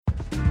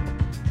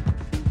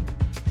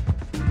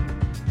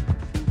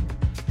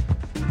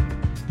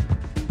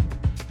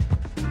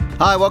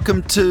Hi,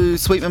 welcome to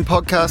Sweetman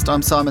Podcast.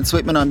 I'm Simon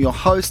Sweetman, I'm your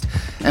host,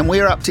 and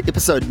we're up to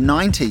episode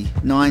 90.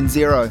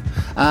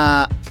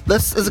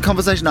 This is a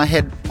conversation I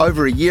had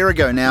over a year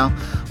ago now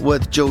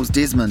with Jules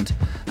Desmond.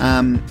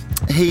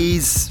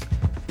 He's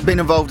been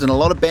involved in a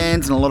lot of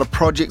bands and a lot of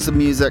projects of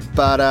music,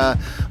 but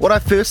what I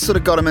first sort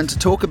of got him in to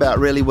talk about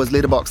really was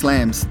Letterbox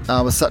Lambs. I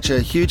was such a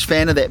huge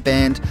fan of that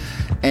band,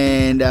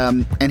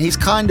 and he's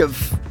kind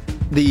of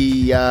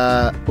he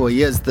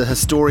is the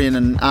historian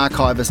and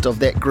archivist of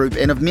that group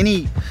and of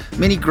many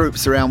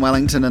groups around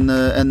Wellington in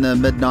the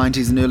mid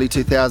 90s and early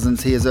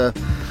 2000s.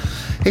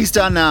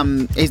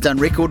 He's done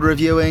record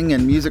reviewing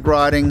and music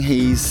writing.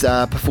 He's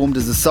performed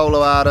as a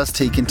solo artist.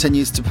 He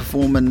continues to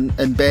perform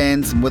in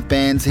bands and with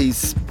bands.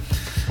 He's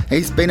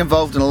been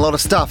involved in a lot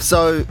of stuff.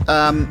 So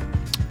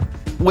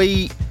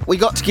we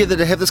got together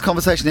to have this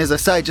conversation, as I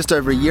say, just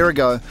over a year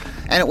ago,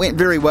 and it went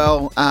very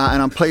well, and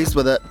I'm pleased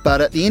with it.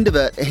 But at the end of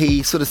it,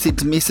 he sort of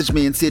messaged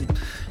me and said,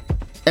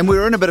 and we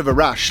were in a bit of a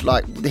rush,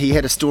 like he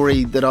had a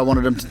story that I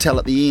wanted him to tell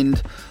at the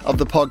end of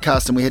the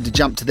podcast, and we had to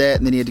jump to that,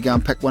 and then he had to go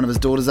and pick one of his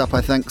daughters up, I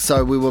think.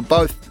 So we were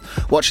both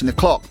watching the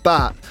clock.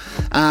 But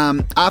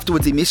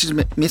afterwards he messaged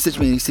me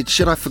and he said,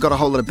 shit, I forgot a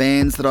whole lot of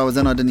bands that I was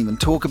in I didn't even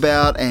talk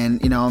about, and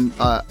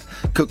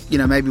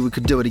maybe we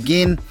could do it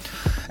again.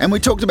 And we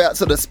talked about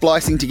sort of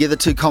splicing together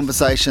two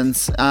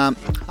conversations. I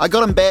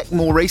got him back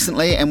more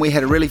recently and we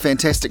had a really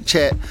fantastic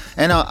chat,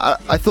 and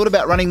I thought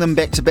about running them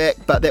back to back,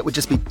 but that would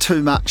just be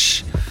too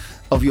much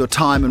of your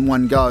time in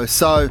one go.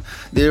 So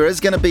there is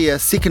going to be a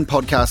second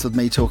podcast with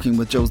me talking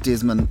with Jules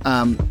Desmond,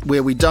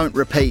 where we don't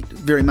repeat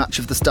very much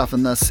of the stuff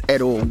in this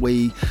at all.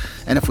 And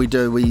if we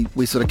do, we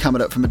sort of come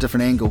at it from a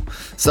different angle.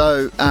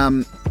 So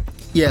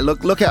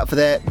look out for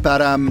that.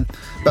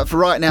 But for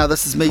right now,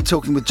 this is me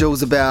talking with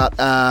Jules about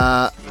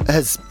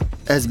his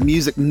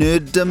music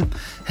nerddom,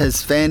 his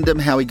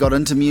fandom, how he got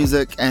into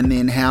music, and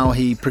then how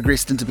he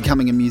progressed into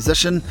becoming a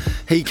musician.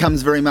 He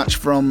comes very much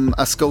from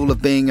a school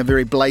of being a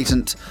very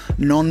blatant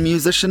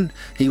non-musician.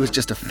 He was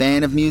just a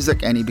fan of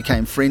music, and he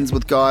became friends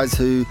with guys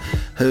who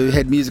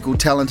had musical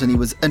talent, and he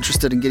was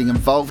interested in getting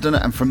involved in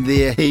it. And from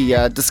there, he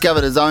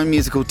discovered his own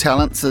musical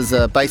talents as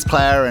a bass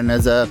player, and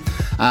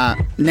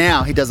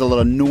now he does a lot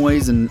of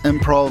noise and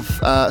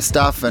improv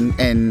stuff,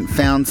 and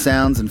found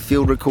sounds and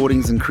field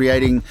recordings and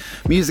creating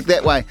music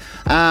that way.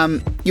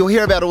 You'll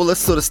hear about all this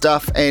sort of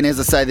stuff, and as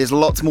I say, there's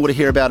lots more to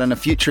hear about in a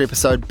future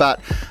episode, but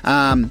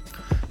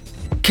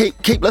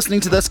keep listening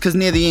to this, because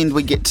near the end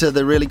we get to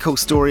the really cool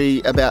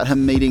story about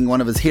him meeting one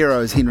of his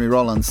heroes, Henry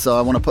Rollins. So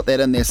I want to put that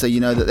in there so you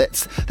know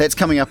that's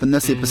coming up in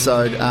this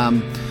episode,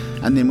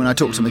 and then when I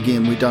talk to him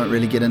again, we don't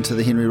really get into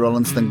the Henry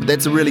Rollins thing, but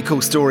that's a really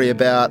cool story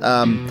about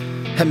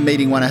him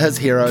meeting one of his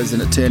heroes,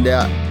 and it turned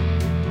out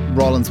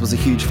Rollins was a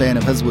huge fan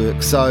of his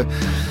work. So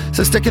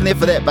stick in there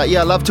for that. But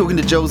yeah, I love talking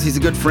to Jules. He's a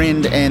good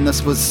friend, and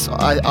this was,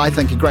 I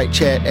think, a great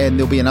chat, and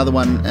there'll be another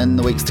one in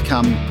the weeks to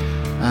come.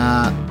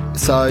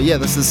 So yeah,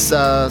 this is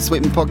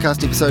Sweetman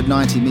Podcast episode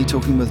 90, me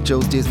talking with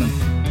Jules Desmond.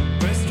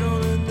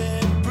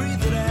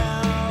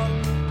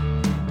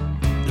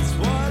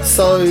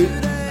 So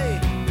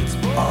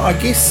I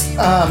guess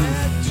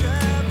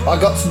I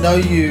got to know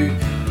you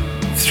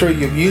through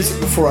your music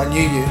before I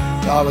knew you.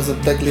 I was a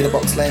big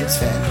Letterbox Lambs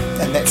fan,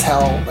 and that's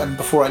how, and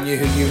before I knew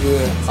who you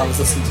were, I was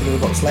listening to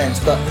Letterbox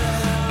Lambs. But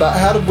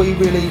how did we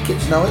really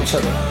get to know each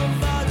other?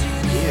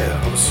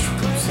 Yeah, I was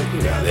thinking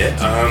about that.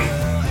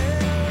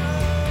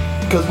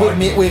 Because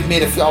we've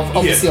met a few,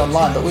 obviously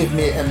online, but we've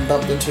met and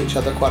bumped into each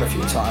other quite a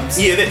few times.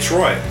 Yeah, that's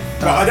right.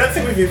 But I don't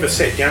think we've ever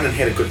sat down and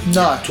had a good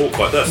talk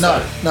like this.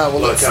 No. Well,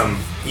 like, so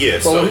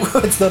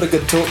it's not a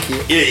good talk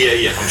yet.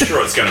 Yeah. I'm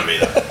sure it's going to be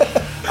though.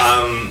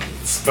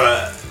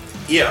 But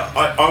yeah,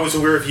 I was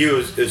aware of you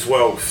as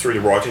well through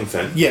the writing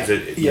thing. Yeah.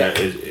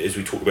 As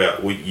we talked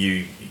about,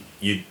 we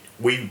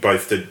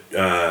both did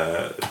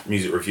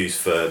music reviews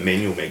for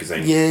Manual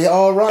magazine. Yeah.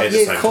 Oh right. At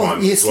the same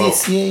time Yes. as well.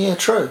 Yes. Yeah.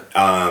 True.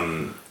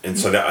 And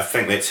so I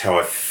think that's how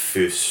I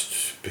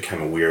first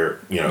became aware.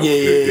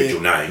 Heard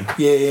your name.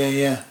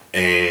 Yeah.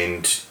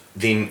 And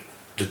then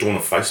the dawn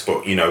of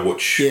Facebook,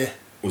 which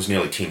was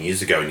nearly 10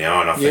 years ago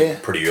now, and I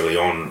think pretty early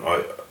on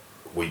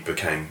we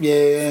became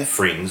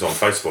friends on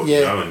Facebook,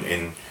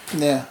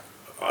 and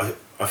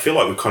I feel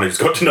like we kind of just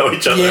got to know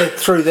each other. Yeah,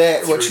 through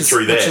that, which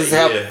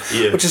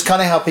is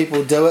kind of how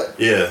people do it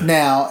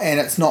now, and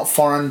it's not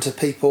foreign to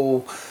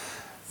people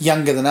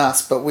younger than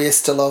us, but we're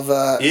still of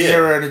a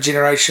era and a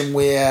generation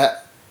where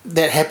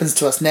that happens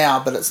to us now,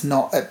 but it's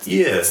not.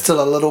 It's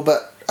still a little bit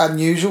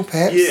unusual,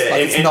 perhaps. Yeah,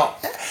 it's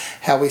not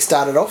how we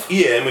started off.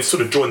 Yeah, and we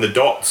sort of joined the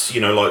dots.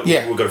 We've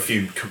got a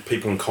few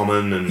people in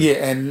common, and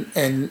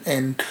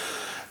and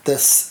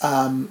this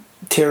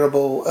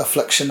terrible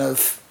affliction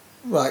of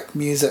like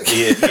music.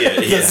 Yeah.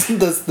 this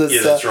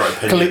that's right.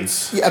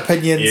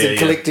 Opinions and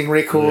collecting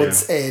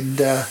records and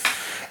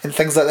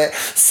things like that.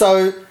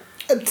 So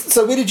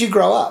where did you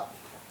grow up?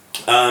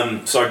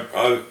 So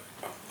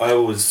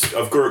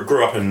I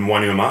grew up in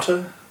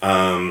Wainuiomata,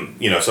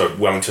 so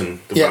Wellington,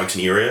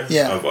 Wellington area.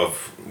 Yeah.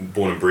 I've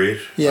born and bred.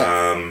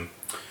 Yeah.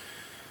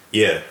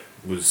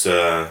 Was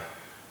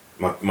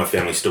my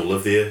family still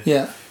live there.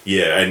 Yeah.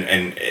 Yeah,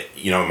 and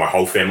my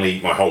whole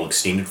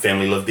extended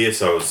family lived there,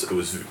 so it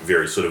was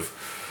very sort of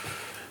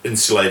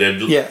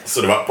insulated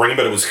sort of upbringing,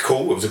 but it was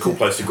cool. It was a cool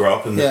place to grow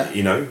up in the,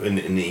 in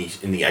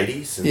the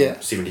 80s and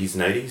 70s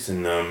and 80s,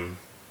 and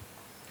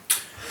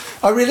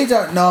I really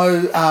don't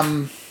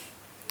know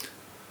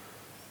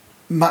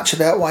much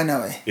about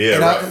Wainui. Yeah,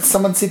 right.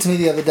 Someone said to me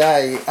the other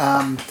day,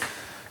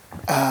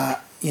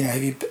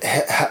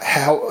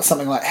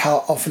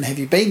 how often have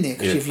you been there?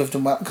 Because you've lived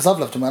because I've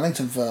lived in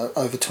Wellington for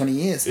over 20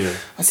 years. Yeah.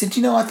 I said,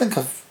 I think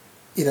I've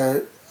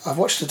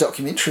watched a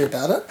documentary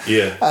about it.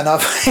 Yeah. And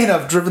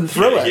I've driven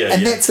through it,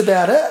 and that's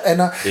about it.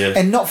 And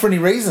and not for any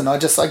reason. I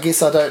guess I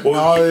don't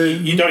know.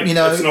 You don't.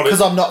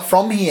 Because I'm not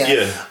from here.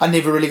 Yeah. I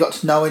never really got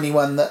to know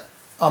anyone that.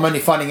 I'm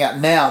only finding out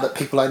now that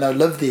people I know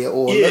live there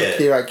or lived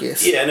there, I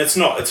guess. Yeah, and it's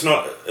not a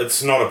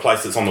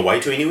place that's on the way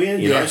to anywhere,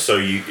 you know. So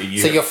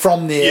so you're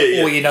from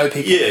there, or you know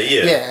people.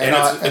 Yeah. And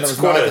it was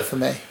neither for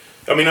me.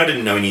 I mean, I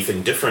didn't know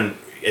anything different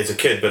as a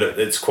kid, but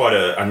it's quite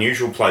an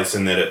unusual place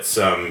in that it's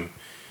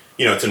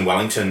it's in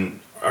Wellington.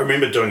 I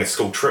remember doing a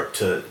school trip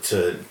to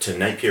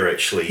Napier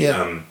actually,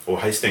 or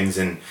Hastings,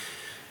 and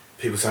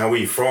people say, "Where are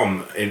you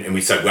from?" And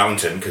we say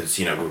Wellington because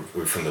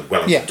we're from the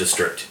Wellington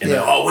district, and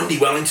they're windy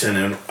Wellington,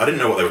 and I didn't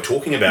know what they were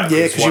talking about.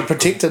 Yeah, because you're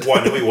protected.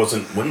 Wainui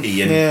wasn't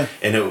windy, and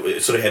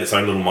it sort of had its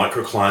own little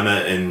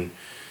microclimate, and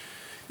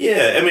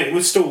I mean it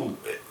was still.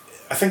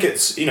 I think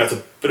it's it's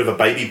a bit of a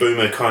baby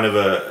boomer kind of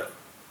a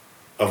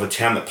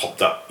town that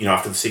popped up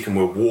after the Second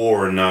World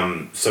War,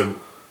 and so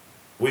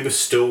we were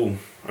still.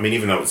 I mean,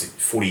 even though it was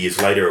 40 years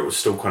later, it was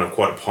still kind of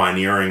quite a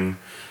pioneering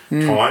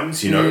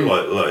times.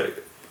 Like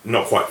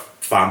not quite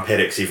farm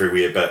paddocks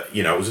everywhere, but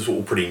it was just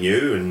all pretty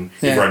new, and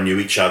everyone knew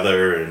each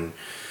other, and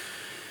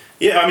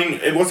I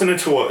mean, it wasn't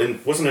until I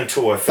finished,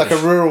 like a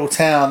rural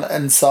town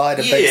inside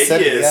a big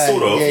city.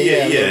 Sort of,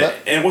 and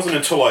it wasn't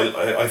until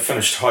I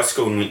finished high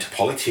school and went to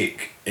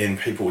Polytech, and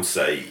people would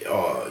say,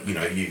 "Oh,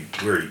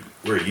 where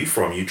are you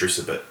from? You dress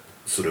a bit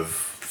sort of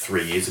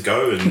 3 years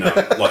ago, and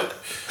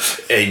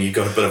and you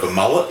got a bit of a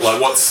mullet. Like,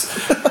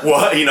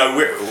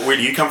 where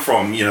do you come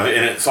from? And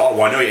it's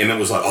Wainui, and it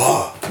was like,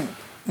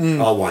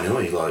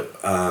 Wainui,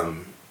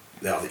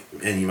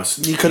 and you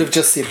must. You could have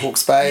just said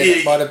Hawke's Bay.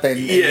 It might have been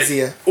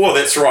easier. Well,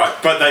 that's right,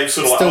 but they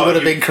sort of still would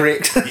have been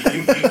correct.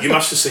 you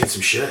must have seen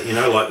some shit,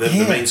 like the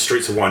main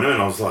streets of Wainui,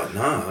 and I was like,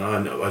 no,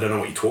 I don't know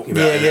what you're talking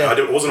about.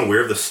 I wasn't aware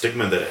of the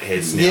stigma that it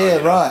has now. Yeah,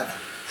 right.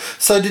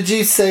 So did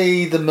you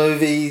see the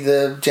movie,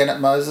 the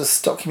Janet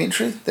Moses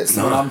documentary? That's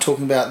the one I'm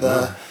talking about.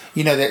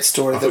 That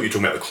story. I thought you were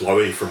talking about the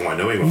Chloe from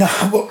Wainui one.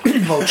 No,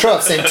 true.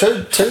 I've seen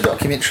two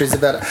documentaries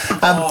about it.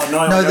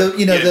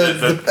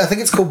 I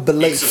think it's called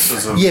Belief.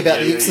 Exorcism. Yeah,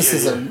 about the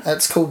exorcism. Yeah.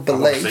 It's called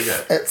Belief.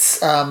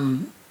 It's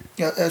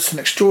it's an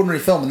extraordinary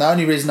film, and the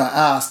only reason I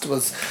asked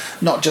was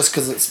not just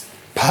because it's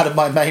part of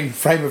my main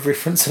frame of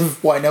reference of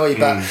Wainui,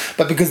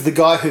 but because the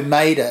guy who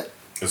made it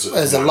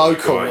as a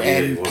local guy,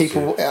 and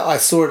people. I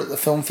saw it at the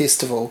film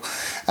festival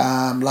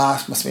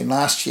must have been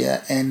last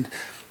year, and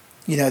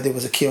there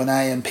was a Q&A,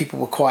 and people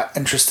were quite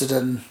interested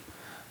in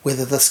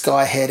whether this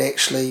guy had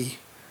actually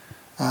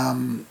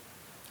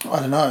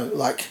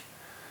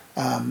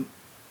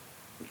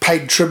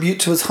paid tribute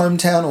to his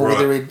hometown, or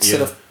whether he'd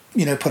sort of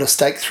put a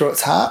stake through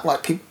its heart.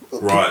 Like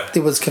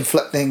there was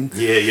conflicting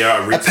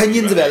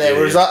opinions about that.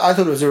 Whereas I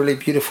thought it was a really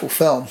beautiful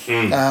film,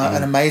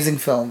 an amazing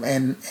film,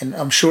 and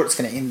I'm sure it's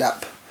going to end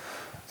up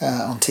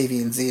on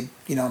TVNZ,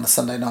 on a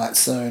Sunday night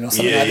soon or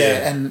something like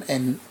that.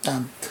 And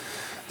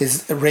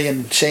there's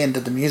Rian Sheehan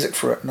did the music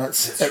for it, and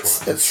that's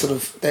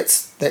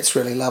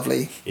really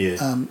lovely.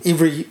 Yeah.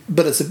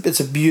 It's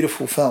a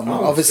beautiful film.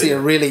 Obviously, a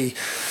really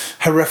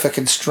horrific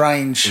and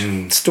strange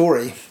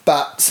story,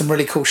 but some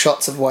really cool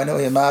shots of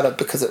Wainui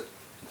because it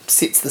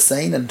sets the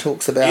scene and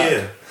talks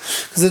about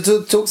because it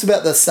talks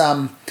about this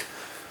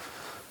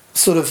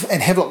sort of,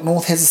 and Havelock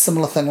North has a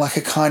similar thing, like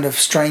a kind of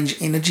strange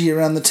energy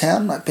around the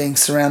town, like being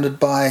surrounded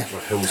by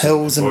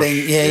hills and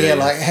being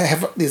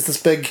there's this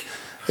big.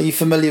 Are you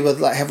familiar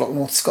with Havelock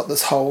North's got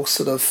this whole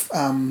sort of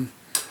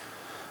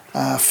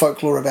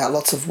folklore about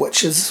lots of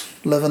witches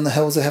live in the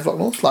hills of Havelock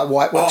North, like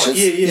white witches?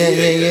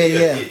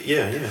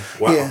 Yeah.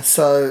 Wow. Yeah.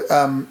 So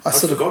I've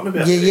forgotten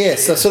about that.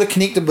 So I sort of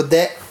connected with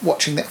that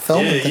watching that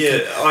film.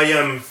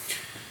 I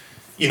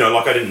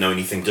I didn't know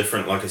anything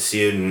different, like I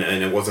said, and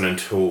it wasn't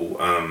until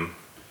and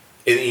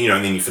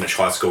then you finish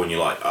high school and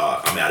you're like,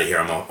 I'm out of here.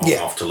 I'm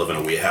off to live in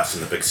a warehouse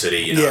in the big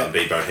city, and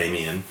be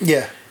bohemian.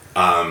 Yeah.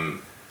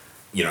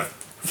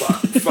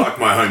 Fuck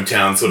my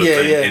hometown sort of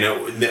thing.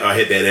 And I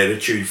had that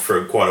attitude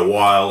for quite a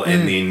while,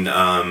 and then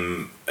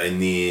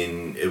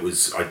it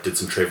was, I did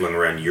some travelling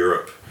around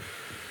Europe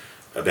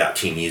about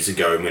 10 years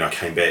ago, and when I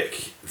came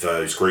back,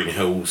 those green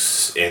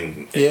hills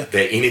and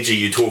that energy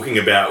you're talking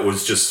about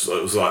was just,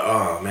 it was like,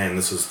 oh man,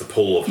 this is the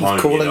pull of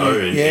home,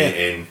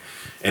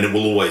 and it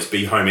will always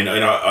be home. And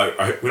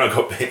I when I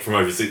got back from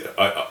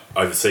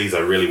overseas, I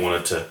really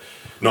wanted to.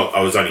 Not,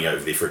 I was only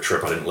over there for a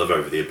trip. I didn't live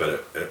over there,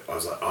 but I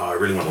was like, I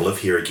really want to live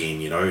here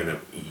again, and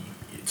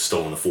it's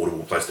still an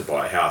affordable place to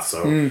buy a house.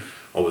 So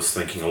I was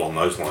thinking along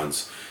those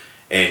lines,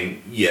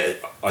 And yeah,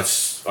 I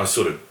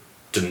sort of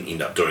didn't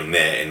end up doing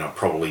that, and I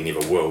probably never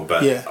will.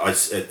 But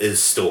it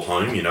is still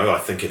home, you know. I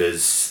think it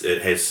is.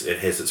 It has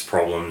its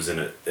problems, and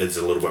it is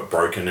a little bit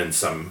broken in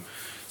some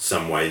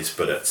ways,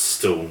 but it's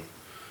still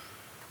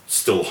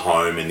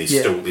home, and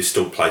there's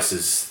still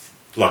places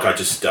like I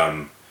just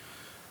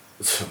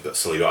it's a bit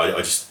silly,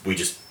 but we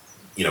just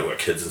you know, we're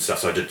kids and stuff,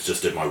 so I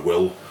just did my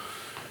will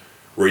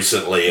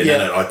recently, and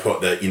then I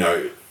put that, you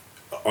know,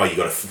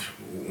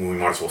 we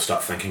might as well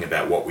start thinking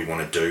about what we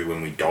want to do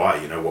when we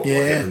die, you know, what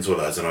happens with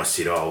us. And I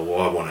said, I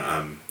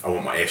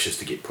want my ashes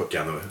to get put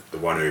down the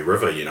Wainui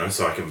River, you know,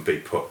 so I can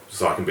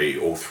be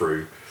all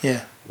through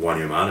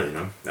Wainuiomata, you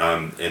know,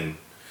 and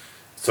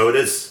so it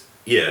is,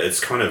 it's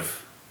kind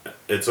of,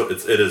 it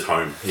is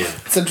home,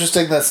 It's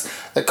interesting,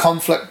 the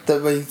conflict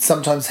that we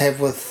sometimes have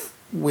with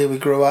where we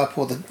grew up,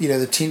 or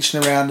the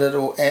tension around it,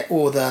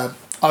 or the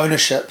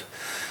ownership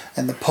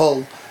and the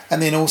pull.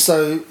 And then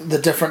also the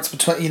difference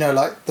between, you know,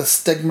 like the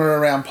stigma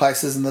around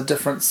places and the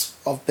difference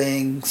of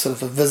being sort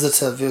of a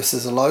visitor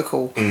versus a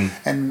local.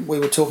 And we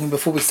were talking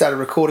before we started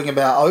recording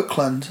about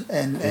Oakland,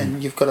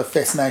 and you've got a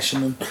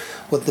fascination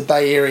with the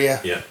Bay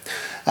Area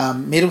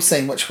metal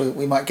scene, which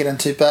we might get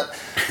into. But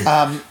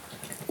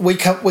we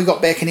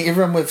got back, and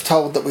everyone we've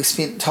told that we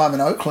spent time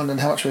in Oakland and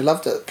how much we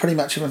loved it, pretty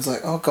much everyone's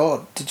like, oh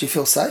God, did you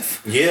feel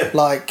safe? Yeah.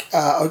 Like,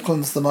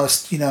 Oakland's the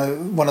most, you know,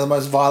 one of the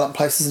most violent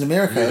places in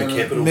America.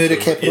 Murder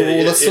capital,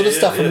 all this sort of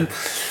stuff. Yeah. And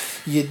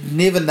you'd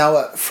never know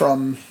it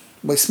from,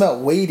 we smelt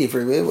weed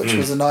everywhere, which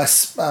was a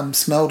nice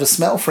smell to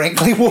smell,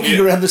 frankly, walking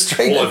around the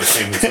street. All over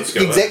San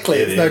Francisco. Exactly.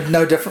 It's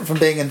no different from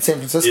being in San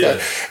Francisco.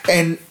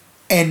 Yeah.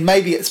 And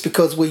maybe it's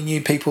because we knew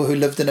people who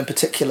lived in a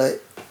particular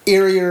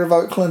area of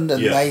Oakland,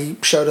 and they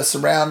showed us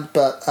around,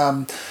 but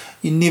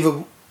you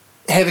never,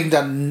 having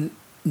done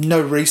no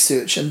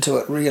research into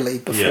it really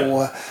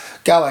before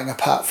going,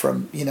 apart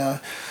from, you know,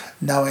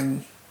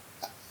 knowing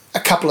a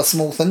couple of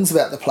small things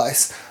about the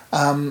place,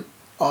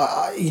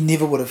 you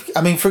never would have.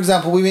 I mean, for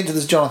example, we went to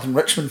this Jonathan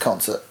Richman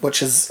concert,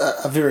 which is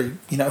a very,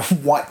 you know,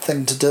 white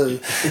thing to do,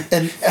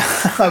 and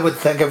I would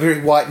think a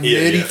very white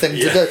nerdy thing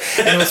to do,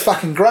 and it was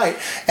fucking great,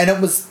 and it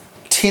was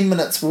 10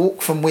 minutes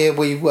walk from where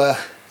we were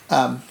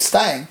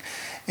staying,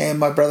 and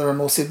my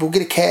brother-in-law said, we'll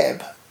get a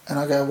cab, and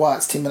I go, why,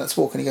 it's 10 minutes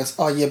walk? And he goes,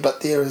 oh yeah,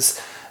 but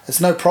it's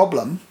no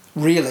problem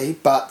really,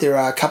 but there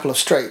are a couple of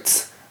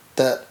streets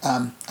that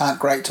aren't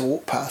great to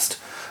walk past,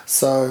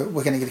 so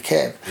we're going to get a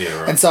cab.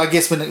 And so I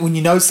guess when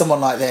you know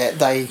someone like that,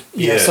 they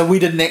you know, so we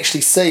didn't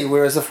actually see,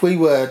 whereas if we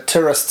were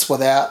tourists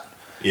without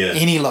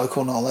any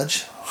local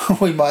knowledge,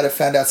 we might have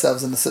found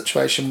ourselves in a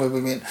situation where we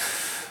went,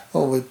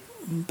 we're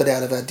bit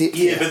out of our depth.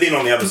 But then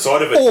on the other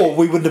side of it, or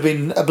we wouldn't have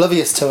been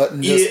oblivious to it.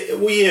 And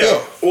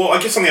Well, I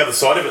guess on the other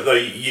side of it though,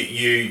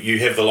 you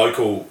have the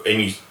local,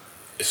 and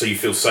so you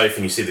feel safe,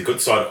 and you see the good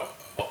side.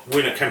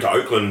 When it came to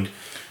Oakland,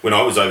 when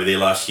I was over there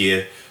last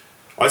year,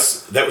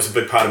 that was a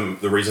big part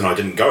of the reason I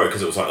didn't go,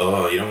 because it was like,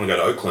 oh, you don't want to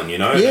go to Oakland, you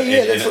know. And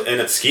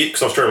it's scared,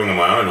 because I was travelling on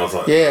my own. I was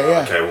like,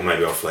 okay, well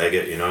maybe I'll flag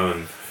it, you know.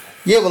 And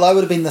well, I would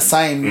have been the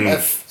same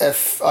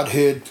if I'd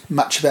heard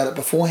much about it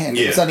beforehand.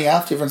 It was only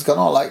after everyone's gone,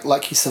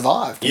 like he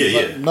survived.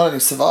 Not only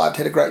survived,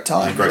 had a great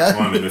time.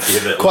 Time, and if you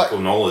have that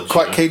local knowledge.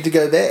 Quite keen to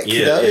go back,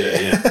 you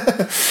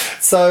know.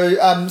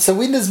 So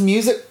when does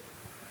music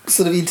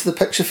sort of enter the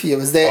picture for you?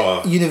 Is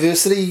that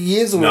university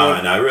years? Or?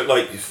 No,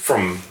 like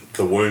from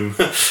the womb.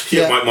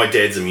 My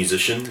dad's a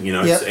musician, you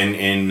know,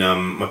 and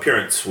my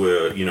parents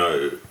were, you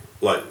know,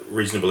 like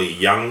reasonably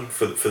young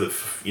for the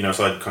you know,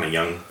 so I had kind of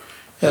young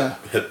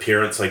hip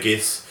parents, I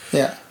guess.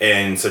 Yeah.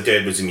 And so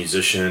Dad was a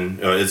musician,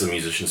 is a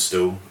musician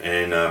still,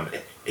 and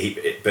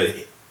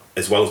but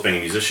as well as being a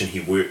musician,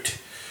 he worked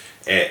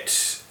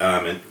at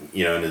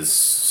you know, in his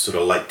sort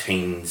of late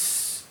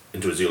teens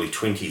into his early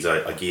 20s,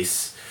 I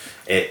guess,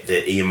 at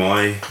the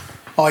EMI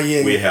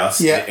warehouse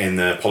and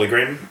the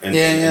Polygram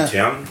in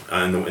town,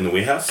 in the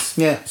warehouse.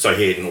 Yeah. So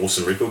he had an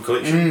awesome record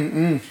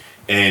collection,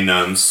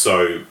 and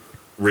so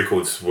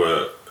records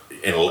were,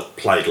 and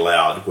played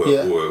loud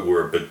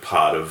were a big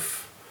part of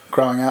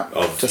growing up,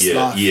 life.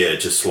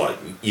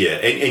 And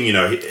you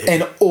know,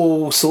 and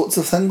all sorts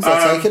of things.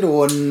 I take it,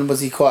 or was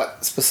he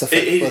quite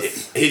specific?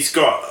 He's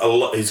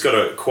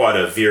got quite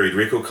a varied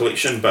record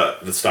collection,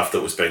 but the stuff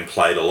that was being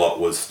played a lot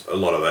was a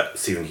lot of that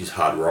 70s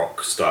hard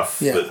rock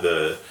stuff. Yeah. But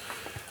the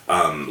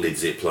Led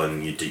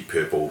Zeppelin, your Deep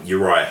Purple,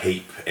 Uriah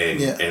Heep,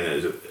 and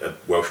a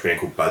Welsh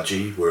band called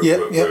Budgie were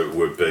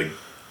big.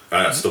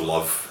 I still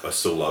love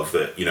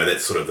that. You know,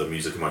 that's sort of the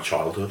music of my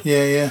childhood.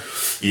 Yeah.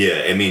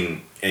 I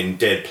mean, and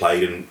Dad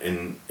played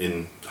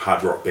in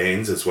hard rock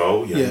bands as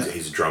well. You know,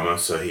 he's a drummer,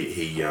 so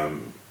he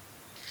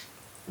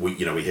we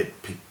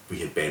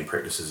had band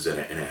practices in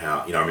our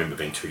house. You know, I remember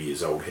being 2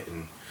 years old,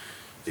 and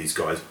these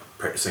guys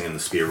practicing in the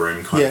spare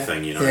room kind of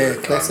thing. You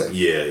know, classic.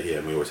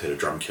 And we always had a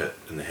drum kit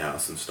in the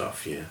house and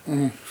stuff.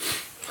 Yeah.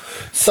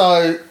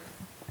 So,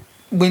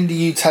 when do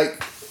you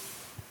take,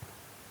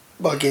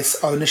 I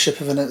guess,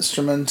 ownership of an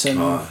instrument? And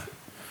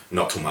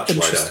not too much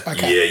later.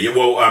 Okay. Yeah.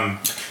 Well,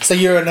 so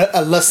you're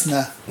a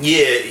listener.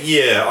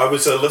 Yeah. I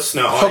was a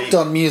listener. Hooked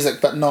on music,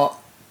 but not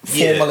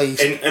formally.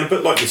 Yeah, and a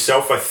bit like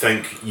yourself, I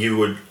think you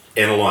would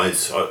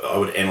analyse. I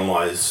would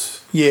analyse.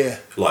 Yeah.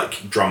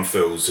 Like drum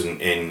fills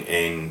and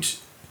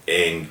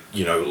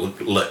you know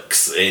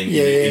licks and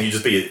you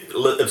just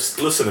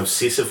listen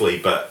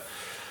obsessively. But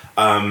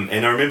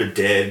and I remember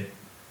Dad,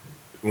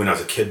 when I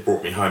was a kid,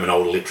 brought me home an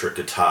old electric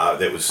guitar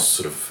that was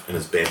sort of in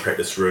his band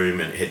practice room,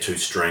 and it had 2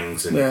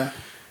 strings, and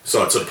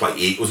so I'd sort of play.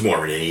 It was more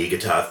of an air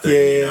guitar thing,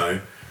 you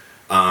know.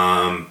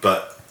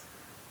 But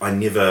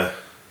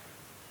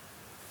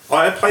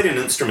I played an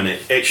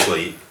instrument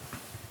actually.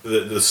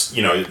 This,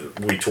 you know,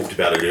 we talked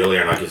about it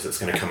earlier, and I guess it's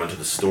going to come into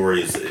the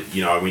story. Is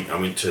you know, I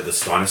went to the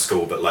Steiner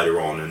School a bit later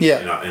on, and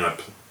I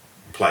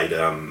played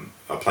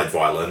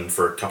violin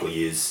for a couple of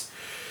years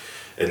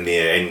in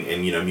there,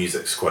 and you know,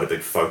 music's quite a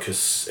big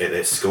focus at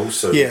that school.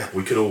 So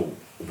we could all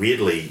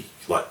weirdly,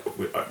 like,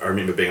 I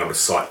remember being able to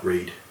sight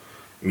read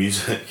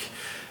music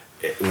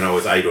when I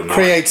was 8 or 9.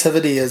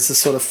 Creativity is the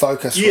sort of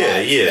focus.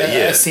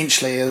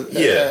 Essentially,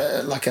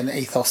 like an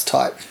ethos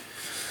type.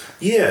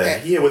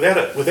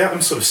 Without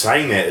them sort of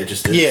saying that, it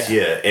just is.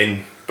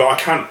 But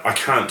I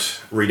can't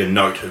read a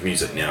note of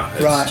music now.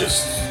 It's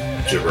just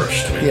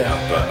gibberish to me now.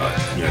 But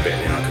you know, back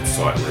then I could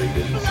sight read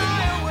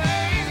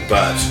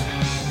but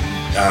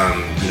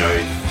you know,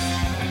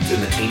 in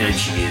the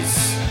teenage years,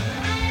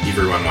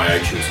 everyone my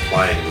age who was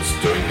playing was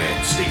doing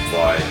that Steve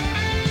Vai,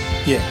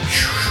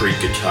 shred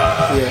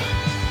guitar,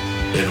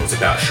 and it was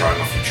about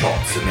showing off your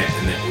chops, and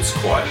that was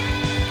quite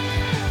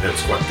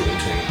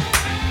daunting.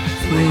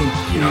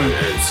 You know,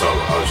 and so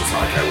I was just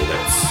like, okay, well,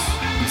 that's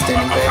I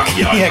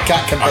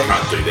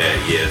can't do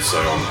that. So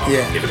I'm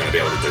never going to be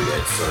able to do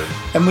that. So.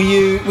 And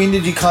when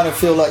did you kind of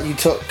feel like you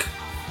took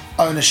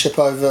ownership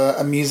over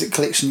a music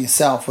collection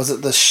yourself? Was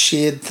it the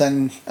shared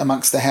thing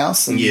amongst the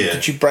house? And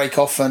did you break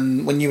off,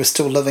 and when you were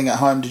still living at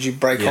home, did you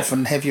break off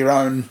and have your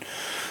own?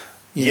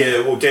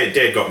 Well,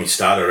 Dad got me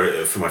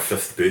started for my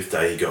 5th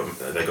birthday.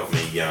 They got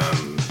me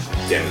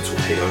Damn the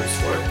Torpedoes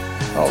by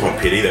Tom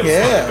Petty. That was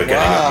like the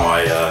beginning of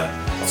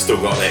my. I've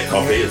still got that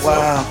copy as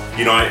well.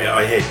 You know,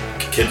 I had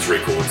kids'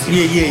 records and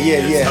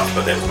stuff,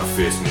 but that was my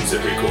first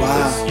music record. You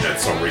know, the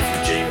song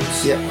Refugee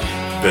was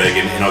big,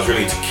 and I was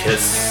really into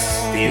Kiss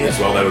then as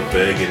well. They were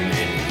big, and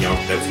you know,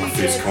 that was my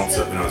first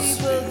concert when I was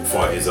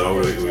 5 years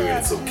old. We went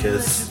and saw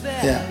Kiss.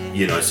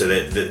 You know, so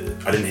that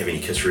I didn't have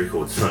any Kiss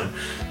records, no.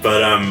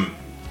 But and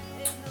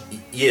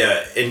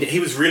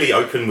he was really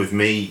open with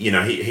me. You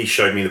know, he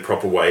showed me the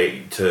proper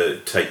way to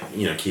take,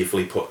 you know,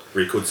 carefully put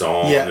records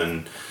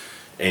on,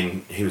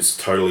 and he was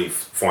totally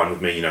fine with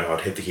me. You know,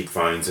 I'd have the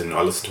headphones, and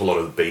I listened to a lot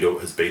of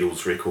his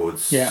Beatles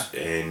records.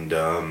 And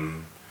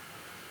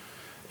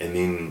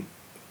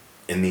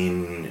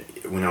then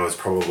when I was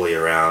probably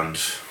around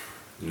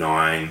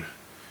 9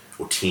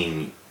 or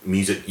 10,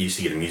 music used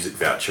to get a music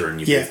voucher in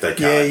your birthday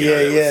card.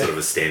 It was sort of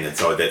a standard.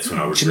 So that's when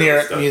I would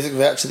generic music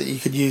voucher that you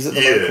could use at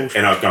the local.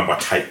 And I'd go and buy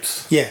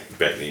tapes.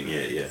 Back then.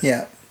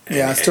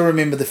 I still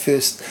remember the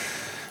first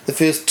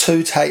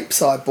 2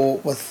 tapes I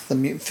bought with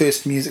the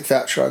first music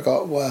voucher I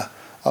got were,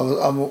 I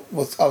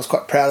was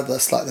quite proud of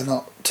this, like they're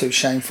not too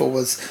shameful,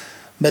 was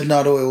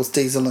Midnight Oil's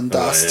Diesel and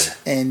Dust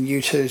and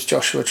U2's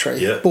Joshua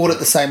Tree. Bought at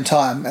the same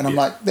time, and I'm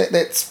like,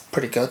 that's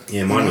pretty good.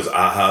 Mine was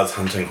Aha's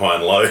Hunting High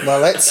and Low.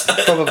 Well, that's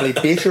probably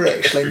better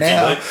actually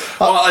now.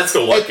 I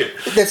still like it.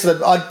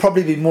 I'd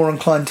probably be more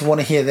inclined to want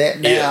to hear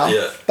that now,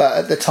 but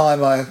at the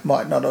time I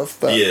might not have.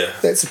 But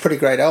that's a pretty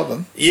great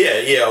album.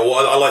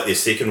 Well, I like their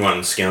second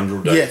one,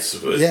 Scoundrel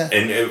Days.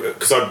 And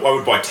because I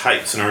would buy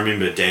tapes, and I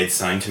remember Dad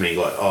saying to me,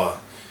 like,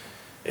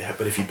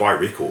 but if you buy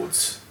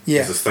records,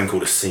 there's this thing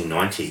called a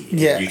C90.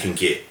 You can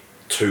get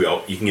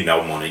an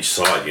album on each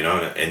side, you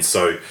know, and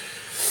so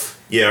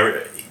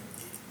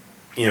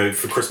you know,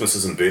 for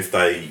Christmases and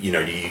birthday, you know,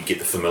 you get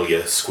the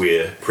familiar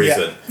square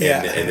present,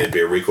 and there'd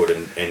be a record,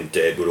 and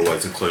Dad would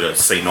always include a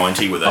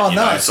C90 with it,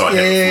 know, so I'd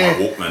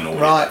have it for my Walkman or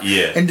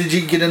whatever. And did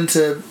you get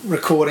into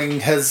recording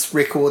his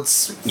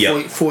records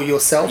for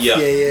yourself?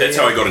 That's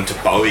how I got into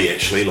Bowie,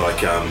 actually,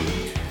 like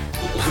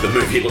the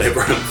movie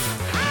Labyrinth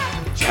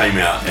came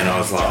out, and I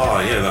was like,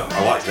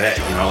 I like that,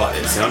 you know, I like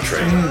that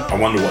soundtrack. I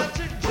wonder what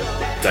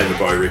David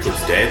Bowie records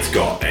Dad's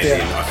got, and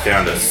then I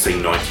found a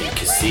C90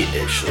 cassette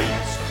actually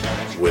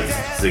with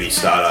Ziggy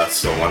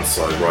Stardust on one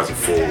side, Rise and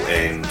Fall,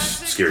 and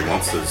Scary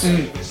Monsters,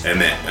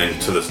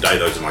 and to this day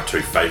those are my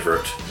 2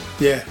 favourite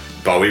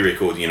Bowie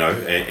records, you know,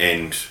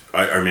 and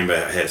I remember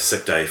I had a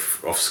sick day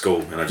off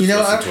school, and I just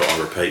listened to it on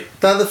repeat.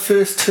 They're the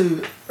first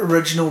 2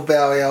 original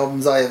Bowie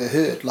albums I ever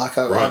heard. Like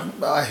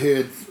I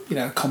heard, you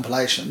know,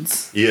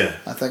 compilations.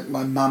 I think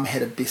my mum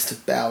had a Best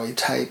of Bowie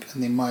tape,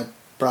 and then my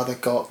brother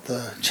got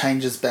the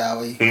Changes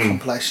Bowie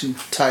compilation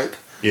tape.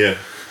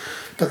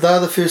 But they're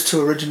the first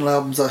 2 original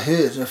albums I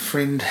heard. A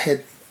friend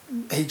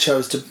he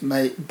chose to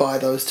buy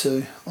those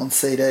 2 on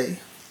CD.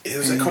 It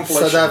was a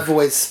compilation. So they've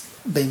always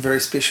been very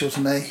special to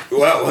me.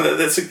 Well,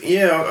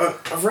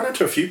 I've run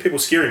into a few people.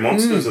 Scary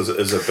Monsters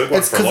is a big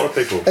one for a lot of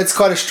people. It's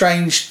quite a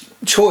strange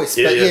choice,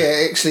 but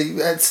actually,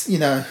 it's, you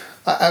know,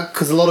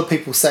 because a lot of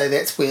people say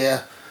that's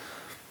where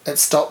it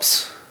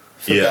stops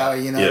for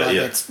Bowie,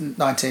 that's end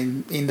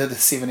of the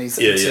 70s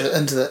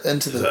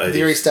into the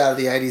very start of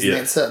the 80s, and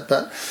that's it.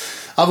 But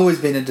I've always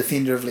been a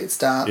defender of Let's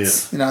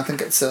Dance. I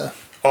think it's a...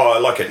 Oh, I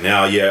like it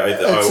now,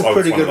 I was one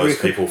of those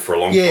people for a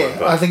long time.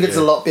 But, I think it's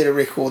a lot better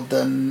record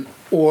than...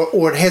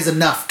 Or it has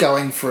enough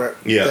going for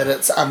it that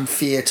it's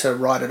unfair to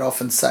write it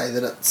off and say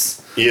that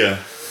it's... Yeah.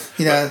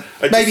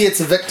 Maybe it's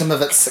a victim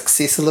of its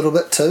success a little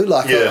bit too,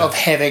 of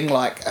having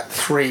like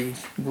 3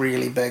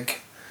 really big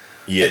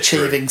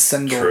achieving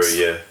singles.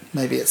 True,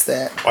 Maybe it's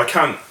that.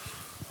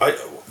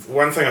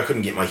 One thing I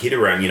couldn't get my head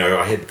around,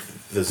 I had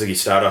the Ziggy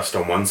Stardust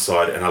on one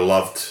side and I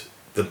loved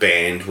the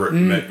band.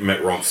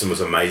 Mick Ronson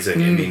was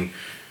amazing, and then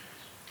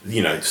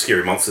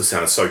Scary Monsters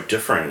sounded so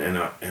different, and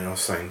I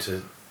was saying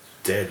to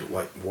Dad,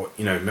 like, what,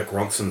 Mick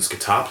Ronson's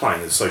guitar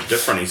playing is so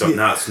different. He's like,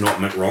 no, it's not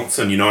Mick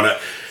Ronson,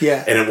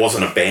 and it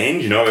wasn't a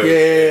band,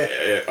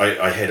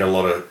 I had a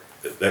lot of,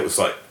 that was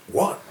like,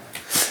 what?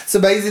 It's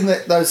amazing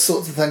that those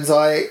sorts of things.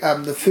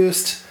 The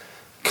first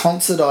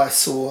concert I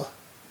saw,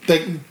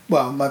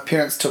 my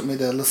parents took me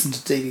to listen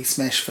to Dee Dee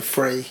Smash for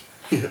free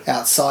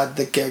outside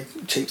the gig,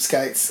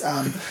 cheapskates,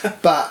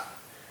 but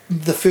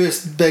the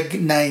first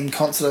big name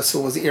concert I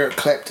saw was Eric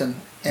Clapton,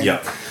 and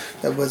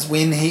it was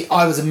when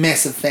I was a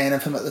massive fan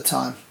of him at the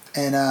time,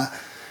 and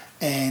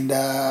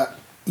it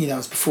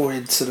was before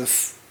he'd sort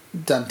of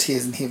done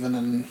Tears in Heaven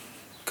and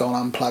gone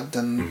unplugged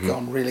and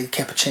gone really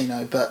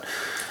cappuccino. But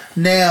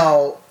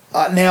now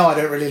I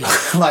don't really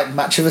like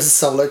much of his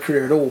solo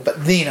career at all.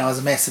 But then I was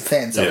a massive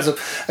fan, so it was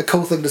a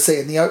cool thing to see.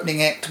 And the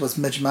opening act was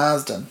Midge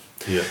Marsden,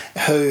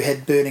 who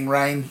had Burning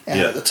Rain out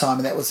at the time,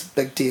 and that was a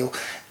big deal.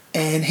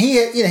 And he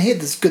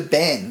had this good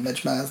band,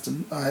 Midge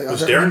Marsden.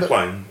 Was Darren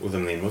playing with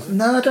him then, was it?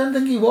 No, I don't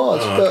think he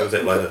was. Oh, but, was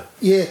that later?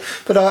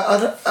 But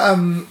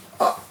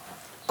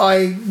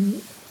I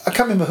can't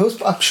remember who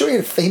was. I'm sure he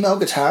had a female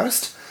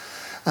guitarist.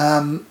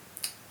 And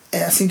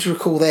I seem to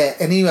recall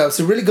that. And anyway, it was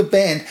a really good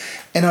band.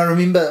 And I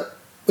remember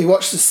we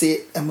watched the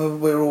set and we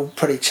were all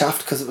pretty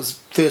chuffed because it was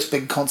the first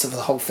big concert for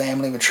the whole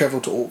family. We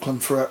travelled to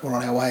Auckland for it. We're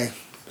on our way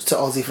to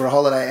Aussie for a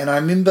holiday. And I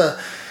remember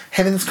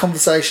having this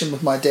conversation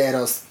with my dad.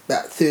 I was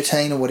about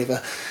 13 or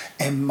whatever,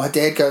 and my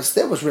dad goes,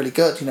 that was really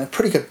good,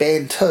 pretty good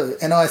band too.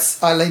 And I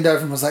leaned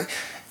over and was like,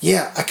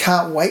 I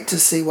can't wait to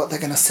see what they're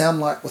going to sound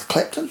like with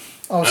Clapton.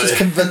 I was just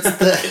convinced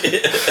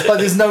that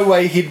there's no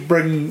way he'd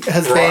bring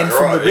his band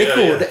from the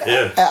record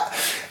out.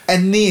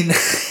 And then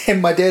and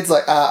my dad's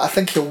like, I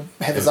think he'll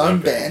have his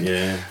own band.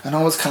 And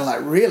I was kind of like,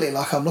 really?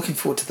 Like, I'm looking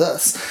forward to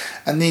this.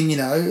 And then,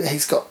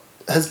 he's got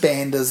his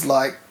band is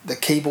like the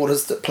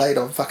keyboardist that played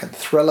on fucking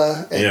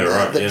Thriller,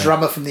 and the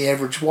drummer from the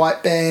Average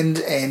White Band,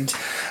 and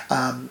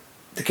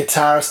the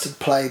guitarist had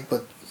played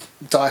with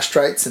Dire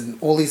Straits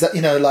and all these,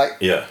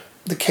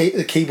 the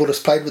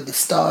keyboardist played with the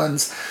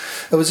Stones.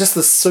 It was just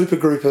this super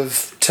group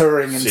of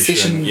touring and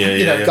session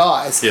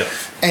guys.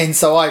 And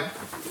so I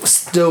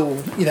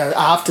still,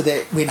 after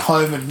that went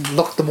home and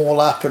looked them all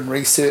up and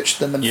researched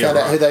them and found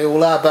out who they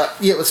all are. But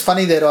it was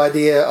funny, that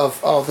idea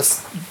of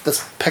this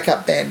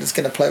pickup band is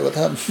going to play with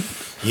him.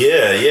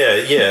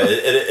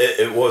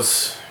 It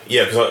was,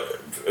 because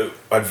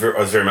I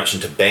was very much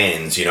into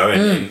bands,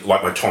 and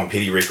like my Tom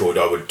Petty record,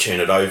 I would turn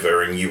it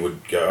over and you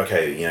would go,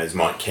 okay, there's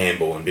Mike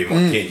Campbell and Ben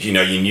Montez, you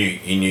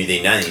knew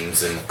their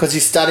names, and because you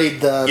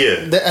studied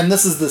and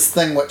this is this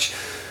thing which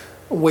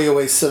we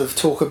always sort of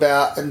talk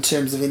about in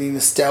terms of any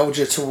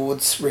nostalgia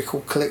towards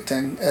record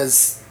collecting,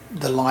 is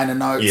the liner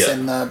notes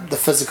and the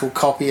physical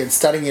copy and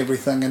studying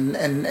everything,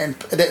 and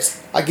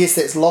that's, I guess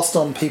that's lost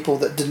on people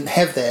that didn't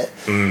have that,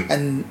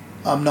 and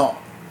I'm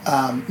not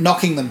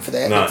knocking them for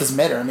that. No. It doesn't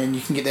matter. I mean,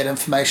 you can get that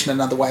information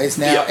in other ways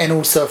now, and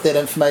also if that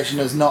information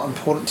is not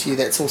important to you,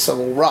 that's also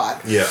all right.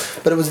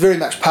 But it was very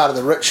much part of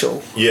the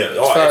ritual. As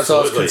far as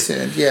I was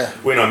concerned.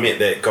 When I met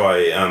that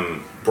guy,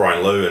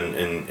 Brian Liu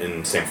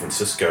in San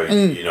Francisco,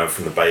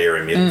 from the Bay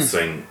Area metal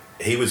scene,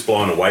 he was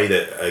blown away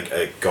that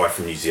a guy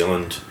from New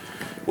Zealand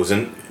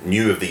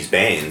knew of these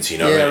bands,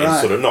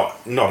 and sort of not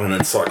an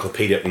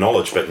encyclopedic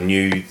knowledge, but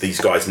knew these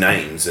guys'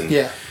 names, and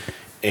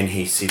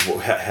he said, well,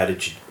 how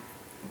did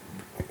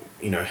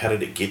how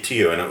did it get to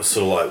you? And it was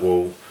sort of like,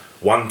 well,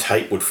 one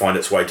tape would find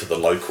its way to the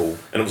local,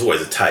 and it was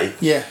always a tape,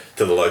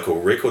 to the local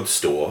record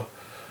store.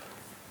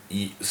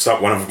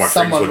 One of my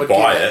friends would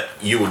buy it,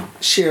 you would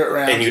share it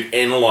around, and you'd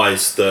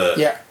analyse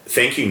the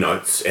thank you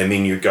notes, and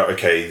then you'd go,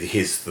 okay,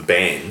 here's the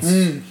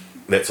bands.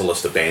 That's a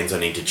list of bands I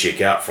need to check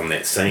out from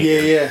that scene.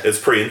 It's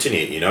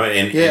pre-internet,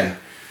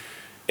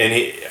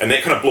 and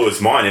that kind of blew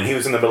his mind. And he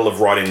was in the middle of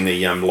writing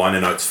the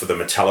liner notes for the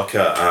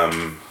Metallica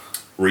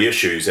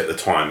reissues at the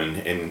time,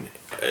 and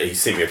he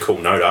sent me a cool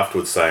note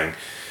afterwards saying,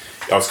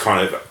 I was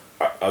kind of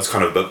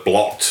a bit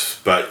blocked,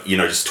 but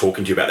just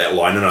talking to you about that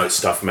liner note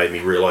stuff made me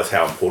realise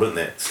how important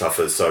that stuff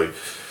is. So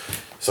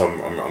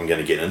I'm going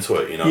to get into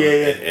it, and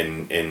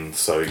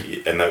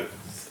I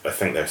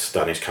think they're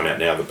starting to come out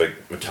now, the big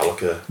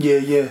Metallica.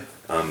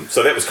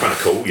 So that was kind of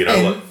cool,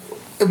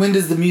 And when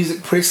does the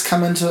music press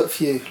come into it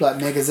for you, like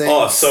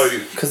magazines?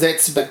 Because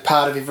that's a big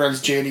part of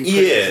everyone's journey,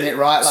 isn't it?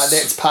 Right, like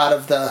that's part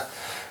of the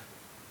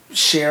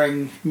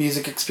sharing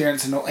music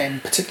experience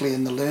and particularly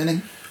in the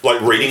learning. Like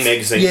reading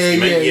magazines, you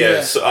mean?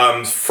 Yeah.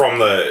 So, from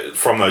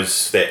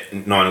those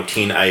that 9 or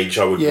 10 age,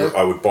 I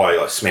would buy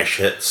like Smash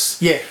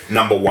Hits. Yeah.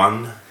 Number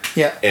One.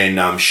 Yeah.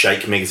 And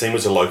Shake magazine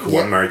was a local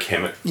one, Murray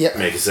Kamek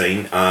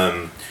magazine.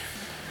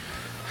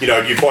 You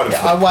buy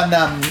them.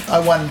 I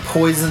won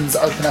Poison's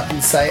Open Up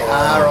and Say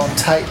R on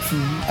tape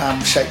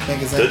from Shake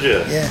magazine. Did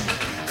you? Yeah.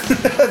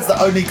 That's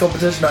the only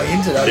competition I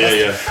entered.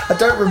 I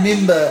don't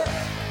remember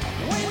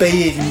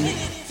being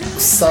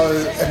so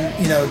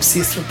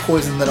obsessed with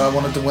Poison that I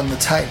wanted to win the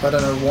tape. I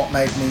don't know what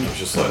made me.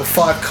 There were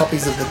 5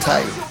 copies of the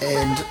tape,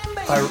 and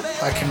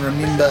I can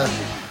remember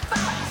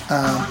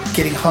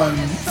getting home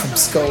from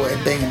school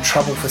and being in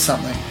trouble for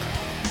something.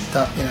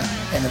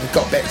 And if it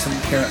got back to my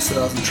parents that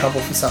I was in trouble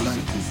for something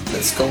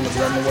that school had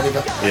run or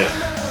whatever. Yeah.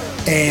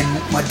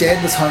 And my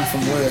dad was home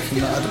from work,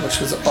 which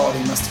was odd.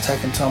 He must have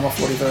taken time off,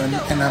 or whatever.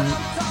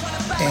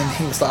 And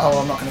he was like, "Oh,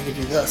 I'm not going to give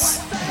you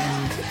this."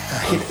 And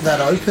that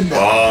opened it.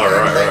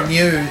 And they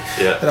knew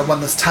that I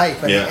won this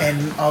tape,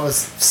 and I was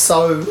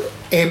so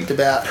amped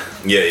about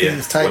getting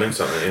this tape.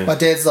 My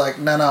dad's like,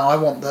 no, I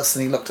want this,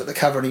 and he looked at the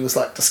cover and he was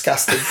like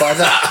disgusted by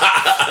the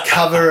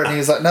cover, and he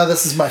was like, no,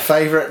 this is my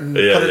favourite, and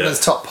put it in his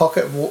top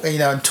pocket,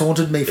 and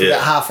taunted me for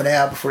about half an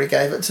hour before he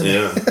gave it to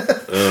me.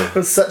 It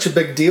was such a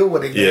big deal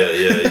winning.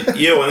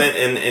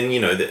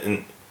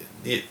 And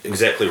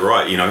exactly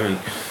right, and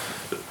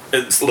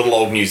it's little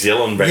old New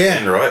Zealand back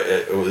then, right?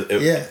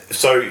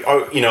 So,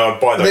 I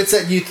buy those. That's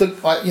it. You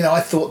think,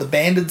 I thought the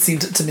band had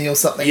sent it to me or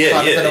something. In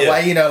a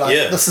way,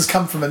 this has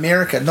come from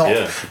America,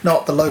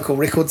 not the local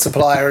record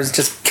supplier has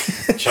just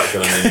chucked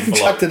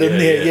it in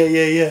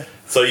there. Yeah.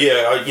 So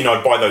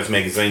I'd buy those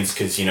magazines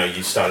because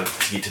you started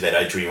to get to that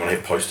age where you want to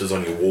have posters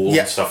on your wall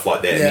and stuff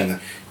like that, and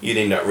then you'd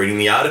end up reading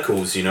the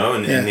articles,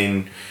 and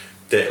then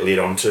that led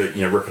on to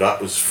Rip It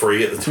Up was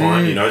free at the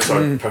time, so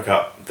I'd pick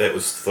up, that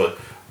was the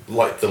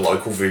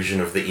local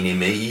version of the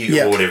NME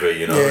or whatever,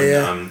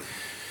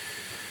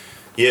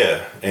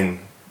 and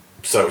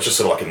so it was just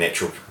sort of like a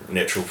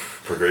natural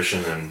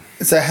progression. And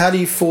so how do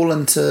you fall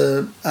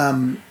into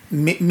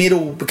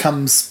metal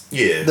becomes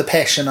the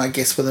passion, I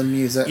guess, within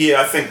music?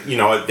 I think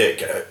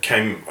that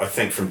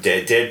came from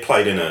Dad. Dad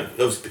played in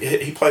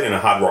he played in a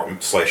hard rock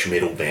 /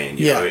 metal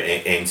band,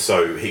 and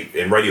so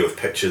and Radio with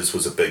Pictures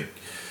was a big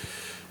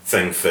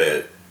thing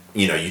for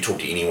you talk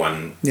to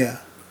anyone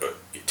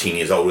 10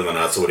 years older than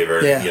us or whatever,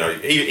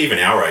 even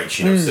our age,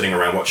 sitting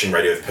around watching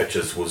Radio with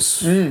Pictures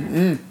was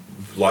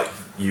like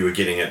you were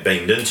getting it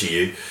beamed into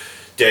you.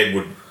 Dad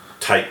would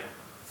tape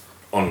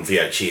on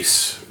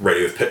VHS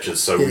Radio with Pictures,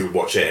 so we would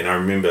watch that, and I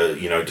remember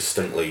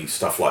distinctly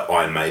stuff like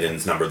Iron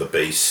Maiden's Number of the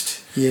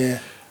Beast. Bigger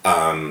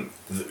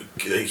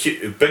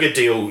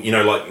deal,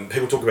 like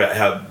people talk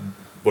about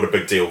what a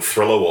big deal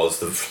Thriller was,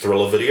 the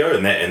Thriller video,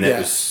 and that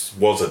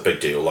was a big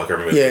deal. Like I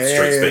remember the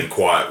streets being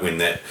quiet when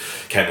that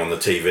came on the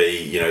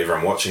TV,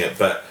 everyone watching it.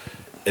 But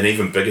an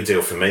even bigger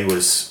deal for me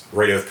was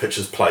Radio with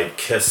Pictures played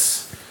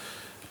Kiss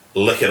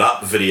Lick It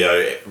Up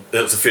video.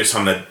 That was the first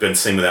time they'd been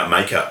seen without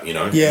makeup, and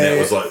that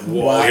was like,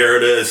 whoa, here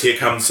it is, here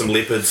comes some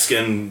leopard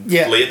skin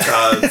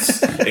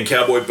leotards and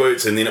cowboy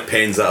boots, and then it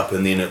pans up,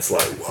 and then it's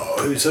like,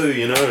 whoa, who's who,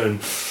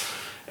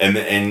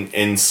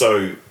 and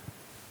so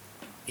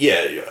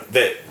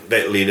that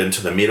led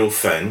into the metal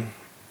thing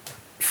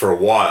for a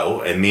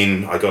while, and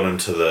then I got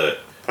into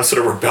I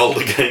sort of rebelled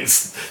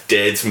against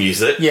Dad's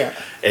music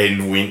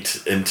and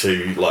went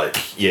into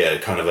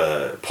kind of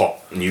a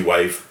pop new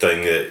wave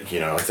thing that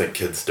I think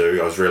kids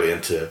do. I was really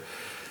into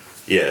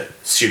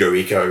Pseudo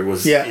Echo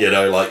was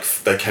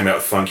they came out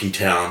with Funky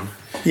Town,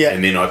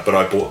 and then I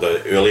bought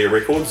the earlier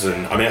records,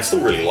 and I mean I still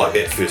really like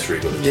that first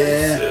record.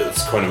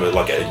 It's kind of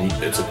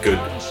it's a good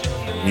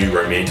new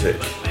romantic.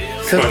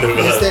 Is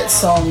that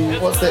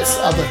song? What's that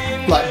other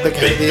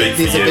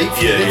There's a Beat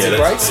For You? That's a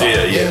great song.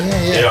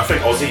 Yeah. I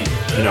think Aussie,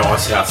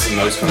 Ice House and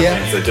those kind of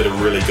things. They did a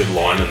really good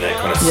line in that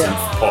kind of synth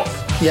pop.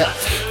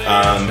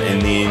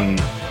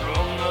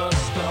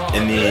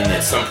 And then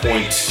at some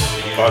point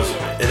I was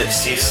in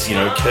Excess,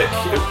 Kick,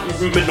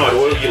 Midnight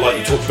Oil. You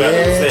talked about.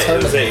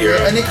 Totally. Was that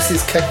era? In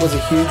Excess, Kick was a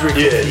huge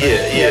record.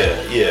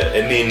 Yeah.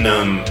 And then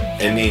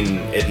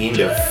at the end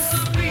of,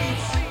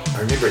 I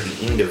remember at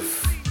the end of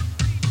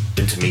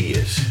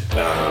intermediate,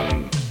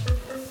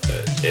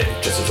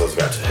 just as I was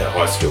about to hit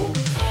high school,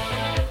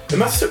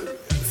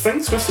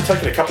 things must have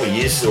taken a couple of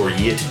years or a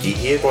year to get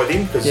here by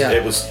then, because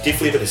it was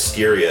definitely a bit of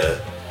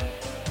Hysteria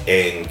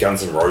and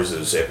Guns N'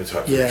 Roses,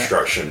 Appetite for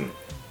Destruction.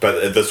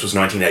 But this was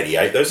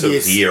 1988 though, so it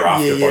was a year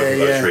after both of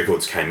those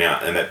records came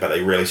out, but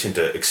they really seemed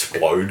to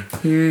explode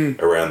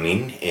around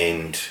then.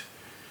 And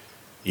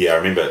I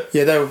remember.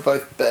 Yeah, they were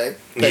both big.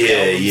 I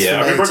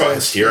remember about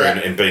Hysteria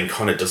and being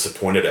kind of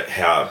disappointed at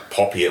how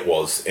poppy it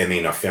was, and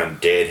then I found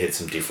Dad had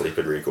some Def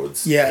Leppard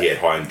records. He had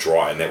High and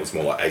Dry, and that was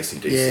more like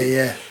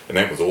AC/DC. And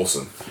that was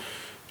awesome.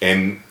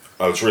 And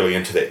I was really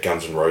into that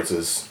Guns N'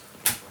 Roses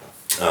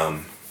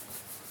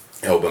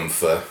album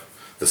for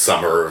the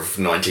summer of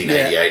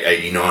 1988,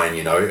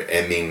 89,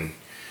 and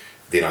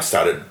then I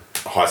started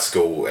high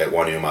school at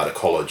Wainuiomata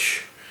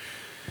College.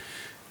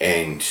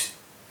 and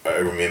I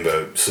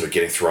remember sort of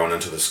getting thrown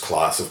into this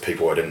class of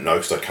people I didn't know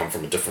because I'd come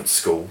from a different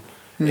school,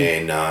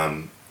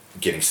 and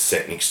getting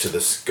sat next to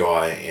this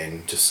guy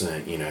and just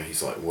saying, you know,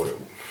 he's like, what?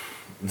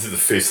 The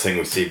first thing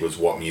we said was,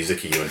 what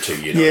music are you into,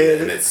 you know?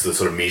 And that's the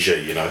sort of measure,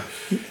 you know.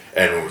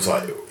 And it was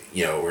like,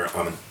 you know,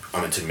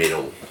 I'm into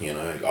metal, you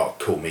know. Oh,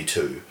 cool, me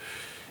too.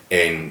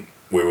 And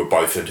we were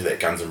both into that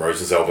Guns N'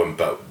 Roses album,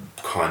 but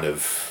kind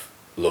of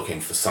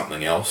looking for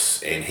something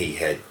else. And he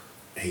had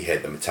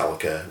the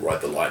Metallica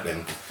Ride the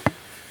Lightning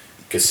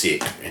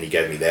cassette, and he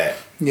gave me that.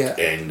 Yeah.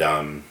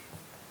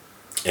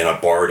 And I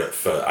borrowed it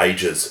for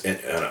ages,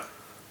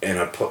 and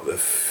I put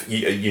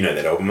you know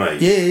that album, eh?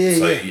 Yeah.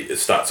 So it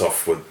starts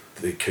off with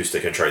the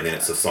acoustic intro, and then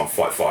it's the song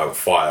Fight Fire with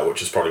Fire,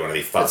 which is probably one of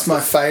their fastest.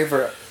 That's my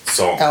favourite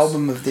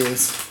album of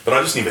theirs. But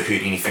I just never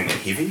heard anything that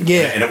heavy.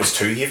 Yeah. And it was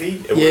too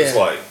heavy. It was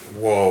like,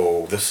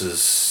 whoa, this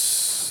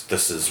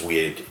is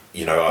weird.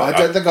 You know, I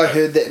don't think I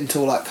heard that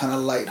until like kind of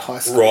late high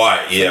school.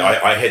 Right,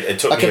 yeah. It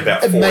took me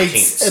about 4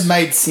 attempts. It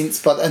made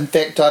sense, but in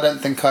fact I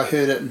don't think I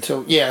heard it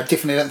until, I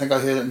definitely don't think I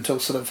heard it until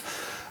sort of,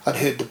 I'd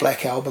heard the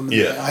Black Album.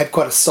 And I had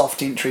quite a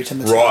soft entry to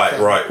Metallica.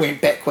 Right. Went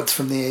backwards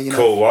from there. You know?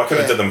 Cool. Well, I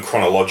kind of did them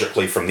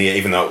chronologically from there,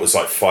 even though it was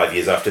like 5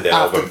 years after that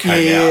album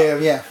came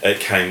out. Yeah.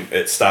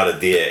 It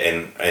started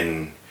there,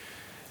 and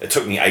it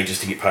took me ages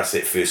to get past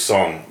that first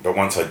song. But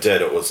once I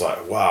did, it was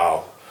like,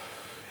 wow.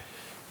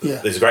 Yeah.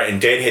 It was great. And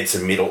Dad had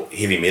some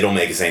heavy metal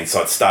magazines,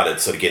 so I'd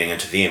started sort of getting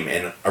into them,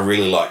 and I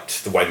really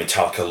liked the way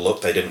Metallica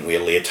looked. They didn't wear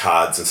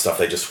leotards and stuff.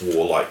 They just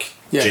wore like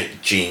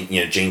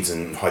jeans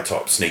and high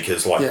top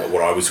sneakers, like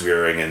what I was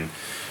wearing, and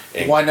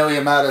Wino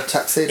Yamada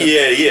tuxedo.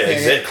 Yeah,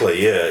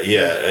 exactly. Yeah.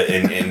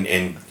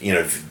 And you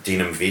know,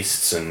 denim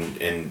vests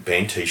and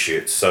band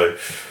t-shirts. So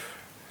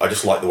I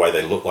just liked the way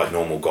they looked like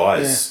normal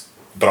guys,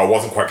 but I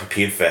wasn't quite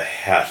prepared for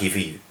how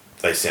heavy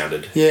they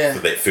sounded for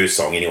that first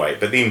song anyway.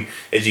 But then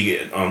as you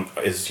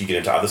get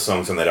into other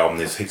songs on that album,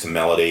 there's heaps of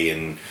melody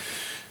and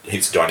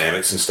heaps of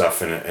dynamics and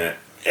stuff, and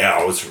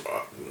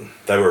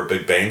they were a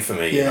big band for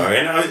me, you know,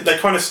 and they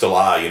kind of still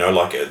are, you know,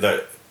 like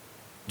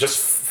just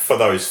for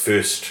those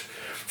first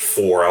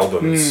 4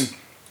 albums,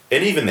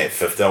 and even that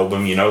 5th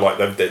album, you know, like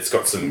that's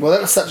got some. Well, that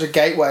was such a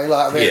gateway.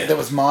 Like that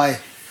was my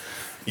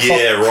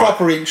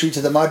proper entry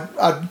to them.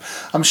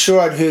 I'm sure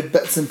I'd heard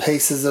bits and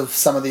pieces of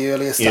some of the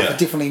earlier stuff. I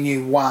definitely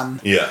knew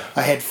one. Yeah.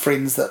 I had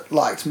friends that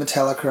liked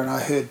Metallica, and I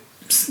heard,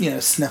 you know,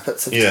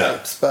 snippets of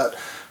tapes, but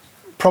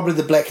probably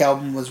the Black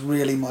Album was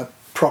really my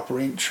proper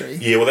entry.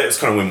 Yeah, well, that was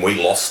kind of when we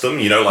lost them,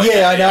 you know, like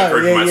I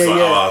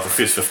know. The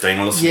first 15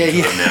 are listening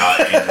to them now,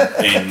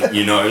 and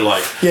you know,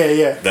 like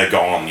they're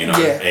gone, you know,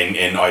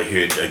 and I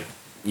heard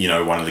you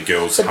know, one of the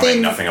girls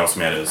humming Nothing Else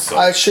Matters. So.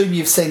 I assume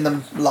you've seen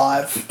them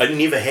live. I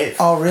never have.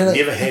 Oh, really?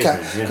 Never have.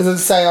 Okay. Because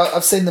as I say,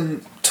 I've seen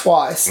them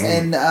twice,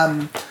 and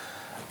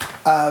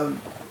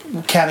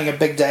counting a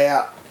Big Day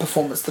Out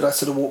performance that I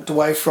sort of walked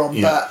away from,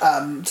 but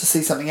to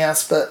see something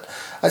else. But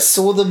I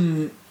saw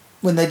them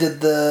when they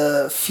did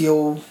the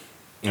Fuel.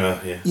 You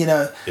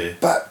know,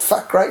 but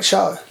fuck, great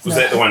show. Was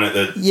that the one at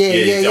the?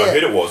 Yeah. I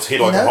heard it was. He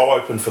had like a hole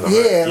open for them.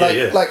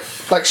 Like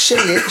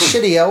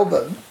shitty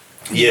album.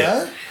 You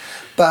know?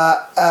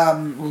 But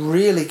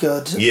really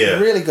good.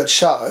 Really good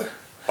show.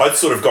 I'd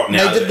sort of gotten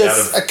out. They did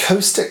this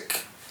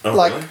acoustic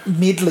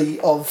medley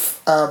of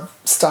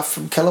stuff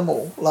from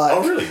Killamall.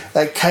 Like, really?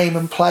 They came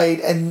and played,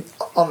 and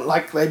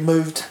they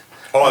moved.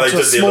 Oh, they did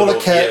a smaller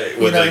kit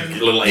with the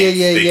little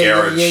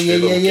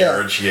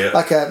garage,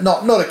 like a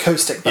not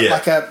acoustic, but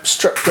like a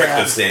stripped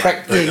down.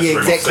 Exactly.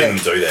 I've seen them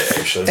do that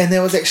actually, and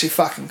that was actually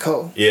fucking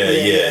cool.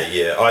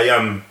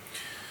 Yeah.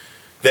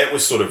 That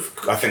was sort of,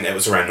 I think that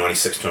was around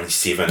 96,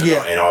 97,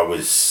 and I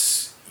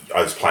was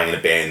playing in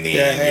a band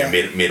then.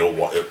 Metal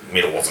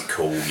wasn't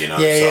cool, you know.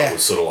 So it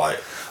was sort of like.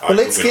 Well,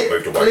 let's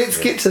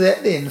get to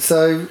that then.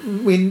 So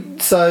when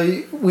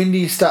do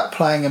you start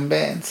playing in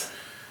bands?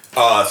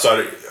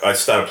 So I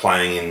started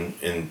playing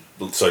in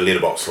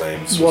Letterbox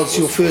Lambs was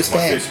your first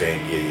band? My first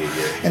band,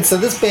 yeah. And so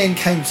this band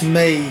came to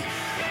me.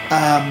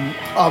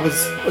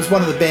 It was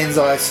one of the bands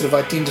I sort of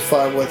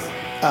identify with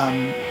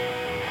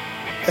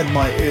in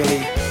my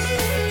early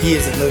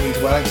years of moving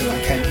to Wellington.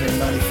 I came here in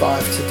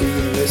 '95 to do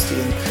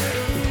university, and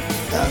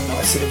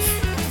I sort of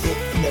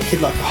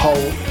hit like a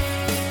hole.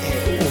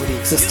 Already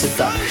existed,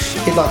 but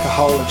hit like a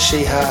hole in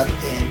Shehad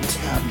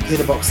and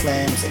Letterbox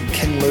Lambs and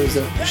King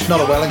Loser, which is not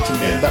a Wellington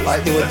band, but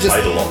like they were just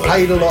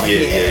played a lot.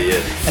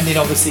 And then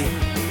obviously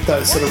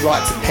those sort of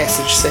rites of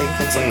passage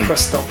sequence like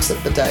Chris Stocks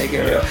at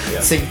Bodega,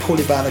 seeing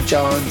Paulie Barner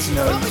Jones, you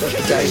know, at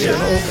Bodega.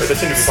 They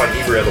seem to be playing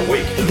every other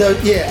week.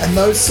 And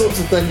those sorts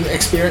of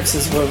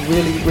experiences were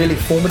really, really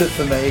formative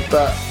for me.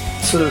 But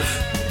sort of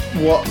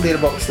what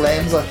Letterbox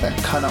Lambs I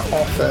think kind of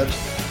offered,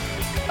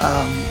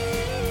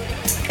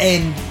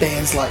 and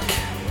bands like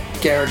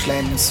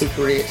Garageland and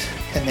Superette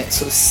and that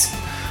sort of.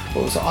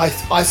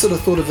 I sort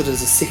of thought of it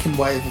as a second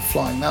wave of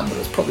Flying Nun, but it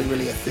was probably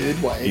really a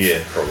third wave.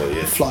 Yeah, probably.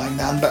 Yeah. Of Flying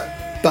Nun,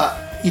 but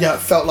you know,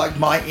 it felt like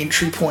my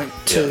entry point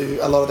to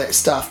a lot of that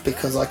stuff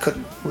because I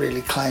couldn't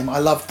really claim. I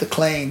loved the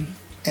Clean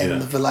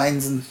and the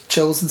Verlaines and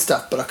Chills and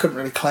stuff, but I couldn't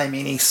really claim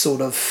any sort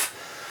of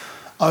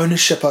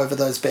ownership over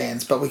those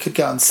bands, but we could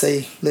go and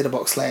see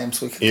Letterbox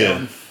Lambs. We could go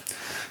and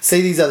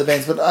see these other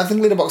bands. But I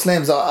think Letterbox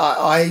Lambs,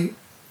 I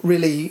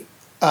really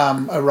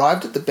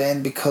arrived at the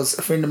band because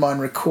a friend of mine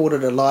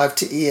recorded a live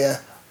to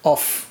air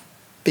off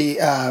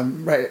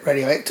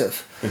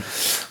Radioactive,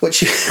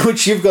 which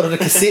you've got on a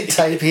cassette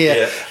tape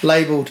here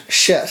labelled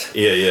shit.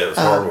 It was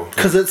horrible.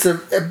 Because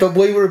but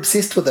we were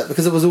obsessed with it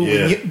because it was all we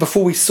knew.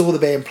 Before we saw the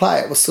band play,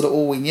 it was sort of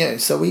all we knew.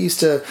 So we used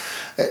to,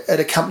 it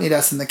accompanied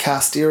us in the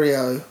car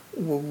stereo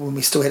when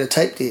we still had a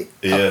tape deck.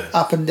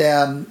 Up and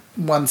down,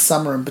 one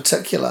summer in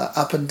particular,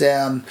 up and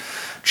down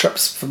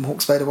trips from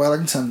Hawke's Bay to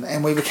Wellington,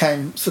 and we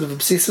became sort of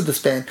obsessed with this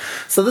band.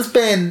 So this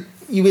band,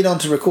 you went on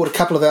to record a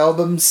couple of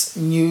albums,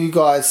 and you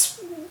guys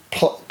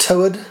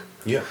toured.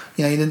 Yeah.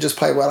 You didn't just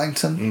play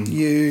Wellington.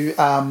 You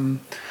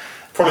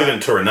probably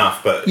didn't tour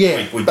enough, but we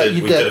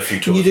did a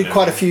few tours. You did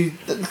quite a few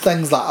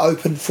things, like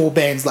open for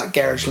bands like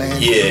Garageland.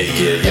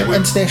 Yeah.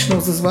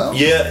 Internationals as well.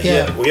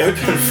 Yeah. We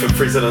opened for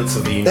Presidents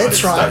of the United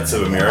States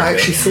of America. I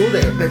actually saw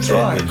that. That's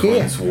right.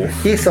 Queen's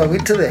Wharf. Yes, I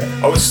went to that.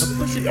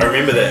 I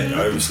remember that.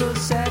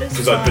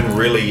 Because I'd been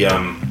really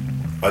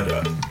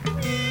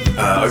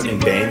opening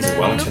bands in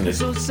Wellington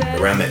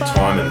around that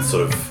time, and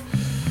sort of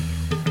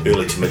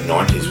early to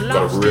mid-90s, we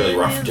got a really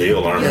rough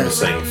deal. I remember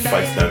seeing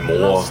Faith No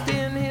More, I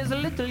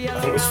think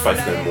it was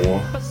Faith No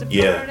More,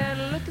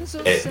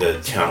 at the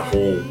town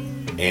hall,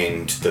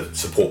 and the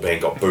support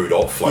band got booed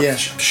off,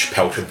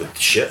 pelted with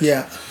shit.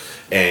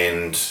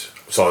 And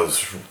so I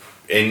was,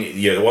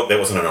 that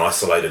wasn't an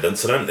isolated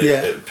incident.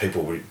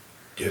 People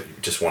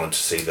just wanted to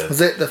see the... Was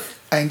that the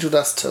Angel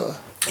Dust tour?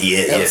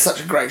 That was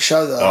such a great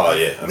show, though. Oh,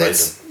 yeah,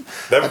 amazing.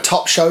 A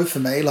top show for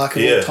me, like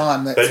of all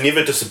time. They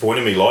never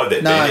disappointed me live,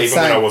 that band.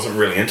 Even when I wasn't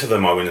really into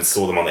them, I went and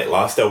saw them on that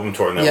last album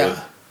tour, and they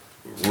were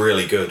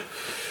really good.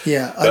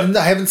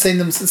 I haven't seen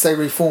them since they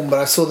reformed, but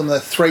I saw them the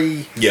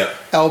 3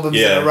 albums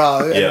in a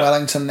row in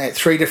Wellington at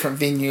 3 different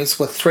venues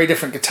with 3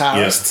 different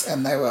guitarists,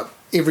 and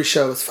every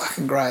show was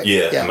fucking great.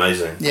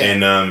 Amazing.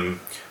 And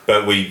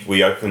but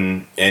we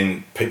opened,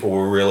 and people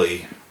were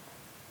really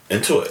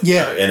into it.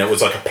 And it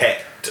was like a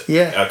packed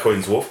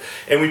Queen's Wharf,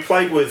 and we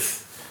played with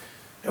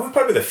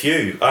a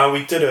few.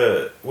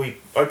 We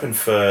opened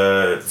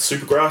for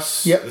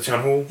Supergrass at the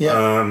town hall.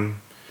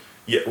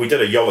 We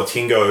did a Yola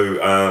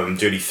Tango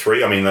Dirty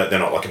 3. I mean, they're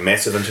not like a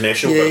massive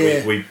international,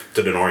 but we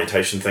did an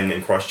orientation thing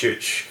in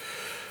Christchurch.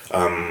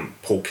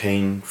 Paul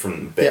Keane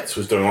from Bats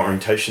was doing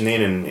orientation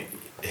then, and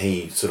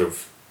he sort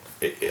of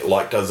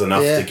liked us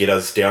enough to get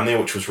us down there,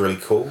 which was really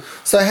cool.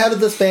 So how did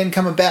this band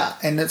come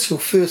about? And it's your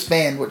first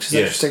band, which is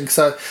interesting.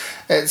 So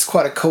it's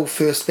quite a cool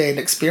first band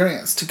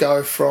experience to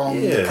go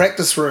from the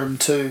practice room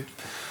to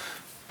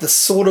the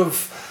sort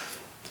of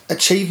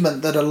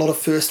achievement that a lot of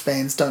first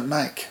bands don't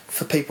make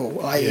for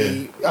people.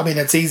 I mean,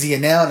 it's easier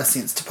now in a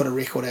sense to put a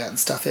record out and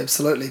stuff,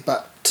 absolutely,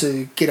 but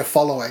to get a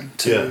following,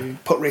 to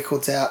put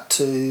records out,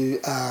 to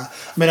I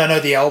mean, I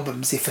know the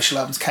official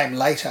albums came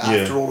later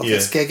after all of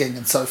this gigging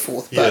and so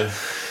forth,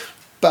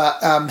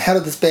 but how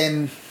did this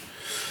band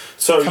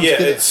come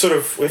together? It's sort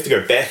of, we have to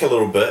go back a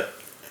little bit.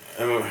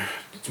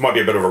 It might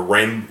be a bit of a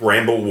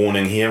ramble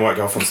warning here, might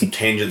go off on some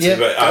tangents here,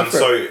 but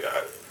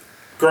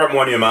grew up in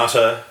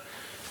Wainuiomata.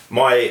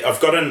 I've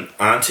got an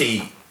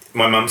auntie,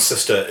 my mum's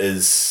sister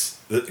is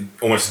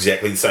almost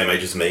exactly the same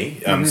age as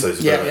me, so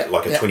there's a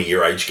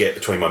 20-year age gap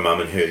between my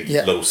mum and her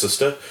little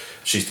sister.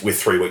 We're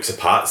 3 weeks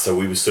apart, so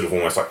we was sort of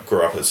almost like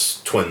grew up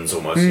as twins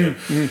almost.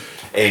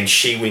 And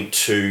she went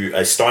to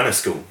a Steiner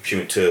school. She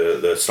went to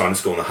the Steiner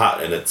school in the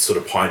Hut, and it's sort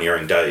of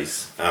pioneering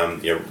days.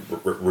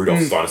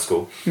 Rudolph Steiner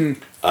School.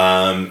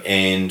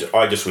 And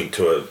I just went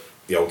to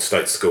the old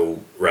state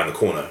school around the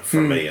corner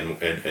from me in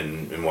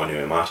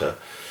Wainuiomata.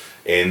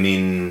 And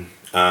then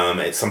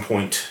at some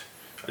point,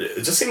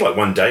 it just seemed like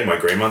one day my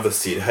grandmother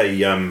said,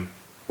 "Hey,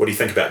 what do you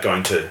think about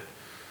going to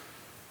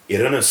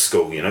Irina's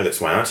school?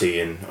 That's my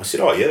auntie." And I said,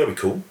 "Oh yeah, that'd be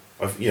cool.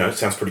 It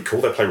sounds pretty cool.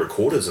 They play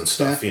recorders and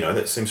stuff.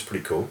 That seems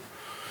pretty cool.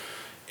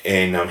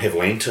 And have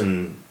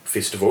lantern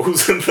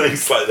festivals and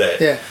things like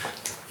that.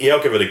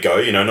 I'll give it a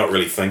go. Not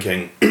really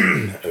thinking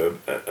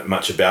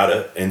much about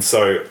it. And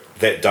so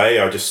that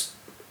day, I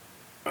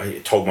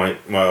told my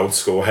old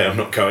school, "Hey, I'm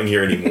not going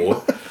here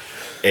anymore."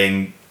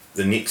 And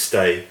the next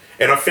day,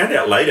 and I found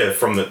out later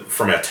from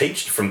our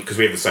teacher, because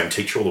we have the same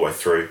teacher all the way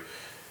through,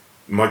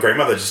 my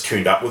grandmother just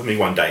turned up with me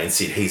one day and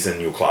said, "He's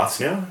in your class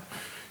now."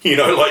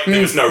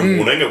 There was no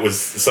warning. It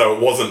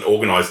wasn't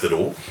organised at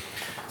all.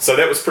 So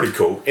that was pretty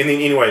cool. And then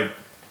anyway,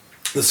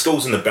 the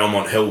school's in the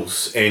Belmont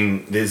Hills,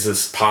 and there's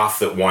this path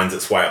that winds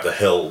its way up the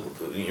hill.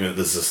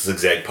 There's this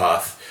zigzag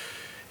path,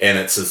 and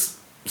it seems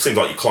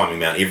like you're climbing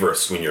Mount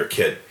Everest when you're a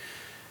kid.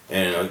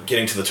 And I'm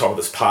getting to the top of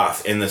this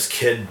path, and this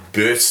kid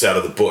bursts out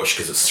of the bush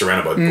because it's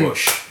surrounded by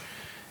bush.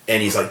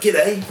 And he's like,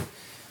 "G'day,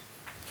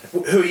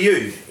 who are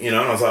you?" And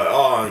I was like,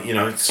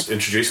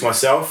 introduce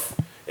myself.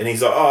 And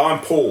he's like, "Oh, I'm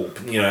Paul,"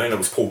 and it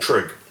was Paul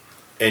Trigg.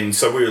 And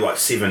so we were like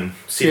seven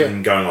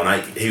going on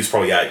 8. He was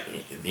probably 8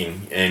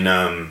 then.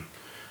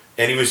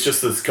 And he was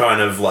just this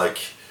kind of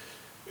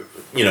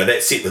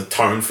that set the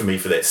tone for me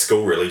for that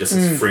school, really, just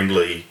this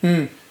friendly,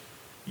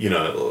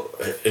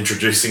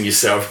 introducing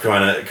yourself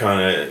kind of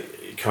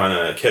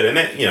kid, and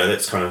that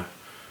that's kind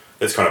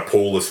of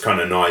Paul, this kind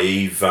of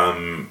naive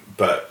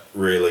but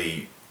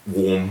really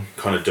warm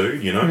kind of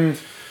dude,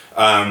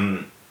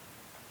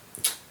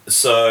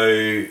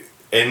 so,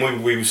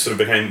 and we sort of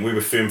became, we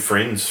were firm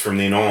friends from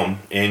then on,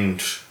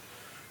 and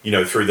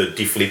through the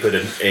Def Leppard,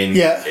 and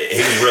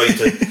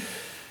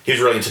he was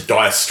really into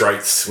Dire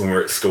Straits when we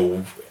were at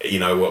school.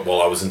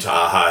 While I was into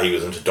Aha, he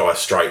was into Dire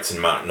Straits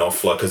and Martin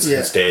Knopfler, because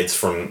his dad's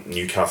from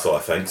Newcastle, I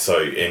think.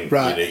 So, and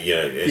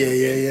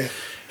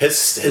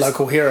his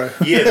local hero.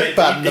 Yeah,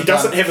 but he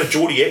doesn't have a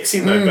Geordie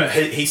accent though. But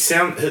he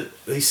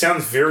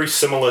sounds very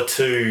similar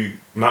to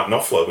Martin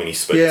Knopfler when he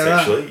speaks.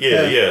 Actually,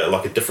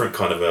 like a different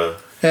kind of a.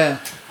 Yeah.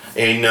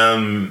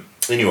 And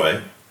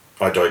anyway,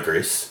 I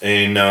digress.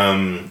 And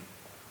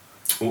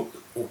so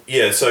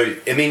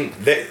and then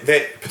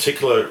that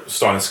particular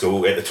Steiner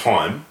school at the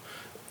time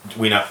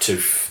went up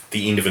to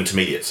the end of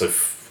intermediate, so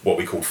what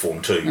we called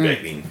Form 2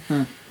 back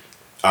then.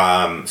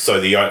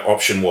 So the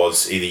option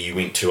was either you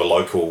went to a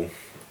local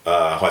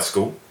high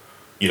school,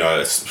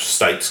 a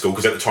state school,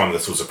 because at the time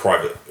this was a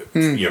private,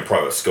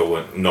 private school,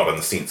 and not in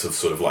the sense of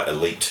sort of like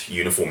elite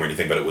uniform or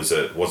anything, but it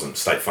wasn't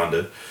state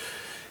funded,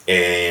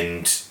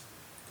 and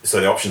so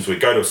the options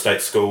would go to a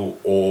state school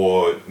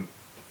or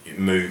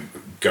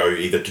go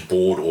either to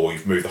board, or you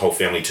move the whole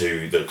family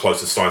to the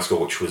closest Steiner school,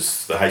 which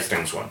was the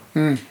Hastings one.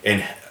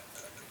 And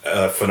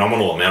a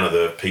phenomenal amount of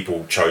the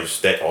people chose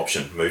that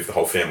option, move the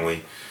whole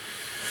family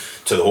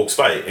to the Hawke's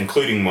Bay,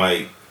 including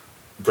my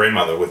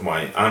grandmother with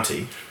my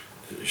auntie.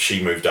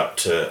 She moved up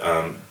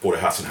to bought a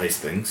house in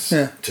Hastings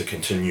to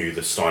continue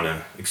the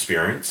Steiner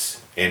experience,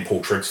 and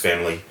Paul Trigg's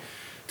family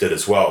did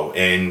as well,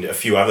 and a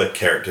few other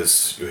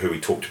characters who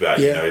we talked about,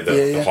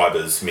 the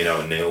Hybers,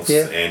 Menno and Niels,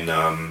 and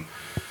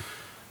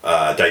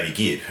Davey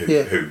Geard,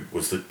 who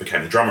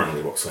became the drummer in the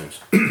Little Rock Slams.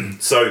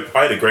 So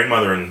I had a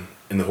grandmother in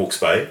the Hawke's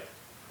Bay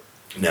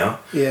now,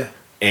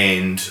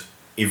 and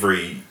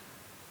every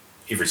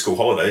school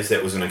holidays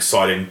that was an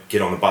exciting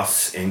get on the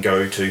bus and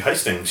go to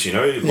Hastings,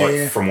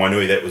 from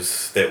Wainui, that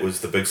was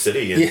the big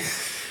city, and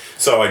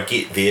so I'd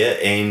get there,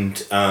 and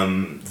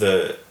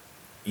the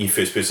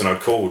first person I'd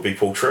call would be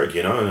Paul Trigg,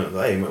 and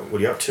hey, what are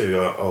you up to?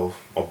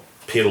 I'll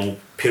pedal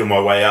my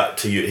way out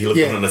to you. He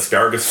lived on an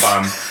asparagus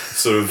farm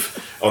sort of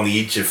on the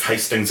edge of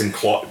Hastings and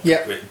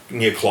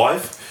near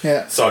Clive.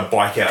 So I'd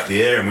bike out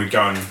there, and we'd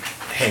go and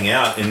hang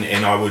out,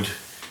 and I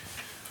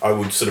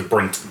would sort of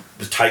bring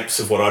the tapes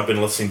of what I'd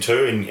been listening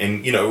to, and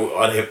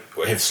I'd have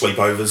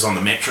sleepovers on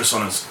the mattress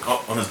on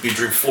his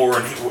bedroom floor,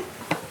 and he would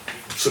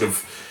sort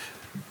of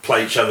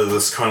play each other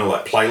this kind of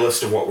like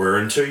playlist of what we're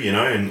into,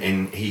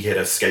 and he had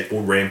a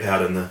skateboard ramp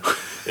out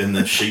in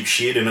the sheep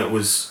shed, and it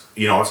was,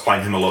 I was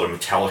playing him a lot of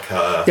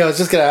Metallica. Yeah, I was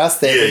just going to ask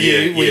that.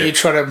 When you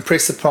try to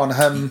impress upon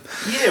him.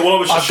 Yeah, well, I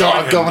was just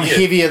I've gone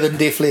heavier than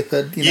Def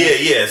Leppard.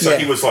 So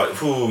he was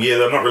like,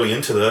 I'm not really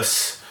into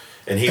this,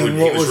 and he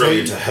was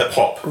really into hip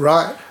hop.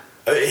 Right.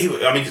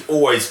 He's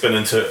always been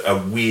into a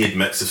weird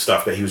mix of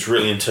stuff, but he was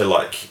really into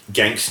like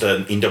gangster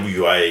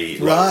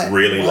NWA, like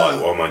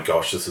oh my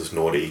gosh, this is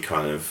naughty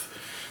kind of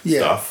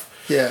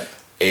stuff. Yeah.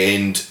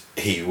 And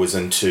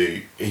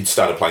he'd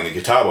started playing the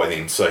guitar by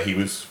then, so he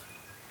was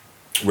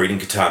reading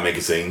guitar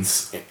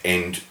magazines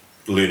and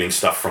learning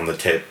stuff from the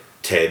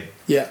tab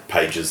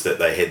pages that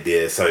they had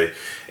there. So,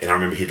 and I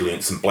remember he'd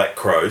learned some Black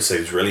Crowes, so he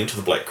was really into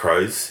the Black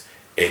Crowes,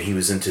 and he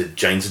was into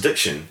Jane's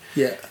Addiction.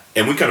 Yeah.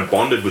 And we kind of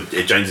bonded with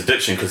Jane's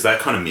Addiction, because they're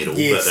kind of metal,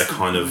 but they're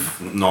kind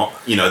of not,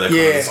 they're kind of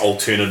this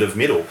alternative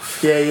metal.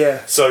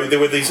 Yeah. So there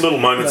were these little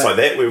moments like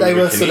that where they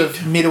were sort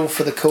of metal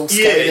for the cool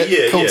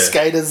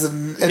skaters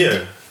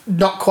and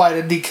not quite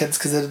indie kids,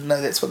 because they didn't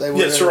know that's what they were.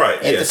 Yeah, that's right.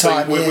 At the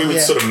time. We would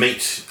sort of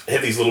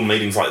have these little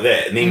meetings like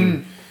that, and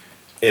then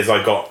as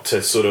I got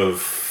to sort of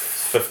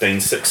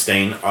 15,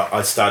 16,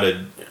 I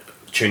started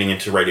tuning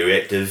into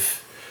Radioactive,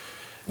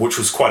 which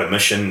was quite a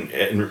mission,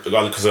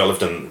 because I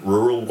lived in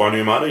rural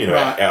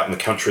Wainuiomata, out in the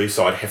country,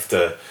 so I'd have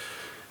to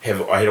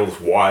I had all this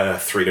wire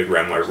threaded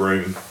around my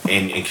room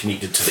and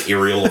connected to the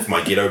aerial of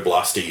my ghetto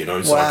blaster,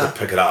 so I could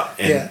pick it up,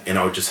 and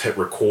I would just hit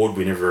record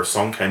whenever a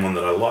song came on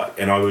that I liked,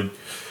 and I would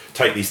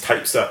take these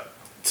tapes up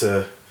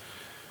to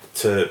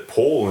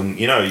Paul, and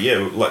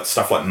like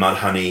stuff like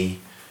Mudhoney,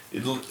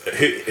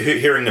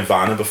 hearing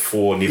Nirvana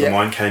before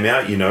Nevermind came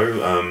out,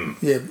 and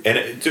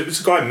it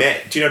was a guy,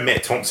 Matt. Do you know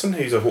Matt Thompson?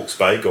 He's a Hawke's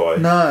Bay guy.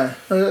 No,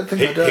 I don't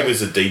think I do. He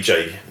was a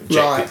DJ,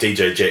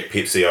 DJ Jack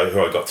Pepsi,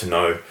 who I got to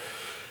know,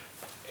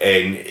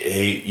 and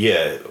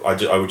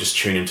I would just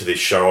tune into their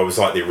show. I was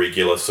like their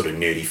regular sort of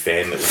nerdy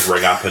fan that would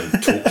ring up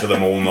and talk to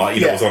them all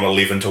night. It was on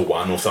 11 to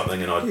 1 or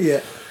something, and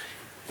I'd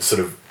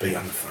sort of be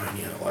on the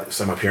phone,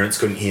 so my parents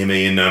couldn't hear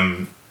me,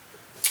 and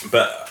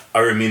but I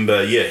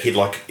remember, Head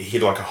Like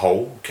a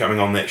Hole coming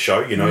on that show,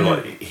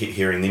 like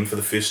hearing them for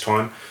the first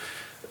time.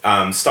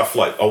 Older stuff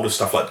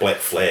like Black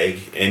Flag,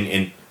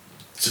 and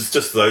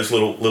just those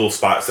little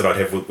sparks that I'd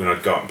have when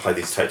I'd go out and play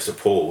these tapes to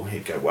Paul.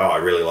 He'd go, wow, I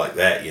really like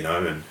that,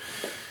 and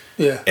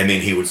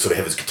then he would sort of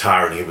have his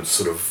guitar, and he would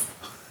sort of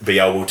be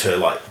able to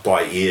like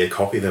by ear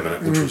copy them,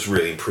 which was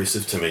really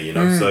impressive to me, you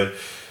know. So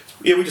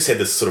yeah, we just had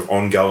this sort of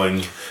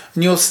ongoing.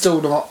 And you're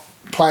still not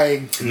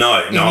playing. No,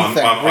 anything,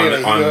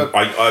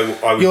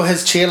 you're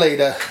his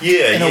cheerleader.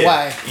 Yeah, in a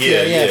way.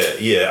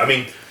 Yeah. I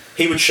mean,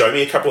 he would show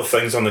me a couple of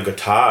things on the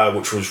guitar,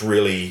 which was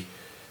really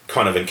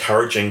kind of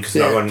encouraging because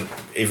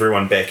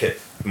everyone back at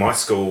my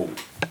school,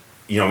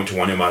 you know, went to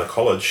Wainuiomata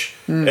College,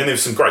 and there were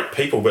some great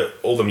people, but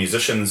all the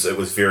musicians, it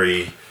was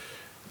very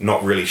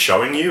not really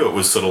showing you. It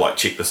was sort of like,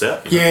 check this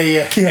out. You know?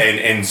 Yeah.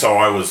 And so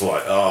I was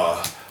like,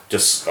 I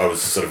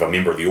was sort of a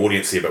member of the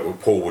audience here, but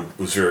Paul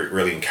was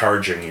really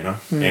encouraging, you know,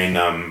 and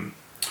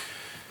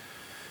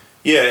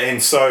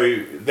and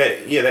so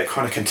that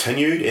kind of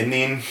continued, and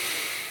then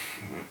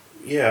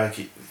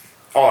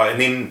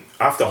and then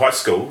after high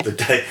school, the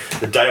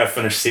day I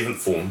finished 7th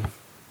form,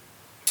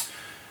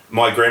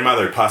 my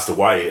grandmother had passed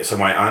away, so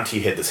my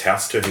auntie had this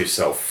house to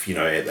herself, you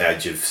know, at the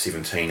age of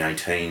 17,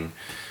 18,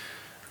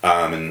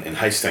 in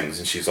Hastings,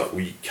 and she's like,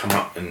 will you come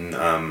up and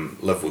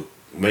live with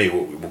me?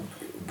 We'll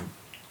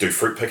do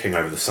fruit picking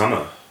over the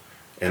summer.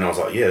 And I was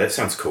like, yeah, that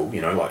sounds cool,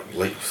 you know,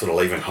 like sort of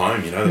leaving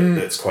home, you know,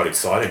 that's quite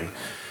exciting.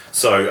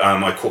 So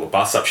I caught the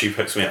bus up, she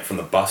picks me up from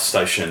the bus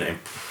station and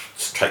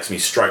takes me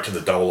straight to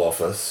the dole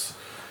office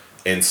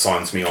and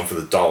signs me on for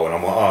the dole. And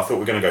I'm like, I thought we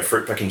were going to go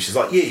fruit picking. She's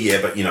like,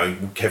 yeah, but, you know,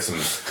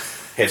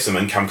 have some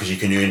income because you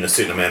can earn a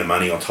certain amount of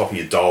money on top of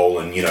your dole,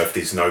 and, you know, if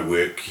there's no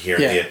work here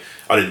and there.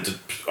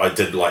 I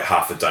did like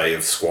half a day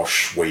of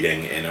squash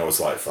weeding, and I was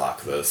like,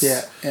 fuck this.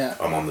 Yeah.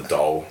 I'm on the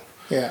dole.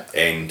 Yeah.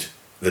 And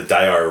the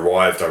day I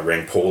arrived, I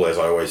rang Paul, as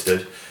I always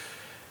did,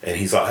 and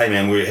he's like, hey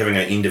man, we're having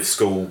an end of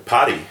school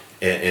party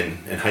in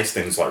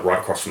Hastings, like right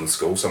across from the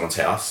school, someone's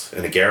house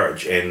in a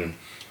garage. And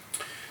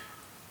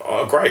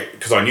great,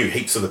 because I knew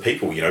heaps of the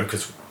people, you know,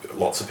 because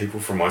lots of people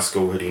from my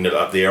school had ended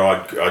up there.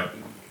 I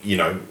you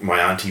know, my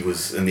auntie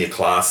was in their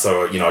class,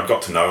 so, you know, I'd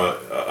got to know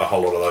a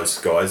whole lot of those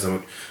guys,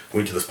 and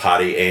went to this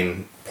party,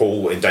 and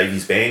Paul and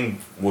Davey's band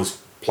was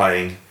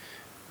playing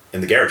in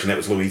the garage, and that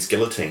was Louise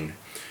Guillotine.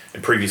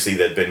 And previously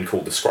they'd been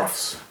called the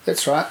Scruffs.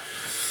 That's right.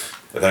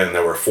 They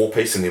were a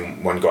 4-piece, and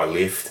then one guy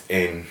left,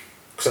 and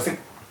because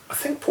I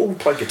think Paul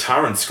played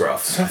guitar in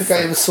Scruffs. I don't think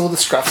I ever saw the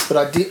Scruffs, but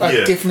I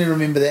definitely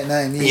remember that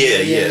name.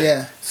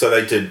 Yeah. So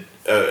they did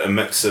a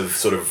mix of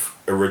sort of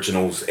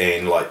originals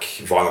and like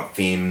Violent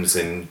Femmes,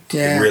 and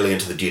really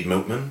into the Dead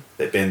Milkmen,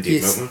 that band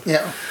Dead Milkmen.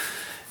 Yeah.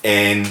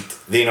 And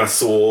then I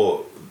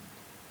saw,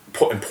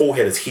 and Paul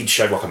had his head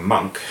shaved like a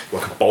monk,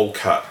 like a bowl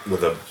cut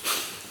with a,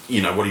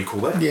 you know, what do you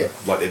call that? Yeah.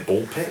 Like that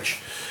bald patch.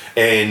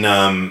 And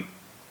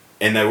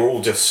they were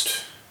all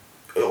just,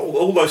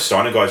 all those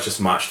Steiner guys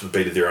just marched to the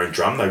beat of their own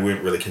drum. They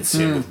weren't really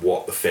concerned with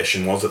what the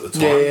fashion was at the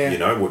time, you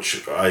know,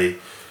 which at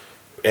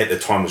the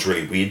time was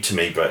really weird to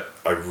me, but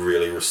I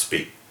really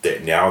respect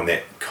that now, and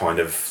that kind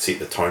of set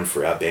the tone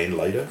for our band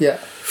later. Yeah.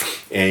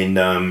 And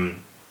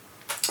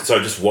so I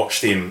just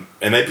watched them,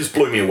 and they just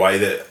blew me away,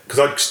 that because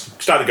I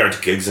started going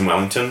to gigs in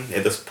Wellington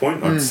at this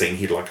point. I'd seen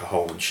Head Like a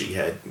Hole and She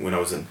Had when I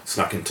was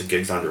snuck into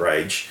gigs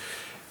underage,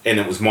 and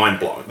it was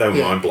mind-blowing. They were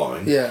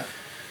mind-blowing. Yeah.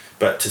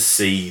 But to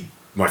see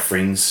my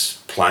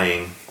friends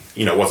playing,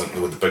 you know, it wasn't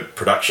with the big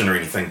production or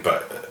anything,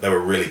 but they were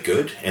really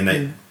good. And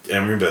and I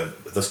remember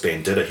this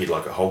band did a Head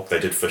Like a Hole. They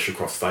did Fish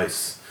Across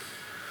Face,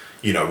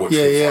 you know, which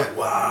was like,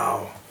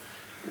 wow.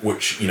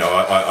 Which, you know,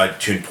 I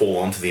turned Paul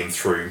onto them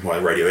through my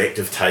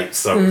Radioactive tapes,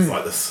 so it was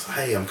like this,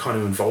 hey, I'm kind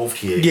of involved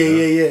here.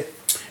 Yeah.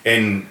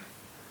 And,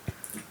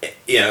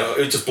 you know,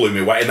 it just blew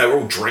me away. And they were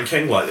all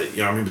drinking, like, you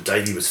know, I remember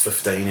Davey was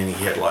 15 and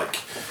he had like,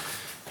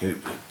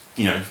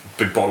 you know,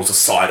 big bottles of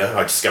cider.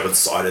 I discovered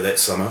cider that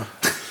summer.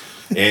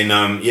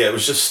 And, it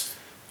was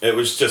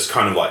just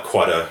kind of like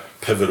quite a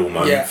pivotal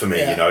moment for me,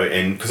 you know,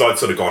 and because I'd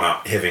sort of gone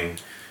up having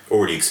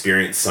already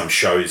experienced some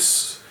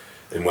shows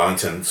in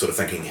Wellington, sort of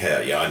thinking,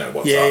 hey, I know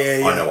what's up.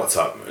 I know what's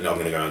up, and I'm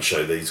going to go and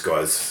show these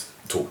guys,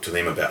 talk to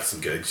them about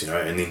some gigs, you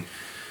know. And then,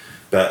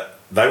 but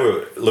they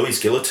were Louise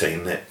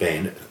Guillotine, that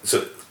band.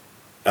 So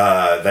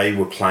they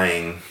were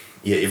playing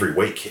every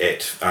week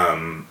at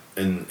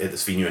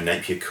this venue in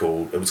Napier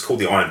called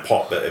the Iron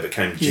Pot, but it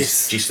became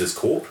Jester's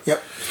Court.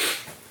 Yep.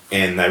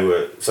 And they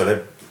must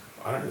have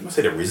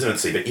had a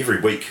residency, but every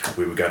week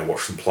we were going to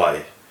watch them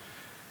play,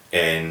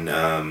 and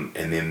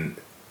then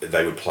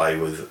they would play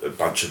with a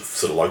bunch of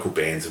sort of local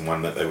bands, and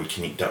one that they would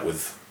connect up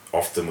with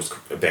often was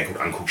a band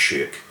called Uncle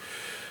Shirk,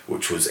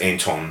 which was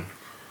Anton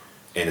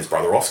and his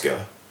brother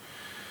Oscar.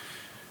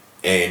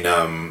 And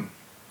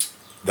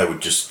they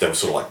were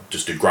sort of like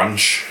just do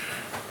grunge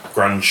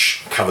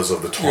covers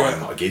of the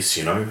time, I guess,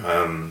 you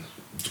know.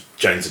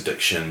 Jane's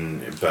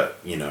Addiction, but,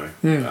 you know,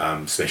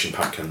 Smashing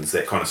Pumpkins,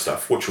 that kind of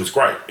stuff, which was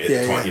great at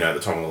the time. You know, at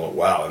the time I was like,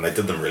 wow, and they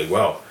did them really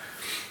well.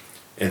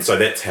 And so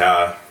that's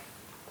how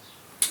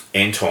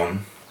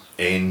Anton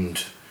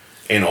and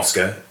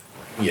Oscar,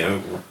 you know,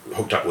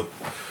 hooked up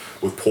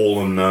with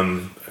Paul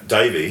and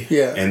Davey.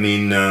 Yeah. And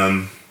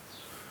then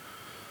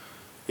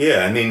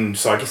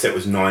so I guess that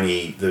was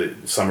the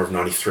summer of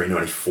 93,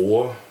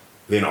 94.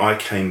 Then I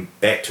came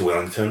back to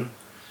Wellington,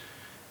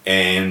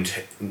 and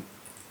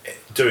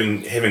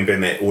having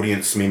been that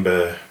audience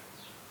member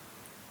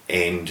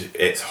and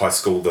at high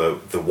school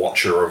the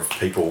watcher of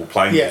people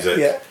playing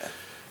music,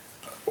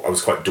 I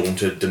was quite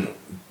daunted.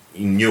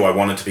 Knew I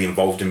wanted to be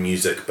involved in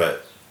music,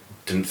 but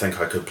didn't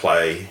think I could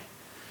play.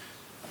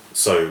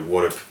 So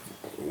what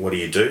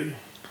do?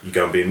 You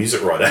go and be a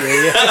music writer.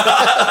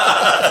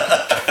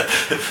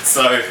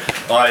 So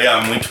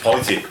I went to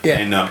Polytech,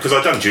 and because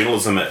I'd done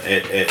journalism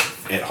at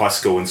high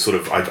school, and sort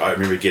of I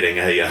remember getting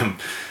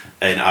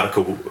an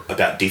article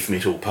about death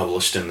metal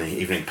published in the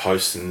Evening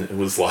Post, and it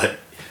was like,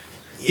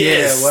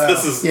 yes,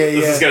 this is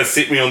going to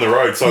set me on the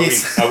road. So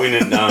I went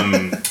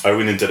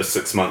and did a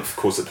 6-month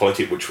course at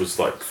Polytech, which was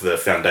like the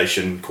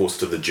foundation course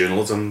to the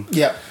journalism.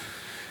 Yeah.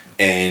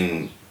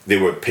 And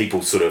there were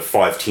people sort of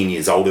 5-10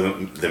 years older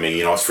than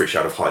me, and I was fresh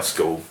out of high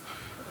school,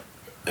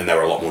 and they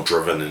were a lot more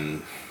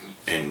driven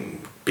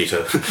and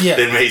better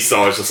than me.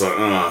 So I was just like,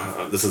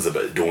 oh, this is a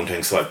bit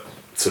daunting. So I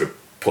sort of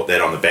put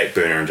that on the back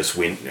burner and just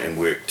went and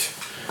worked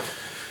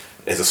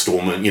as a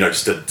storeman,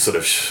 just did sort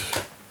of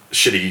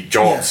shitty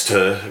jobs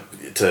to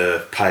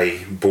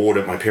pay board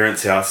at my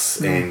parents' house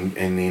and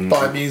then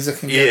buy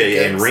music and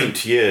and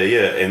rent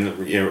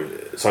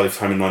and so I left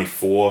home in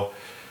 94.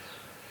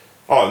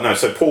 Oh no,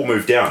 so Paul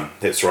moved down.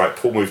 That's right,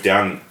 Paul moved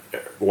down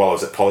while I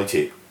was at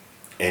Polytech,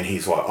 and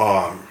he's like,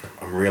 oh,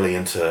 I'm really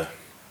into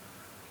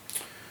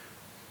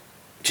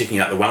checking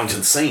out the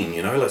Wellington scene,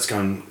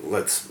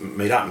 let's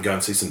meet up and go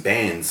and see some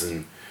bands.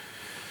 And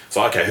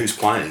so okay, who's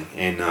playing?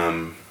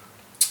 And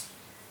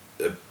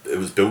it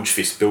was Bilge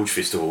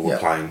Festival were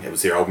playing. It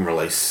was their album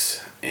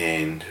release,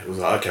 and it was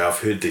like, okay, I've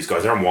heard these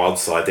guys. They're on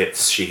Wildside.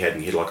 That's She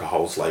Hadn't Had like a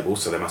Holes label,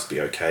 so they must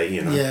be okay,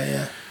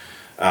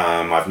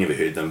 I've never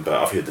heard them, but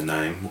I've heard the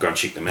name. We'll go and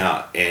check them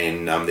out.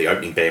 And the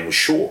opening band was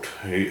Short,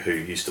 who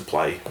used to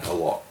play a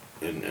lot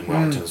in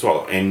Wellington as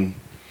well. And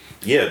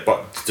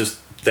but just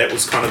that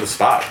was kind of the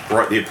spark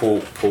right there.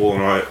 Paul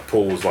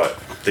was like,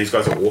 these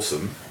guys are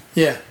awesome.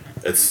 Yeah.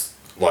 It's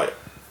like,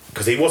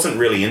 because he wasn't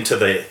really into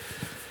the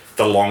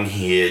long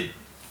haired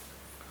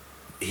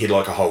head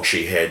like a hole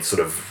she had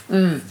sort of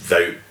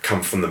they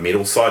come from the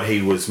metal side.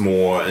 He was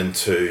more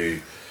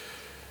into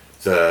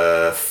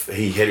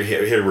he had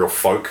a real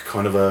folk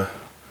kind of a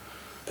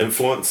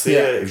influence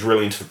there. He was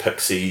really into the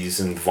Pixies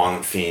and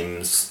Violent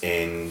Femmes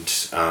and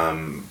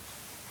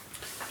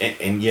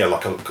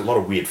like a lot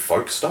of weird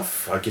folk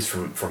stuff, I guess,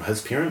 from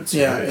his parents.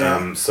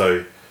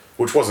 So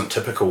which wasn't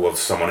typical of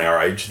someone our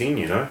age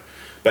then,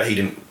 but he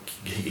didn't.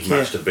 He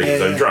marched to beat his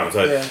own drum,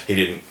 so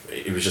he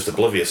was just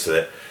oblivious to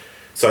that.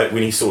 So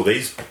when he saw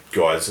these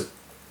guys,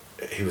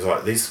 he was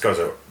like, these guys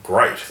are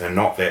great. They're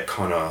not that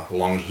kind of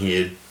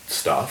long-haired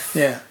stuff.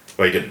 Yeah.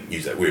 Well, he didn't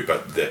use that word,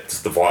 but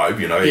that's the vibe,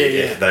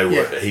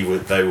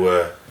 They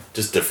were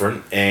just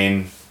different,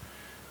 and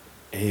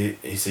he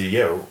said,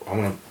 I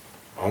want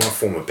to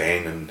form a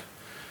band and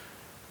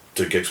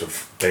do gigs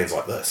with bands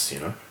like this,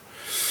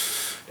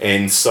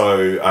 And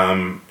so,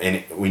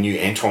 and we knew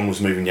Anton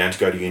was moving down to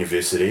go to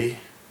university.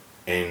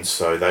 And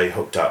so they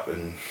hooked up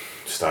and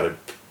started.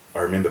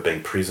 I remember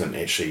being present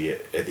actually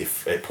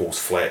at Paul's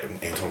flat,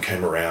 and Anton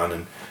came around,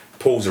 and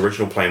Paul's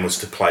original plan was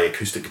to play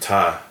acoustic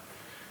guitar,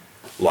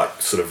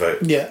 like sort of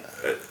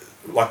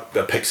like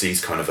a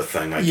Pixies kind of a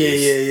thing, I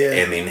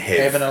guess. And then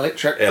have an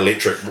electric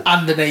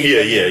underneath.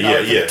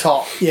 The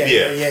top.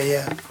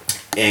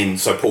 And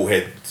so Paul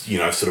had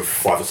sort of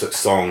 5 or 6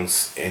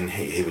 songs, and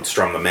he would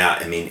strum them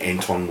out, and then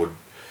Anton would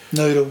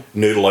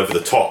noodle over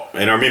the top.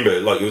 And I remember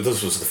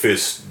this was the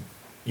first.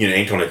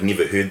 Anton had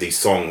never heard these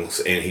songs,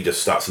 and he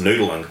just starts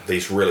noodling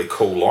these really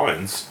cool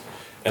lines,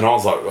 and I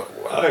was like,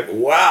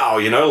 wow,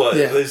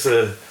 these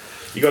are,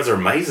 you guys are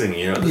amazing,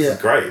 this is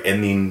great.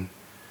 And then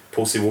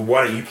Paul said, well,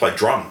 why don't you play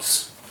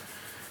drums?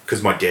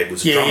 Because my dad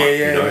was a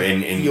drummer,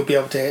 and you'll be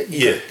able to I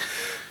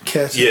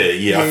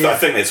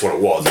think that's what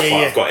it was.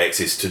 I've got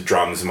access to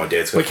drums, and my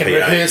dad's got we can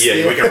rehearse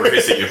we can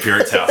rehearse at your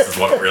parents' house is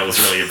what it was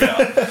really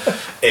about.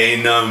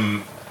 And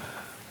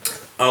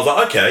I was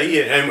like,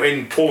 okay,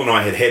 and Paul and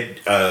I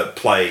had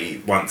play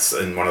once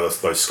in one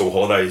of those school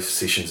holiday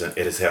sessions at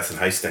his house in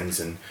Hastings,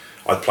 and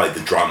I played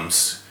the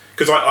drums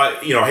because I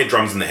had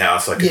drums in the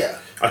house. I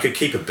could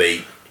keep a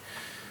beat.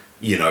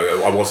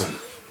 I wasn't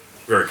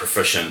very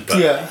proficient,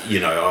 but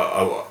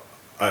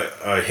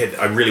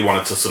I really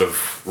wanted to sort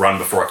of run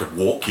before I could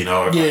walk.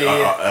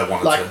 I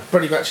wanted to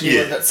pretty much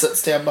anyone that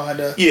sits down behind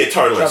a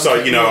totally. So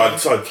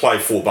I'd play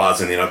 4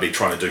 bars, and then I'd be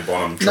trying to do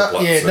bottom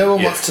triplets. No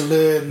one wants to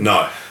learn.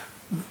 No.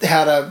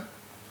 How to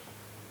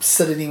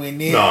sit anywhere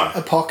near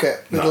a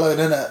pocket, let alone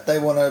in it. They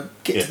want to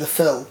get to the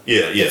fill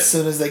as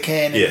soon as they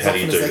can, and as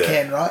often as they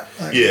can, right?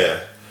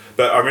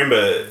 But I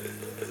remember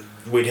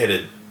we'd had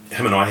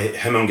him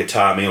on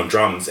guitar, me on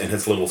drums, and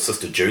his little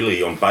sister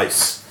Julie on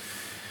bass,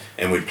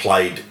 and we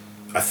played.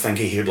 I think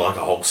he had like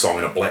a whole song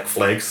and a Black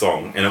Flag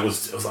song, and it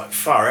was like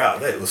far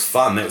out. That was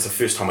fun. That was the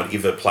first time I'd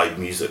ever played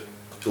music,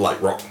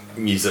 like rock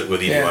music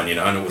with anyone,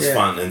 and it was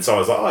fun. And so I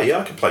was like,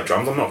 I can play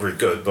drums. I'm not very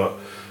good, but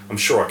I'm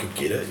sure I could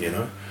get it,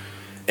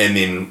 And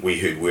then we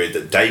heard word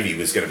that Davey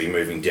was going to be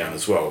moving down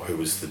as well, who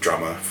was the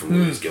drummer from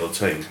Louis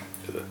Guillotine.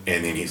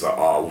 and then he's like,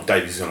 oh, well,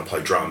 Davey's going to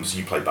play drums,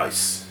 you play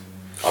bass.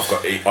 I've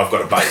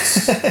got a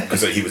bass,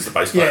 because he was the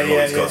bass player in all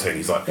these guys, and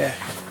he's like,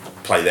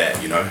 play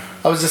that, you know.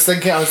 I was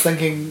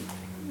thinking,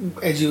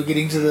 as you were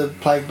getting to the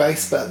playing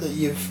bass bit,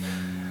 that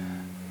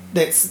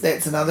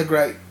that's another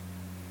great,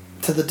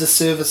 to the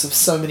disservice of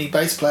so many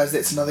bass players,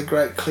 that's another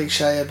great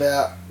cliche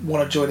about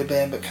want to join a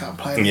band but can't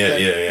play anything,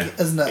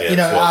 isn't it? Yeah, you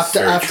know,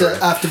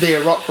 after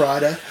being a rock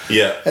writer,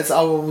 it's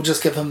we'll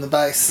just give him the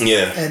bass,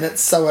 and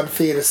it's so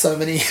unfair to so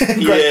many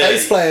great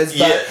bass players,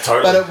 but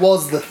totally. But it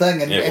was the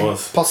thing, and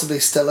was. possibly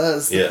still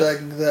is the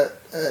thing that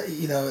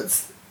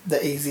it's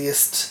the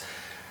easiest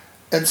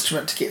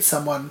instrument to get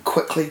someone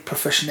quickly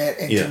proficient at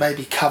and to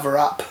maybe cover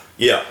up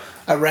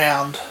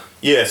around.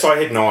 Yeah, so I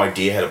had no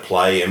idea how to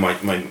play, and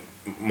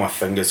my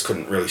fingers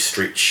couldn't really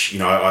stretch. You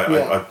know,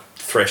 I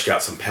thrashed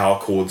out some power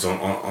chords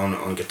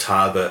on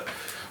guitar, but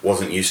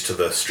wasn't used to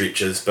the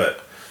stretches.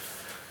 But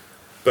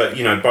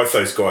you know, both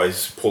those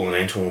guys, Paul and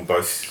Anton, were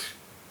both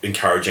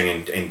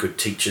encouraging and good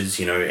teachers.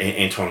 You know,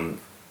 Anton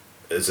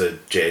is a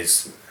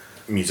jazz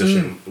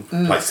musician,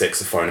 plays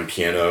saxophone and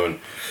piano, and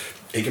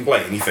he can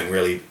play anything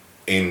really.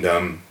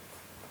 And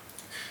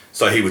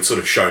so he would sort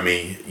of show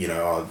me, you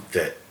know,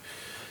 that.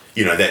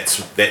 You know,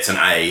 that's an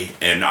A,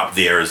 and up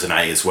there is an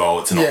A as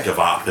well. It's an octave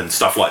up and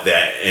stuff like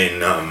that.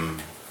 And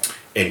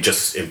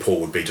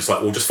Paul would be just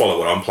like, well, just follow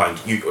what I'm playing.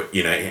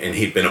 You know, and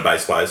he'd been a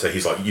bass player, so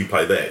he's like, you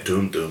play that,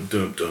 doom doom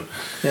doom doom.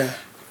 Yeah.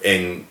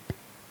 And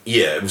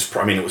it was.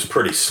 I mean, it was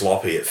pretty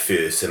sloppy at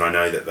first, and I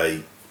know that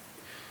they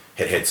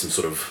had some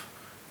sort of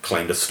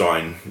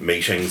clandestine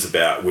meetings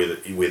about whether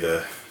they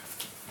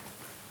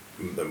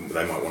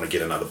might want to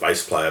get another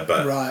bass player,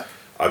 but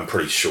I'm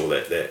pretty sure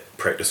that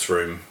practice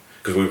room.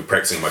 Because we were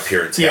practicing at my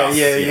parents' house.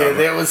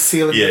 That was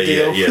sealing the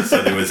deal. Yeah.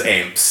 So there was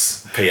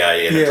amps, PA,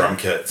 and a drum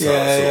kit. So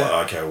I was sort of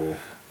like, okay, well...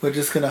 We're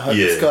just going to hope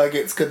this guy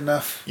gets good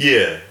enough.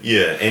 Yeah.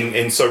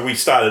 And so we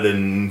started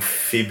in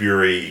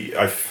February.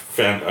 I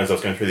found, as I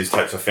was going through these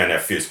tapes, I found our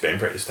first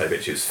band practice tape.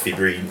 Actually, it was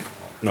February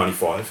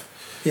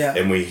 95. Yeah.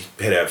 And we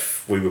played a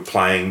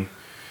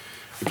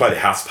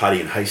house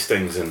party in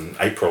Hastings in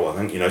April, I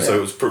think. You know, so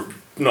it was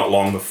not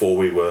long before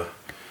we were...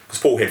 Because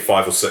Paul had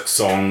 5 or 6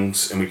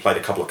 songs, and we played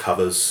a couple of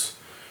covers...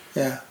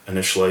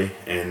 initially,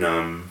 and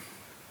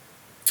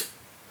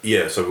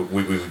so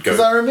we would go. Because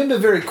I remember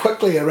very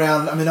quickly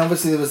around. I mean,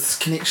 obviously there was this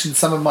connection.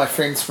 Some of my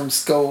friends from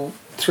school,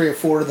 3 or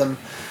 4 of them,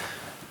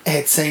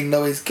 had seen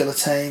Louis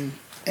Guillotine,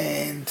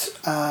 and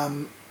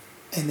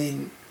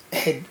then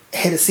had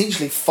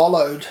essentially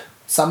followed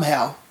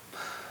somehow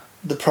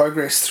the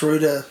progress through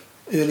to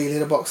early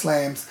Letterbox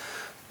Lambs.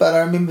 But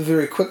I remember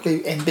very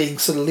quickly, and being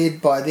sort of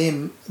led by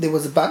them, there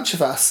was a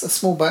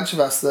small bunch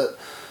of us that,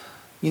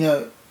 you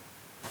know.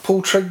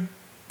 Paul Trigg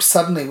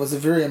suddenly was a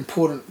very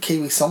important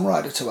Kiwi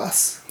songwriter to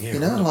us.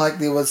 Like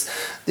there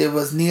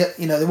was near,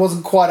 you know, there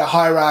wasn't quite a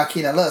hierarchy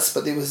in a list,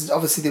 but there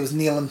was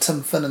Neil and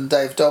Tim Finn and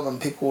Dave Dobbin.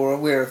 People were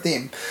aware of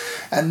them,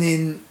 and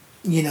then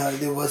you know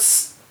there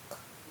was,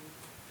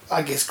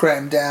 I guess,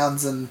 Graham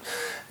Downs and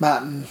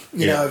Martin,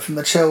 you know, from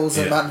the Chills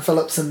and Martin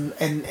Phillips and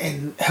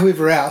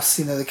whoever else,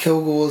 you know, the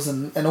Kilgores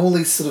and all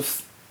these sort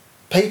of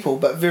people.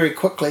 But very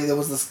quickly there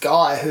was this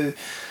guy who.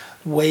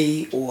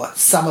 We, or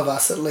some of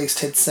us at least,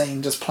 had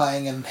seen just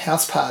playing in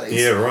house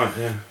parties.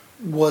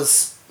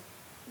 Was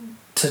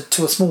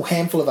to a small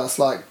handful of us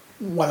like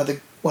one of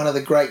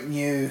the great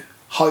new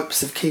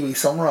hopes of Kiwi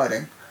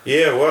songwriting.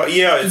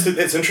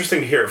 It's interesting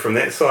to hear it from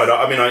that side.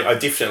 I mean, I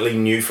definitely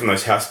knew from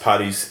those house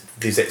parties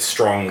there's that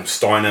strong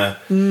Steiner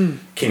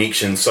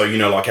connection. So you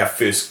know, like our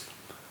first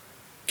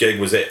gig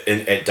was at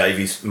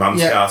Davey's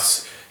mum's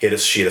house. He had a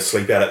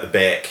sleep out at the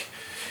back.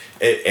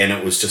 And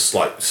it was just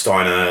like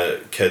Steiner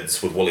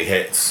kids with woolly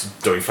hats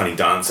doing funny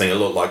dancing.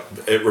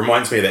 It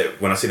reminds me of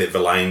that when I see that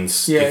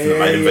Verlaine's from the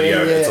Maiden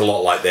video. It's a lot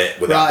like that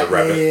without the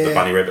rabbit, the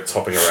bunny rabbits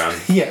hopping around.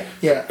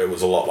 It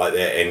was a lot like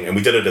that, and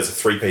we did it as a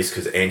 3-piece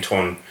because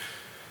Anton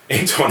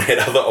had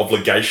other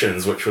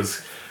obligations, which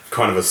was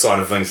kind of a sign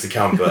of things to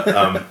come.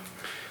 But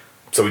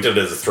so we did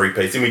it as a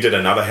 3-piece. Then we did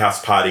another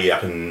house party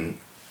up in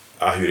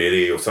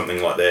Ahuriri or something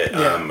like that,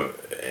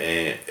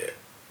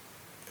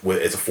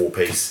 as a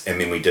 4-piece, and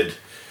then we did.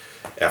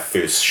 Our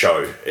first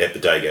show at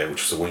Bodega,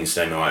 which was a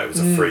Wednesday night. It was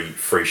a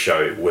free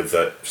show with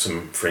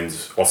some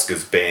friends.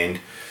 Oscar's band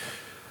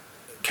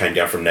came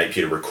down from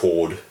Napier to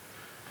record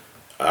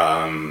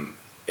at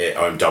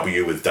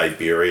OMW with Dave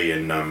Berry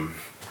and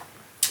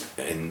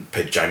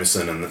Pete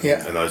Jameson and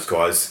those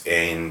guys,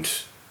 and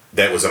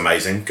that was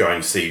amazing.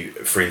 Going to see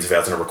friends of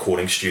ours in a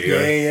recording studio.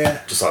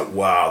 Just like,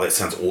 wow, that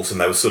sounds awesome.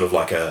 They were sort of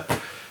like a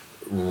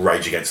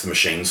Rage Against the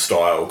Machine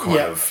style kind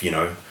of, you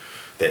know,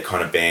 that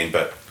kind of band,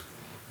 but.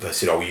 They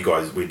said, you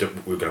guys, we're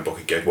going to book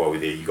a gig while we're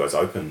there, you guys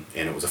open.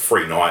 And it was a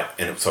free night,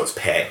 and so it's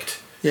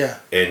packed.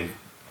 And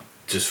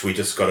we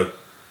just got a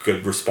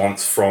good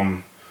response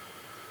from,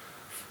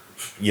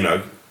 you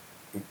know,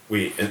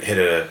 we had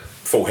a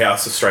full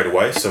house straight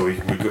away, so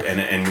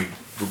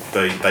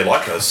they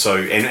liked us. So,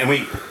 and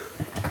we,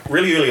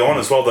 really early on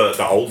as well,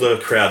 the older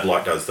crowd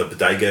liked us, the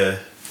Bodega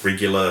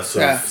regular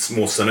sort of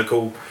more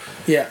cynical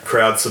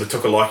crowd sort of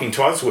took a liking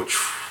to us, which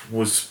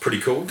was pretty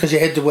cool. Because you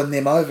had to win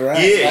them over, right?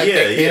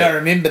 I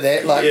remember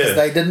that, because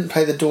they didn't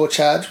pay the door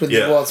charge when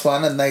there was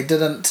one, and they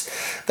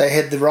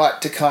had the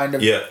right to kind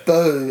of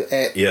boo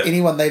at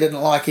anyone they didn't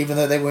like, even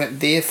though they weren't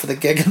there for the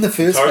gig in the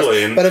first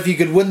place. But if you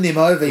could win them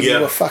over, you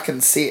were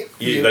fucking set.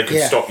 They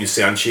could stop your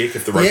sound check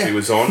if the rugby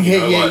was on.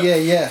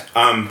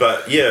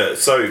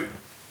 So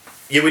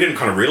we didn't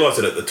kind of realise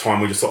it at the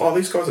time. We just thought,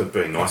 these guys are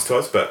being nice to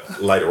us.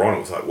 But later on,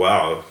 it was like,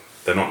 wow,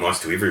 they're not nice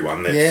to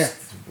everyone.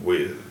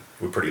 We're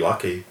pretty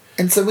lucky.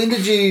 And so when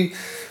did you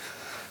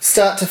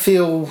start to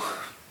feel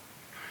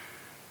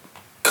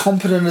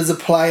competent as a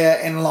player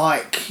and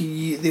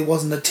there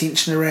wasn't a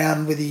tension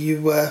around whether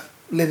you were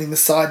letting the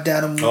side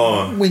down?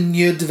 And when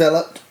you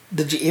developed,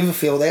 did you ever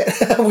feel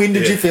that? When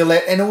did you feel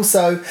that? And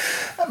also,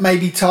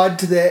 maybe tied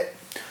to that,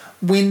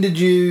 when did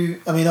you...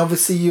 I mean,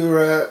 obviously you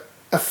were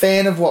a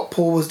fan of what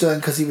Paul was doing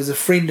because he was a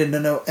friend, and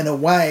in a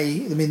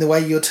way, I mean, the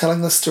way you're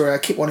telling this story, I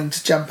kept wanting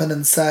to jump in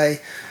and say,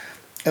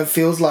 it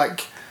feels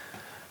like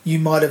you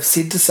might have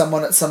said to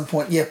someone at some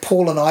point,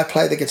 Paul and I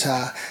play the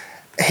guitar.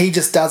 He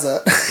just does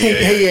it.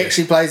 He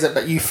actually plays it,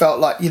 but you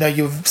felt like,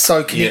 you're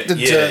so connected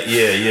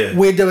to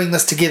we're doing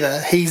this together.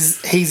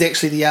 He's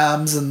actually the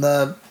arms and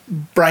the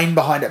brain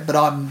behind it, but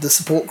I'm the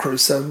support crew,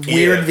 so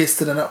we're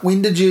invested in it.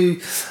 When did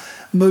you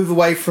move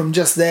away from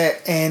just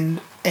that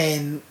and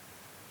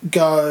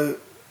go,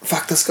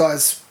 fuck, this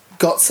guy's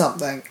got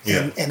something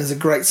and is a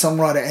great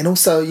songwriter? And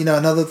also,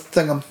 another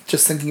thing I'm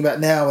just thinking about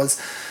now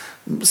is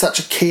such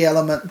a key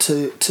element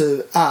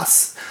to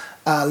us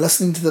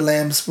listening to the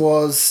Lambs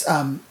was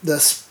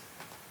this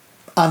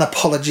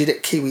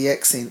unapologetic Kiwi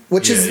accent,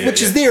 which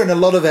is there in a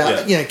lot of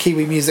our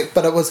Kiwi music,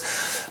 but it was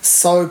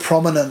so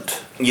prominent.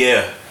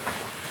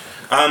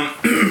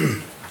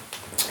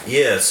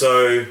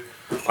 So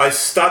I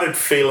started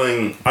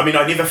feeling, I mean,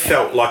 I never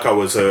felt like I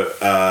was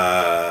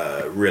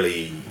a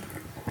really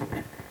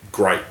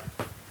great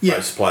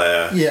bass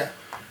player.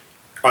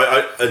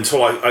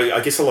 Until I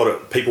guess a lot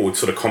of people would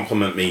sort of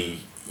compliment me,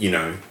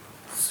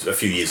 a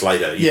few years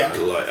later, you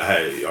know, like,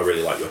 hey, I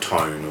really like your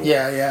tone. Or,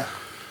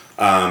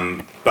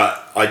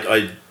 but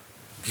I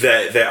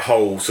that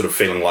whole sort of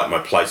feeling like my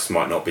place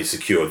might not be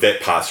secure,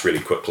 that passed really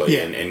quickly,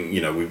 and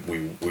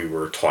we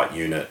were a tight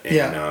unit,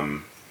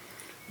 and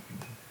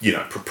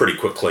pretty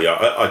quickly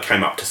I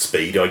came up to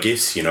speed, I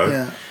guess,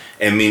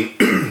 and then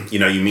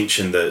you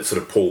mentioned the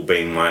sort of Paul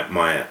being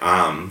my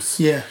arms.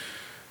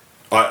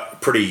 I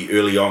pretty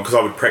early on, because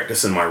I would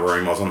practice in my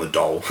room. I was on the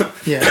dole. So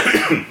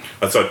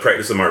I'd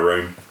practice in my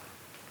room,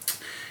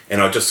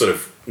 and I'd just sort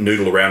of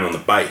noodle around on the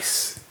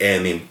bass,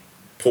 and then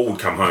Paul would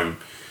come home,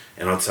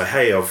 and I'd say,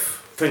 "Hey,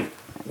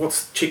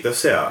 check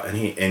this out,"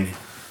 and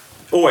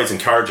always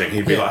encouraging.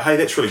 He'd be like, "Hey,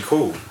 that's really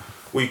cool.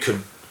 I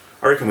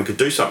reckon we could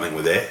do something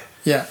with that."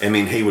 And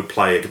then he would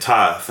play a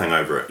guitar thing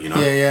over it,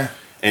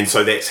 And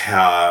so that's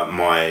how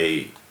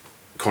my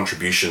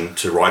contribution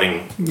to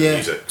writing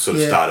music sort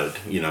of started,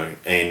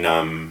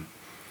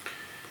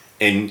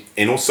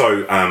 and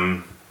also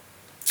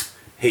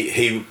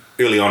he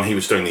early on he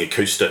was doing the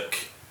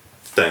acoustic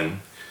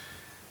thing.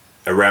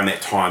 Around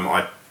that time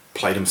I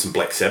played him some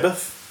Black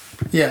Sabbath.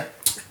 I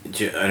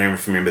don't know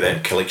if you remember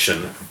that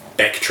collection,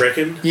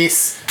 Backtracking.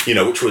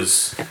 Which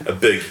was a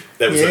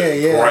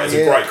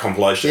great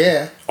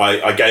compilation.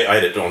 I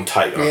had it on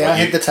tape. I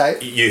had the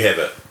tape. You have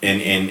it,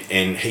 and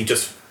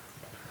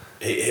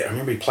I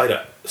remember he played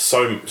it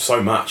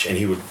so much, and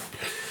he would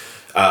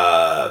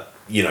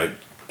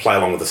play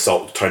along with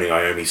the Tony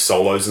Iommi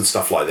solos and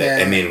stuff like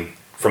that, and then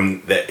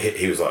from that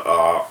he was like,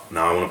 oh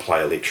no, I want to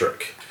play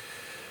electric,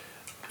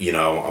 I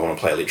want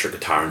to play electric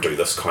guitar and do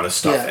this kind of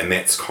stuff, and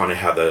that's kind of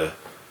how the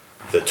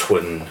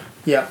twin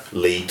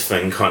lead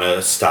thing kind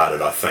of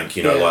started, I think,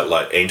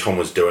 like Anton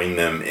was doing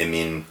them, and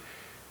then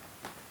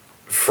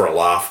for a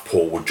laugh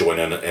Paul would join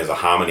in as a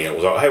harmony. It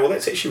was like, hey, well,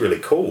 that's actually really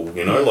cool,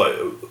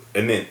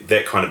 and then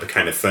that kind of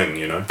became a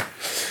thing,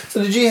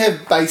 So did you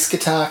have bass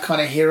guitar kind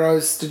of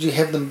heroes? Did you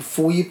have them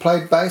before you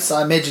played bass?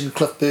 I imagine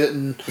Cliff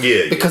Burton,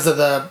 because of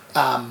the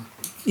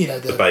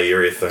the Bay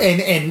Area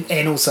thing,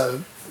 and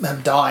also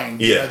him dying,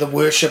 the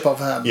worship of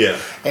him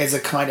as a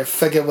kind of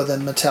figure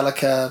within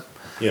Metallica,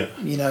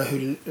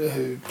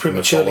 who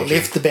prematurely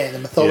left the band, the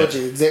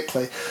mythology,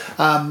 exactly.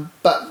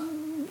 But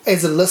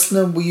as a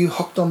listener, were you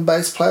hooked on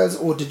bass players,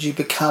 or did you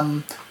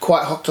become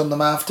quite hooked on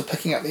them after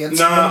picking up the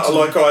instrument?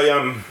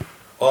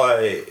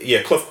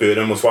 Cliff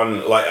Burton was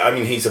one.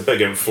 He's a big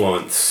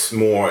influence,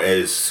 more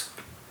as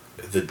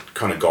the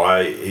kind of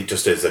guy,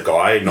 just as a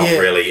guy, not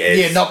really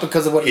as... not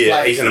because of what he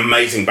plays. He's an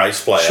amazing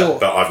bass player,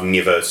 but I've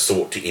never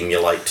sought to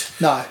emulate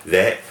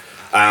that.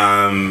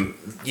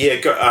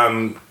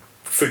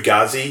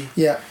 Fugazi.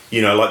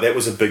 That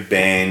was a big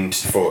band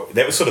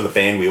that was sort of the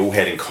band we all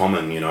had in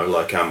common,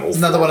 it's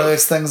another one of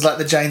those things like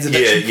the Jane's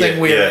Addiction thing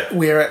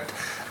where it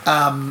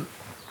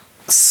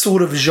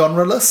sort of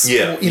genreless,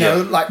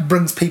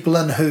 brings people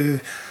in who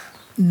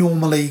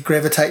normally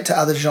gravitate to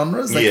other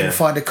genres. They can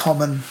find a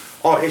common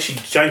Oh, actually,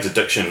 Jane's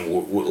Addiction,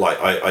 like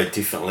I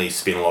definitely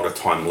spent a lot of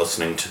time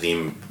listening to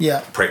them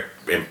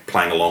and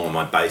playing along on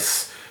my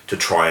bass to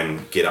try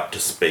and get up to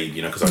speed,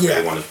 you know, because I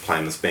really wanted to play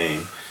in this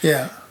band.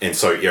 Yeah. And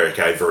so Eric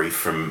Avery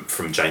from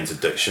Jane's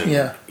Addiction,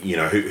 you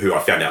know, who I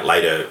found out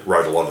later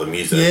wrote a lot of the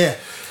music. Yeah.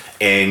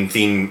 And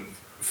then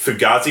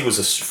Fugazi was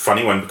a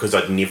funny one because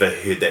I'd never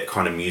heard that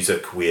kind of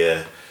music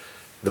where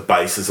the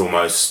bass is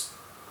almost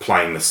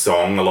playing the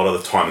song a lot of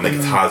the time and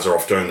the guitars are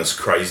off doing this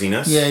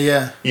craziness. Yeah,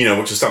 yeah. You know,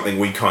 which is something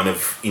we kind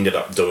of ended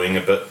up doing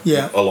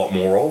a lot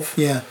more of.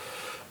 Yeah.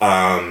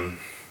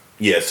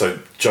 So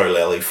Joe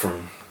Lally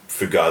from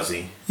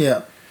Fugazi.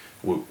 Yeah.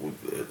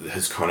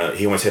 His kind of,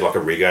 he almost had like a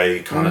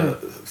reggae kind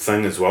of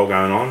thing as well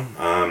going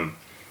on.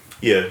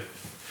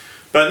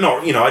 But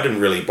not, you know, I didn't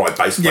really buy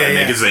Bass Player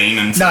magazine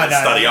and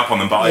study up on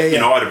them, but you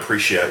know, I'd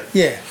appreciate.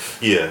 Yeah.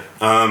 Yeah.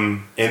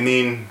 And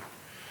then,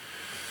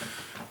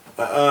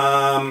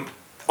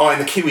 and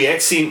the Kiwi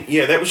accent,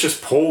 that was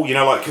just Paul, you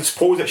know, like, because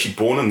Paul was actually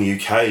born in the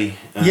UK.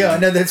 I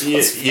know that's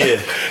what's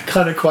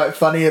kind of quite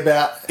funny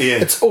about. Yeah.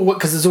 It's all,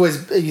 because there's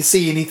always, you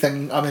see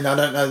anything, I mean, I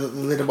don't know that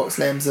the Letterbox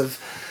Lambs have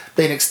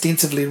been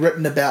extensively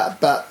written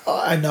about, but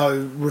I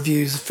know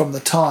reviews from the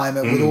time,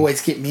 it would always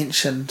get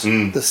mentioned,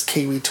 this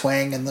Kiwi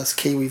twang and this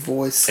Kiwi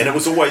voice. And it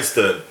was always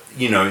that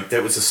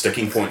was a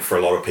sticking point for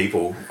a lot of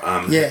people.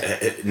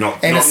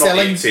 A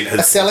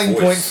selling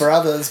point for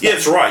others. Yeah,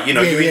 that's right. You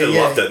know, you either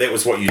loved it, that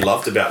was what you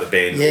loved about the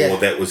band, or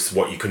that was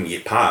what you couldn't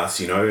get past,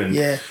 you know. And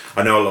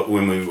I know a lot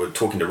when we were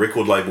talking to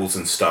record labels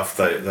and stuff,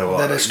 they were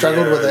like... They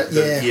struggled with it,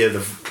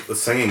 the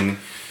singing.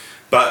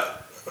 But...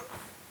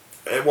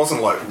 it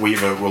wasn't like we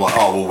were like,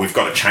 oh, well, we've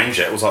got to change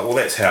that. It was like, well,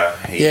 that's how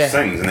he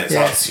sings and that's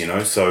us, you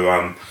know.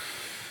 So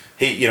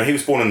he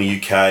was born in the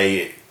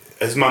UK.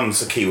 His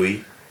mum's a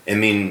Kiwi,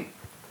 and then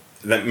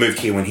they moved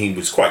here when he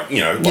was quite, you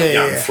know,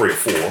 young, 3 or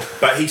 4.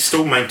 But he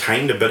still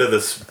maintained a bit of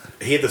this.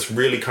 He had this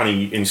really kind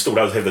of, and still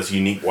does have this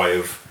unique way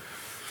of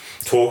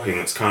talking.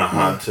 It's kind of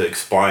hard to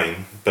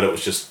explain, but it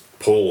was just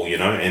Paul, you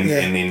know, and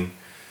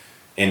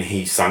then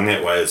he sung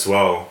that way as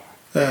well.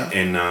 Yeah.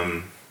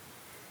 And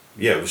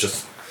it was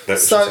just.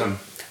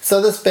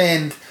 So this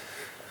band,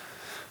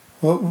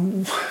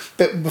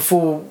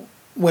 before,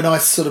 when I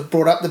sort of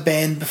brought up the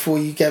band, before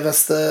you gave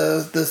us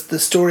the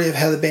story of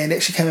how the band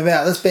actually came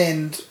about, this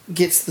band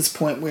gets to this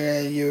point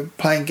where you're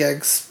playing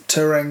gigs,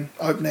 touring,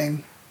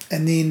 opening,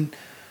 and then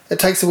it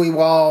takes a wee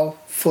while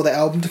for the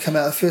album to come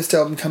out. The first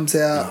album comes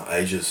out...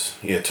 ages.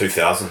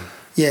 2000.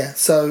 Yeah,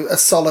 so a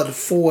solid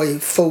 4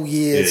 full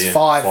years,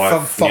 five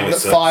from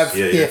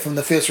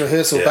the first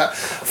rehearsal, but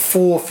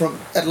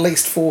at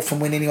least four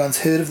from when anyone's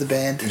heard of the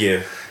band.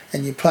 Yeah,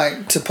 and you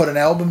play to put an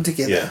album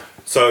together. Yeah,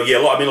 so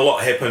I mean, a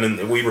lot happened,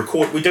 and we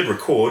did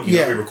record. You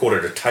know, we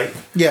recorded a tape.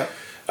 Yeah,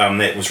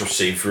 that was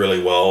received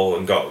really well,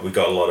 and we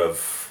got a lot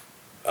of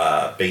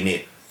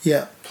BNet.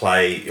 Yeah,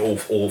 play all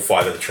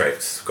 5 of the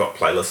tracks got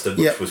playlisted,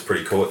 which was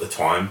pretty cool at the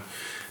time.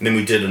 And then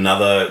we did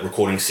another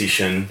recording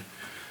session.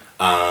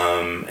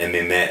 And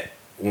then that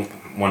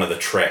one of the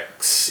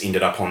tracks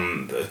ended up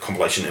on the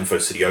compilation Info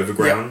City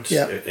Overground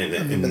in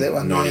that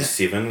one,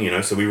 97, you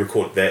know, so we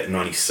recorded that in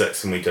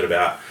 96 and we did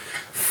about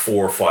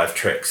 4 or 5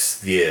 tracks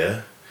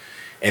there.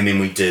 And then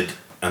we did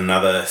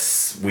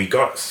we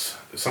got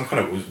some kind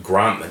of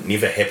grant that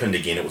never happened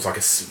again. It was like a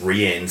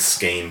Rian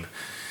scheme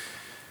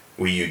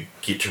where you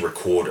get to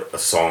record a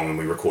song, and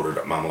we recorded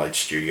at Marmalade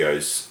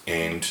Studios,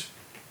 and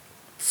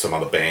some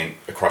other band,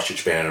 a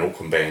Christchurch band and an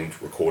Auckland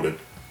band, recorded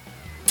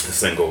a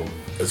single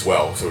as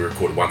well. So we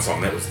recorded one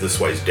song that was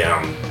This Way's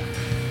Down,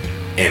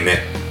 and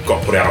that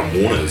got put out on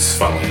Warner's,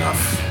 funnily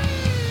enough,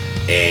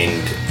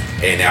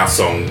 and our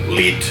song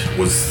led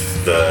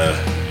the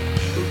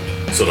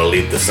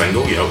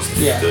single, you know.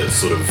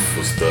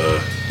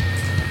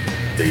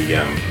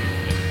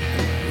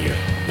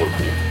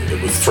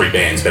 It was 3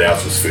 bands, but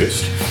ours was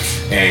first,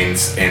 and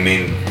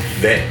then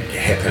that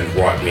happened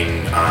right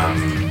when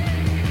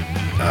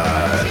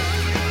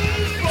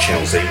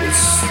Channel Z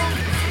was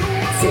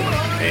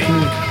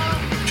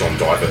and John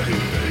Diver, who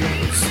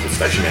was the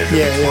station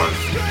manager at the time,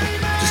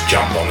 just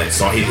jumped on that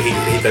song. They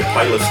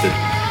playlisted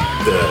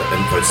the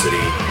Info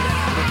City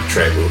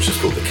track, which is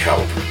called The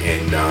Kelp,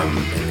 and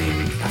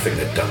then I think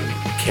they'd done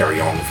Carry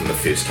On from the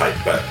first tape,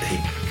 but he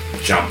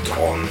jumped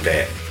on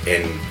that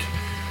and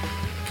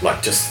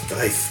like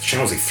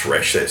Channel Z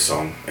thrashed that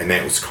song, and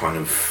that was kind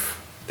of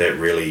that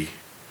really.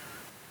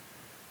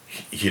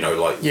 You know,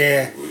 like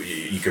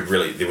you could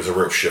really. There was a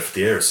real shift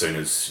there as soon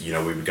as, you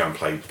know, we would go and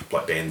play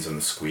like bands in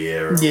the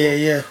square,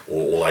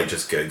 or all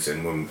ages gigs,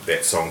 and when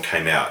that song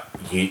came out,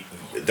 a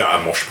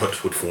mosh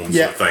pit would form,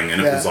 sort of thing,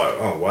 and it was like,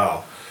 oh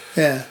wow,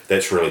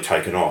 that's really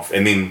taken off.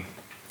 And then,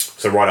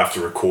 so right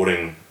after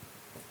recording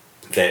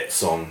that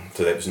song,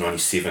 so that was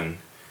 97,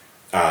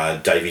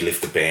 Davey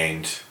left the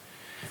band,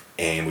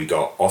 and we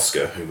got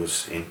Oscar, who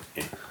was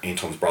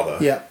Anton's brother.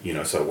 Yeah, you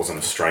know, so it wasn't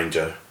a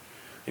stranger.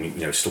 And,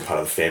 you know, still part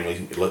of the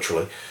family,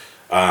 literally.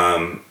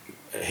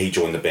 He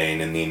joined the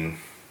band,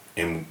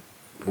 and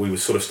we were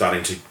sort of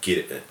starting to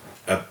get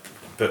a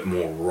bit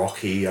more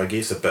rocky, I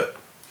guess, a bit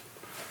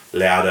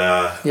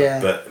louder, a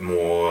bit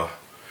more,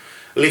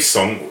 less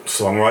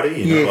songwriter,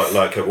 you know,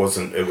 like it was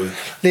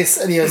less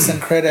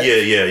idiosyncratic.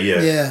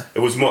 Yeah. It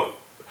was more,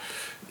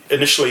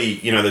 initially,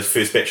 you know, the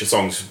first batch of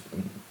songs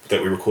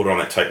that we recorded on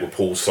that tape were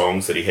Paul's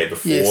songs that he had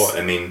before,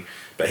 and then,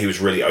 but he was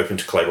really open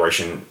to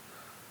collaboration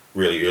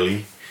really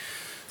early,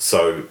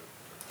 so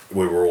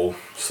we were all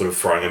sort of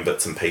throwing in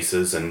bits and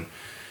pieces, and,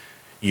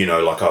 you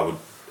know, like I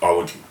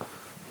would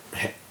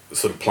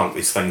sort of plunk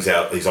these things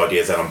out, these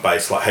ideas out on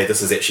bass, like, hey,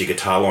 this is actually a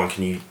guitar line,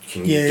 can you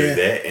do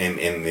that? And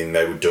then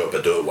they would do it,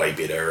 but do it way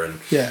better,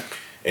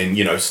 and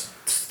you know,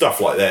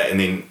 stuff like that. And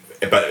then,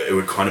 but it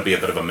would kind of be a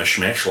bit of a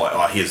mishmash, like,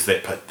 oh, here's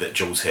that bit that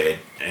Jules had,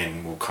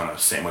 and we'll kind of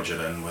sandwich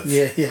it in with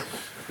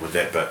with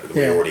that bit that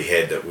we already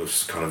had that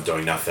was kind of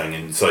doing nothing.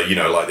 And so, you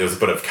know, like, there was a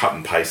bit of cut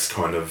and paste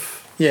kind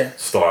of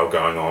style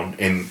going on,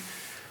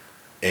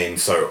 and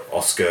so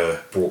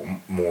Oscar brought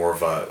more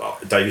of a...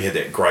 Davey had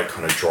that great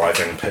kind of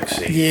driving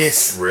pixie.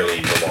 Yes. Really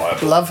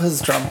reliable. Love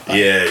his drum play.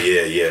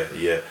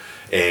 Yeah.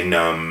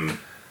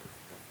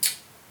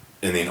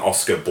 And then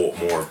Oscar brought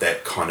more of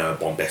that kind of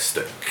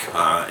bombastic,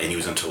 and he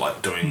was into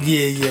like doing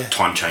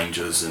time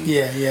changes and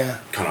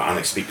kind of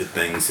unexpected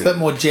things. And a bit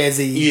more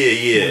jazzy.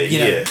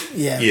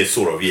 Yeah,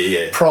 sort of,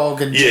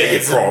 prog and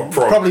jazz. Prog.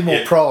 Probably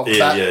more prog.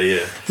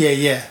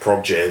 Yeah.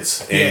 Prog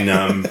jazz.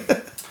 And...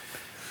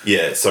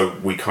 so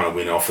we kind of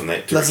went off in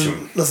that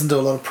direction. Listen to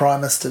a lot of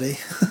Primus, did he?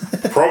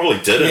 Probably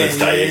did in his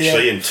day,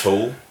 actually, and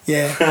Tool.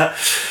 Yeah.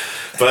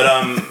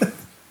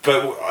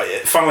 but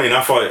funnily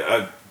enough,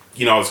 I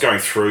was going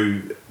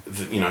through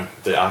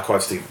the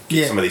archives to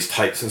get some of these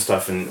tapes and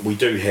stuff, and we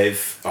do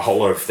have a whole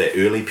lot of that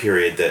early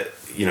period that,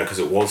 you know, because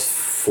it was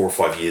 4 or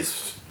 5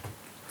 years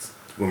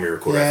when we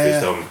recorded our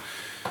first album.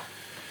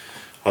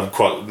 I'd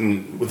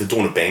with the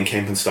dawn of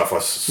Bandcamp and stuff, I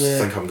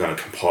think I'm going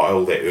to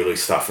compile that early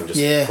stuff and just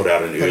put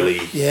out an early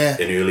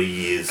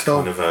years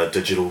kind of a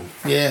digital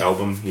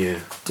album. Yeah,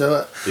 do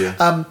it.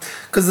 Yeah,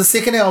 because the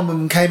second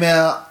album came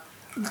out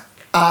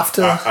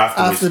after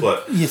we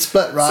split. You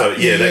split, right? So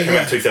that came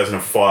out in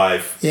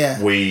 2005. Yeah.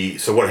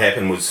 So what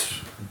happened was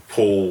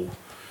Paul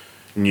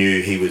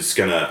knew he was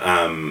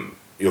gonna.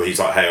 He's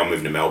like, hey, I'm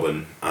moving to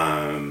Melbourne.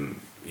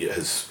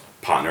 His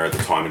partner at the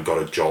time had got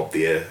a job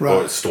there. Right.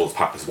 Well, it's still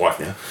his wife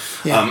now.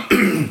 Yeah.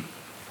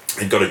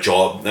 Had got a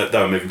job. They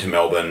were moving to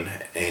Melbourne,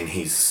 and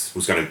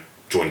was going to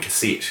join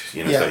Cassette,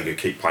 so he could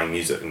keep playing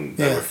music, and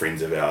they were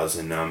friends of ours,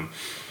 and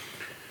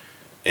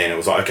it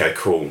was like, okay,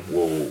 cool.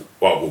 We'll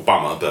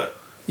bummer, but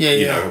we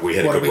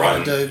had a good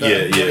run.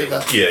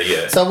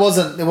 Yeah. So it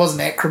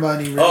wasn't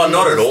acrimony, really. Oh,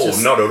 not at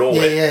all.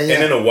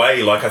 And in a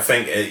way, like, I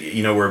think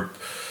we're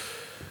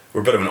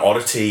a bit of an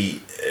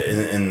oddity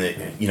in the,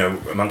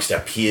 amongst our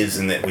peers,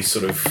 in that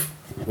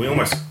we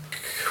almost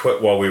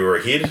quit while we were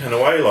ahead, in a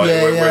way.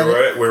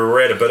 Like, we were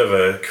at a bit of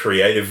a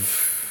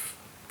creative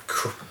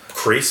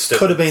crest.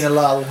 Could have been a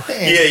lull.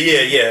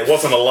 It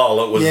wasn't a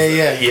lull. It was,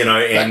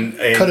 and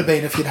could have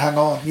been if you'd hung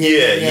on.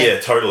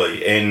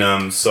 Totally.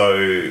 And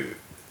so,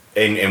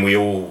 and we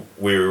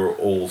were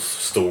all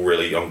still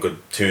really on good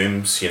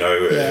terms.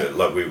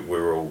 Like we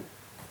were all.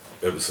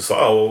 It was just like,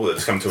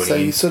 let's come to an end. So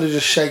you sort of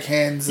just shake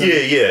hands.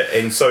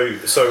 And so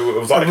it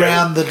was like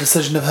around the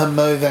decision of him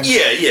moving.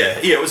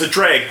 It was a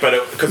drag,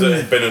 but because it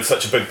had been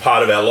such a big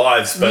part of our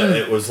lives. But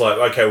it was like,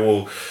 okay,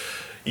 well,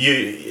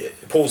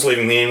 Paul's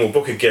leaving then. We'll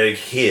book a gig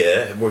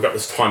here. We've got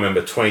this time in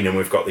between, and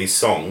we've got these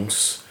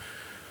songs,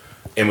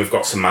 and we've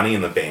got some money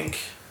in the bank.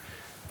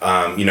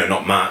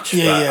 Not much,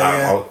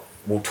 but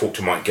we'll talk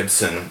to Mike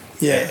Gibson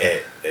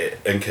at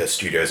Inca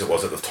Studios. It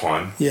was at the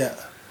time.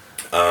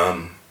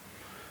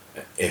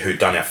 Who'd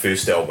done our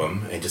first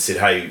album, and just said,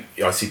 hey,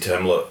 I said to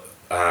him, look,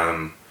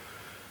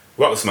 we've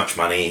got this much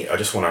money, I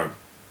just want to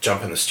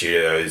jump in the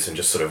studios and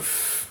just sort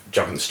of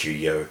jump in the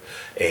studio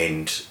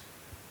and,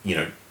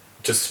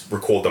 just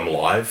record them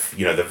live.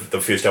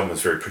 The first album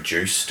was very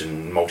produced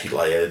and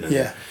multi-layered,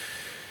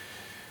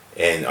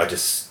 and I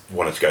just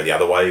wanted to go the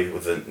other way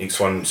with the next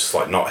one, just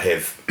like not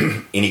have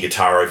any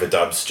guitar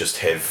overdubs, just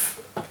have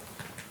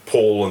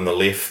Paul on the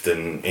left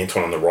and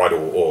Anton on the right,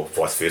 or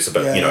vice versa,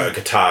 but a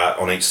guitar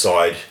on each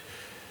side,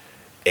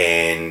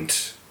 and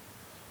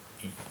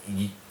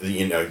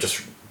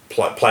just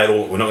play it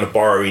all. We're not going to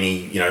borrow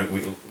any.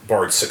 We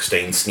borrowed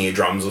 16 snare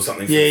drums or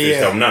something from the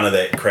first album. None of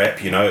that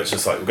crap. It's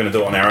just like we're going to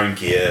do it on our own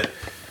gear,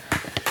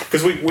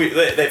 because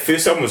that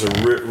first album was a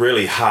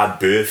really hard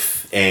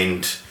birth,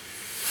 and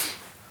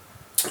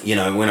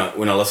when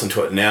I listen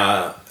to it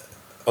now,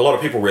 a lot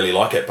of people really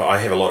like it, but I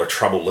have a lot of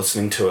trouble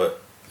listening to it.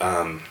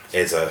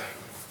 As a,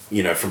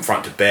 from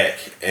front to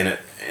back, and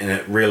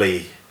it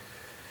really,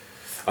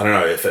 I don't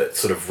know if it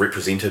sort of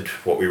represented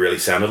what we really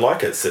sounded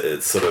like.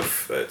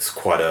 It's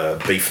quite a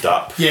beefed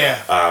up,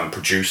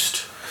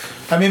 produced.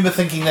 I remember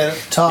thinking that at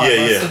the time.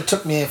 It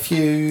took me a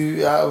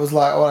few. I was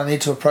like, I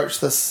need to approach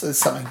this as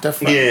something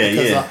different.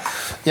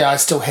 I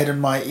still had in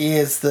my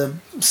ears the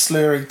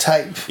slurry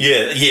tape.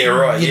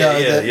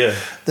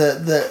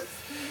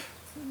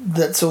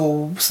 That's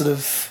all sort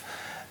of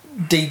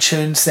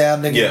detuned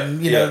sounding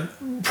and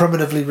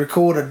primitively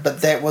recorded,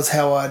 but that was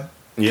how I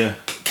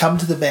come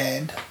to the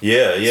band.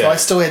 Yeah, yeah. So I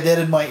still had that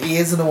in my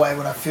ears in a way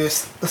when I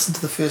first listened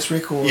to the first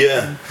record.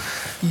 Yeah.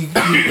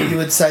 And you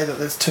would say that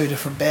there's two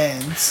different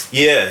bands.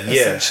 Yeah,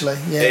 essentially.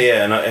 Yeah.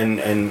 Yeah,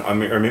 and I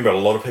remember a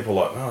lot of people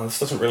like, oh, this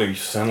doesn't really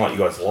sound like you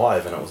guys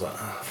live, and I was like,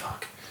 oh,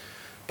 fuck,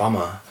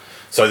 bummer.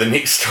 So the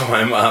next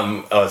time,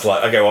 I was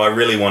like, okay, well, I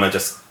really want to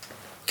just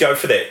go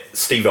for that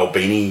Steve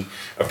Albini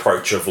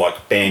approach of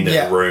like band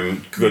in the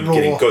room,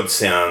 getting good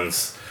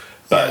sounds,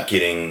 but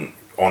getting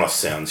honest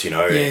sounds, you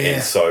know.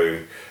 And so,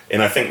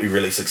 and I think we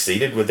really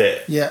succeeded with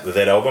that. With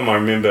that album, I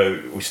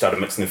remember we started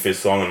mixing the first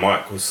song, and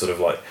Mike was sort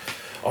of like,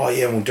 oh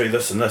yeah, we'll do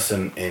this and this,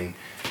 and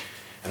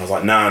I was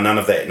like, nah, none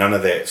of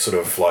that sort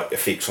of like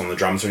effects on the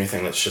drums or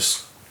anything. Let's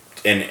just,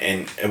 and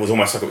it was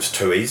almost like it was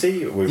too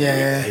easy. He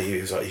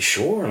was like, you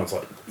sure? And I was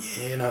like,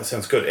 yeah, no, it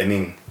sounds good. And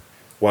then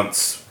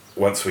once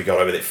we got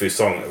over that first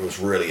song, it was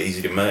really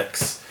easy to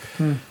mix,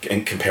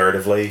 and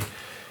comparatively.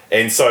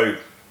 And so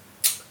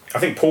I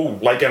think Paul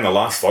laid down the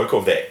last vocal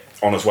of that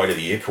on his way to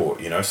the airport,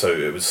 you know, so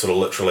it was sort of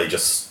literally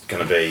just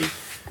going to be,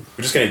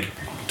 we're just going to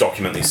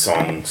document these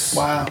songs.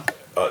 Wow.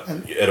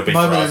 It'll be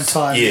moment for us. In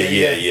time.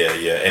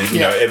 Yeah. And you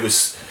know, it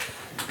was.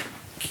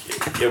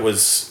 I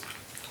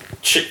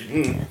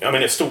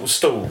mean, it's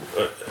still,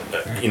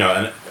 you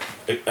know,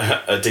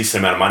 a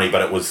decent amount of money,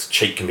 but it was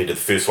cheap compared to the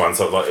first one.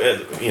 So like,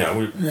 you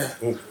know,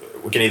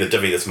 we can either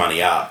divvy this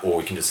money up, or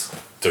we can just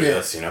do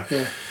this, you know.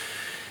 Yeah.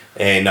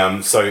 And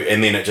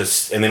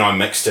then I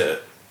mixed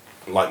it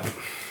like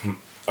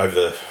over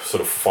the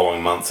sort of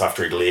following months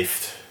after he'd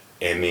left,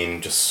 and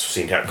then just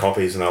sent out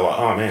copies, and they're like,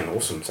 oh man,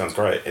 awesome, sounds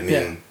great. And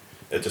then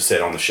it just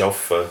sat on the shelf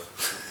for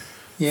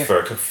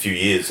a few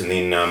years, and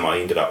then I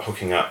ended up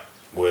hooking up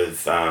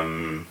with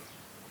Aaron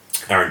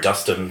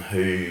Dustin,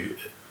 who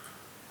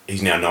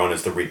he's now known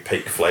as the Red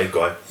Peak Flag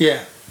guy.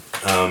 Yeah.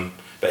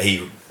 But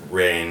he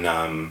ran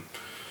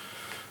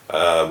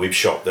a web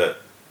shop that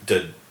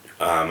did,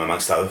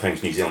 amongst other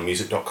things,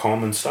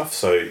 NewZealandMusic.com and stuff.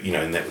 So, you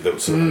know, and that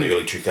was sort of in the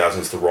early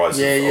 2000s, the rise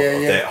of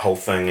that whole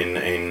thing,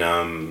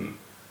 and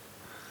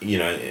you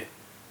know,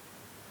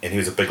 and he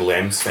was a big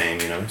Lambs fan,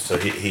 you know, so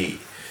he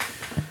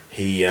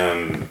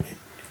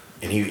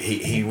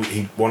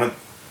wanted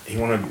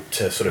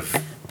to sort of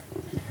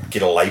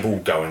get a label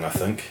going. I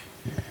think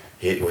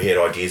he had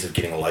ideas of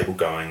getting a label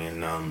going,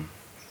 and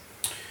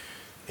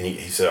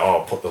he said,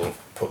 "Oh, put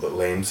the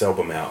Lambs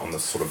album out on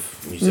this sort of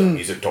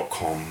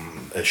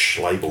NewZealandMusic.com ish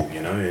label,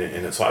 you know."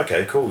 And it's like,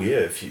 okay, cool,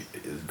 yeah,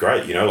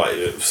 great, you know, like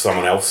if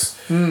someone else,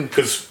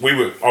 because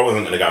I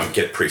wasn't going to go and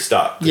get it pressed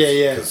up,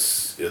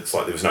 because it's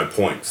like there was no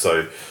point.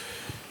 So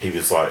he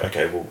was like,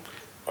 okay, well.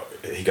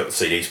 He got the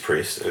CDs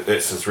pressed.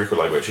 That's his record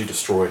label, actually,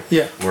 Destroy.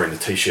 Yeah. Wearing the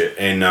T-shirt,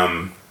 and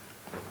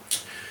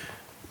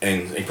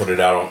he put it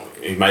out on.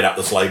 He made up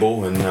this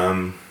label,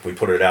 and we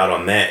put it out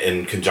on that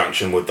in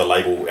conjunction with the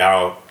label,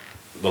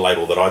 the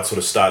label that I'd sort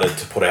of started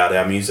to put out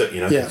our music.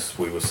 You know, because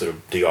we were sort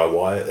of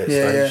DIY at that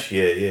stage.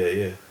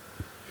 Yeah.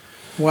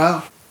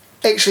 Wow.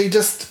 Actually,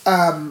 just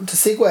to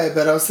segue a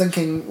bit, I was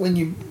thinking when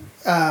you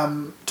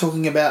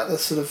talking about the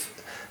sort of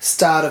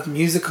start of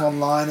music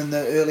online in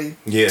the early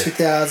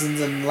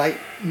 2000s and late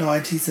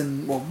 90s,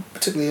 and well,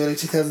 particularly early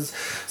 2000s.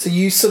 So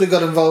you sort of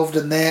got involved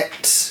in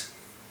that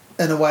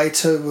in a way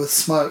too with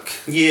Smoke.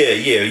 Yeah.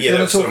 You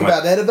want to talk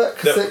about that a bit?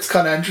 Because that's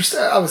kind of interesting.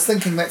 I was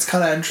thinking that's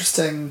kind of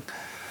interesting.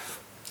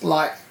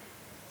 Like,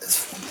 it's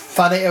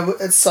funny.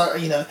 It's so,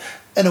 you know,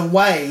 in a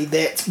way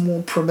that's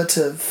more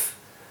primitive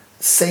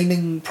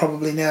seeming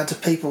probably now to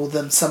people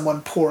than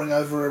someone poring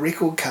over a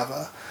record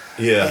cover.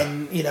 Yeah.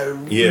 And, you know,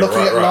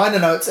 looking at liner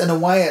notes, in a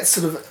way it's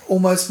sort of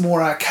almost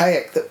more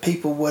archaic that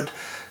people would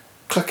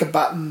click a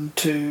button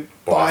to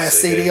buy a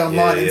CD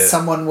online and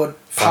someone would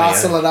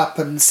parcel it up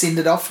and send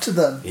it off to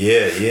them.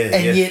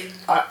 And yet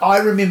I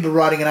remember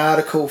writing an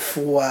article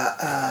for,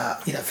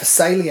 for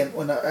Salient,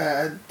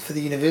 for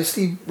the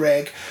university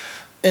rag,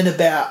 in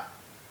about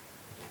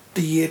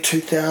the year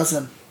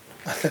 2000,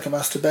 I think it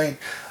must have been.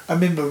 I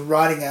remember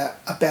writing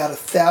about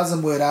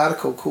 1,000-word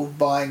article called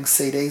Buying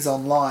CDs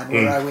Online,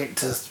 where I went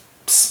to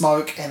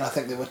Smoke, and I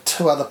think there were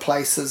two other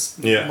places,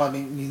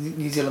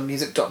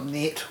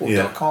 NewZealandMusic.net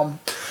or .com,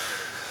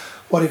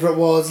 whatever it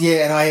was,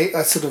 and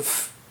I sort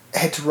of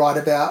had to write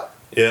about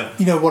you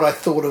know, what I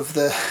thought of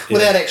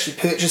without actually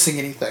purchasing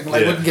anything.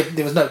 Like,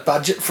 there was no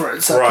budget for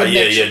it, so I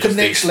couldn't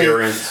actually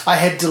I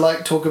had to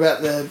like talk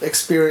about the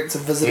experience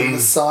of visiting the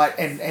site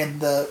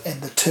and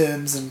the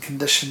terms and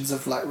conditions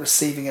of like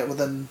receiving it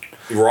within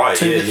 2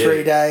 to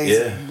 3 days,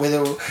 and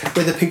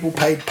whether people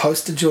paid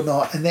postage or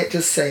not, and that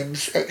just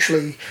seems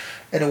actually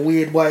in a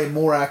weird way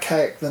more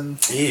archaic than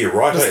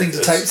listening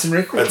to tapes and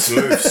records. It's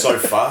moved so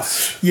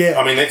fast.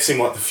 I mean, that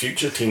seemed like the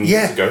future 10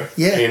 years ago.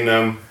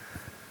 And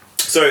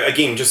so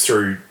again, just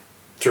through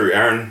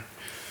Aaron,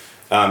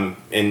 and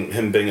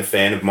him being a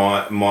fan of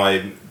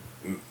mine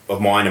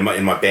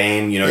and my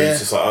band, you know, he's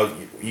just like, oh,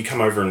 you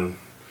come over, and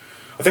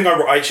I think I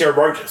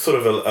wrote sort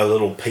of a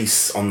little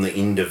piece on the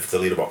end of the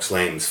Letterbox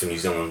Lambs for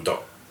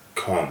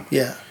NewZealand.com.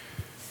 Yeah.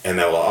 And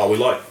they were like, oh, we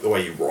like the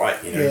way you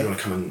write, you know, you want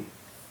to come and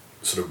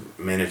sort of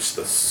managed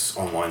this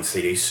online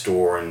CD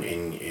store and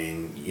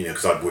you know,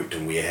 because I'd worked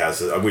in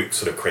warehouses. I worked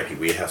sort of crappy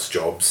warehouse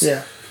jobs.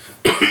 Yeah.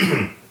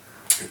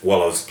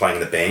 While I was playing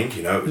in the band,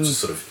 you know, it was just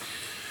sort of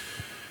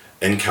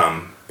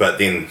income. But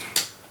then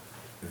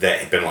that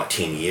had been like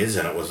 10 years,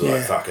 and it was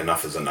like, fuck,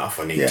 enough is enough.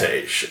 I need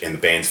to, and the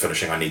band's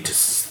finishing, I need to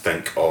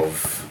think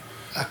of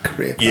a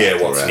career path.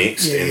 Yeah, what's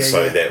next.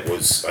 That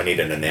was, I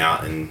needed an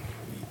out, and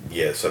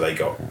so they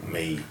got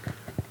me,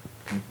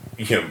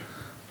 you know,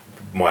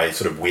 my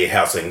sort of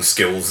warehousing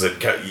skills that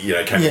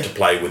came into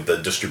play with the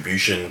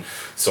distribution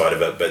side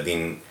of it, but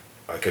then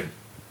I could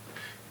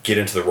get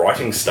into the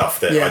writing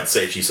stuff that I'd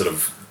actually sort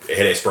of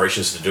had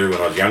aspirations to do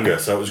when I was younger,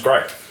 so it was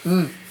great.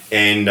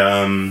 And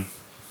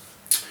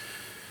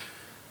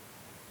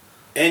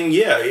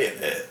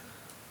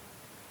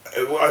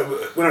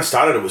when I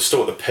started, it was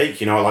still at the peak.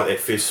 You know, I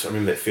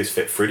remember that first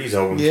Fat Freddy's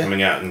album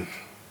coming out, and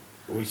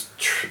we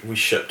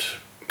shipped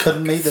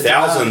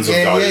thousands of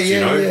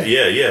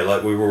those.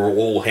 Like we were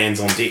all hands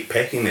on deck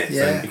packing that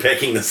thing,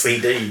 packing the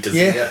CD to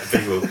send out to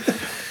people.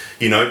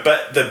 You know,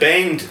 but the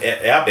band,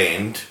 our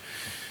band,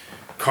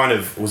 kind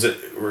of was it.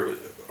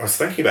 I was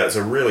thinking about it, it's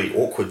a really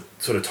awkward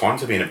sort of time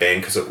to be in a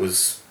band because it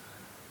was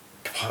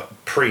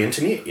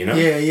pre-internet, you know.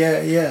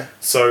 Yeah.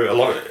 So a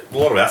lot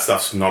of our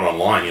stuff's not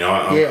online, you know.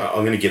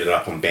 I'm going to get it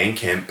up on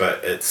Bandcamp,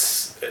 but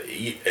it's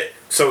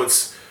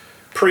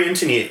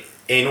pre-internet,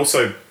 and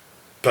also,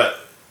 but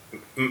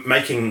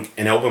making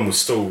an album was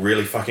still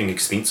really fucking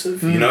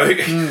expensive, you know.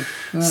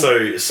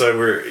 So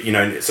we're, you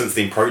know, since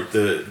then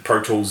the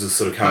Pro Tools has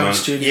sort of come on.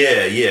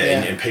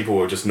 And people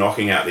were just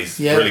knocking out these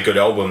really good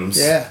albums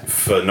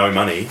for no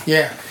money.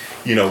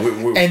 You know,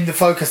 and the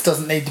focus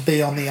doesn't need to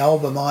be on the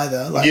album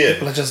either. Like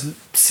people are just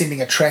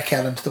sending a track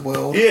out into the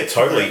world. Yeah,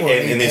 totally.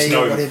 And there's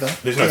no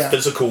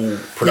physical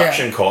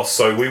production costs.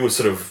 So we were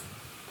sort of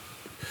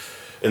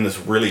in this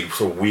really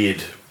sort of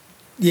weird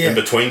in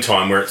between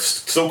time where it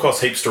still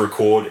cost heaps to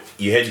record.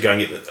 You had to go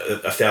and get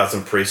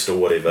 1,000 pressed or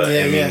whatever,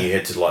 and then you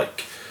had to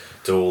like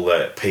do all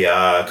that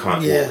PR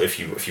kind of, if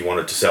you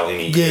wanted to sell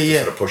any, you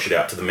sort of push it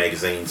out to the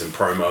magazines and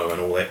promo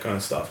and all that kind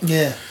of stuff.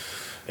 Yeah.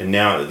 And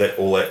now that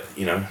all that,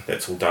 you know,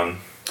 that's all done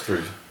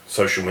through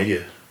social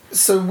media.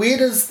 So when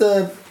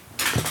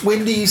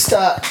do you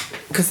start?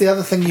 Because the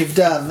other thing you've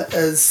done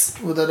is,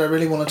 that I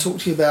really want to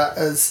talk to you about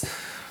is,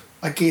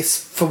 I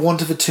guess, for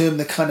want of a term,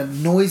 the kind of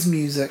noise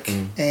music.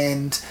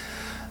 And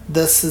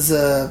this is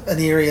an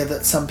area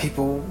that some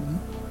people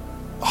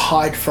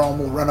hide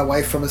from or run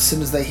away from as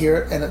soon as they hear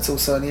it. And it's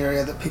also an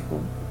area that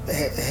people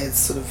has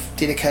sort of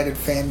dedicated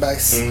fan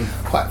base,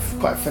 quite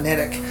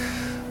fanatic.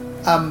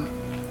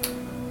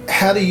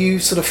 How do you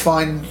sort of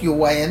find your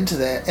way into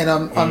that? And I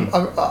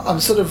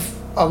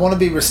want to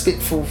be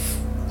respectful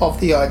of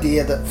the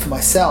idea that for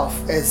myself,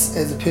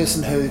 as a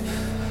person who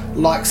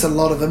likes a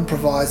lot of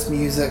improvised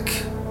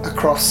music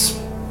across,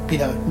 you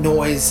know,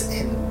 noise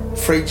and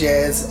free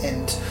jazz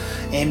and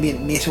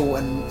ambient metal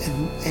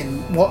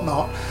and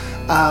whatnot,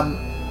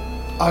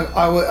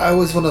 I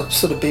always want to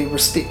sort of be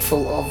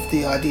respectful of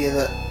the idea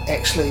that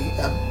actually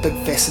a big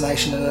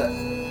fascination in it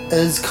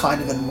is kind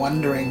of in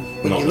wondering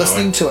when you're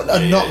listening to it,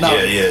 and not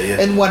knowing,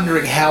 and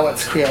wondering how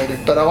it's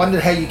created. But I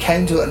wondered how you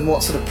came to it and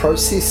what sort of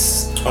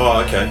process. Oh,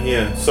 okay,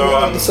 yeah. So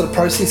what the sort of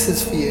process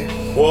is for you.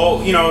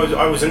 Well, you know,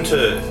 I was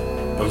into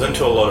listening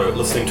to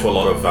a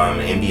lot of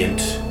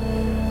ambient.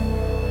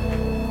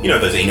 You know,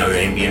 those Eno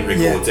ambient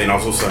records, and I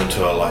was also into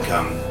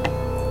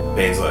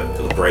bands like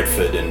Le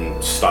Bradford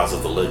and Stars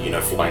of the Lid. You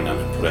know, Flying Nun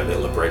had put out that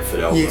Le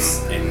Bradford album,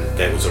 and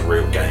that was a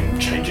real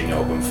game-changing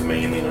album for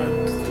me. And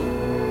then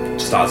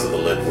Stars of the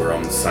Lid were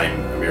on the same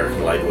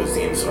American label as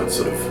them, so I'd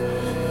sort of...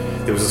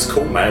 There was this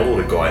cool mail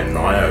order guy in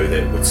Nio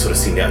that would sort of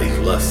send out these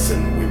lists,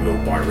 and we would all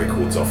buy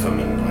records off him,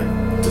 and I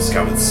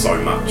discovered so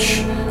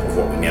much of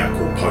what we now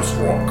call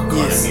post-rock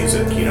kind of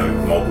music, you know,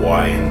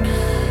 Mogwai and...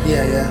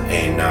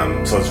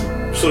 And so I was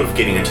sort of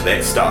getting into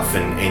that stuff,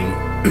 and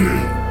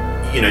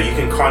you know, you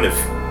can kind of...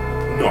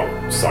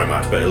 Not so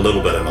much, but a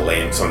little bit in the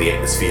Lambs, on the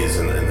Atmospheres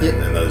and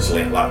those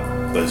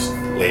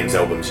Lambs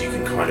albums, you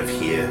can kind of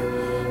hear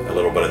a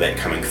little bit of that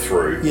coming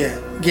through. Yeah,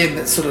 again,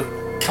 that sort of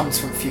comes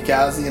from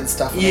Fugazi and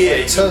stuff. Too,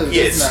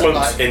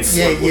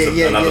 Slint was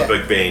another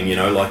big band, you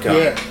know, like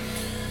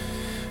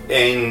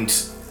and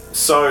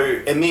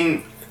so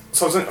I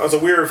was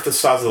aware of the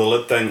Stars of the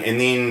Lid thing, and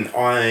then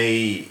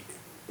I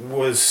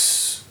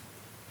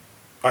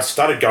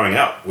started going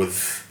out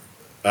with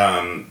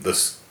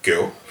this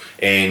girl,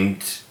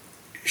 and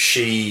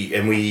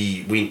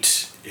we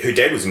went. Her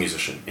dad was a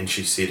musician, and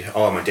she said,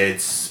 "Oh, my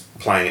dad's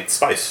playing at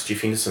Space,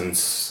 Jeff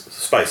Henderson's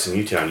Space in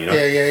Newtown, you know.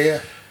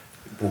 Yeah.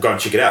 We'll go and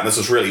check it out." And this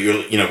was really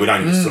early, you know, we'd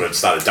only sort of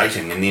started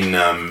dating, and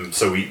then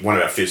so one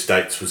of our first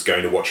dates was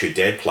going to watch her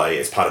dad play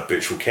as part of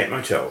Birchville Cat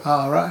Motel.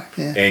 Oh, right,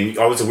 yeah. And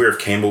I was aware of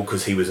Campbell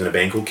because he was in a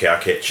band called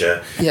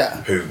Cowcatcher,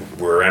 who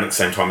were around at the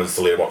same time as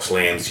the Letterbox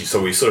Lambs. So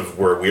we sort of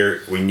were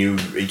aware, we knew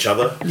each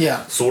other,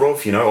 sort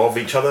of, you know, of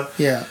each other.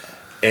 Yeah.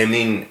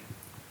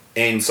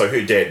 And so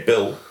her dad,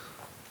 Bill,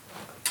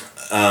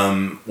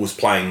 was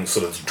playing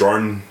sort of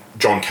drone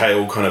John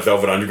Cale kind of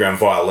Velvet Underground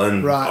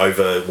violin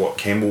over what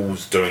Campbell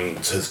was doing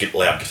his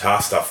loud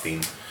guitar stuff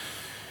then.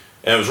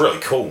 And it was really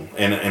cool.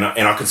 And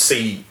I could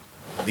see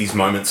these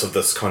moments of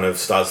this kind of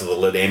Stars of the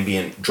Lid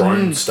ambient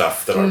drone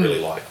stuff that I really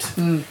liked.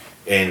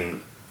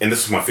 And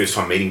this was my first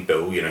time meeting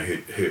Bill, you know,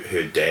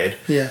 her dad.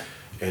 Yeah.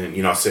 And,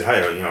 you know, I said,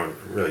 hey, you know, I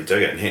really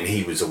dig it. And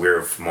he was aware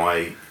of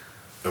my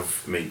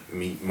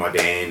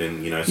band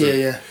and, you know.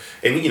 So,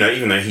 and, you know,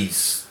 even though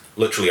he's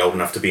literally old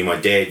enough to be my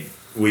dad,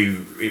 we're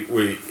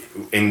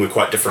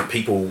quite different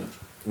people.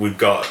 We've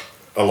got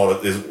a lot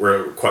of,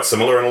 we're quite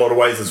similar in a lot of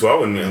ways as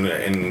well,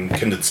 and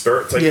kindred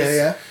spirits, I guess.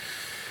 Yeah.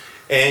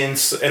 And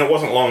it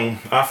wasn't long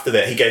after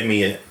that he gave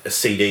me a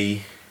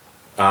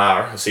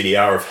CDR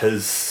of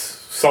his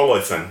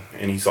solo thing,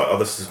 and he's like, oh,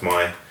 this is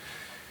my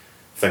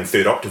thing,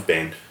 Third Octave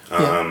Band.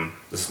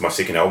 This is my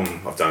second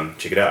album I've done,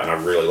 check it out. And I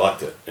really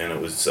liked it, and it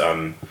was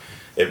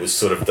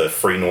sort of the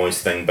free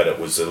noise thing, but it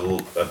was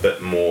a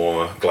bit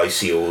more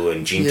glacial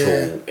and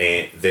gentle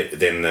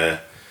than the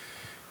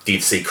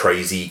Dead Sea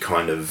Crazy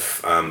kind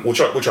of,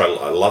 which I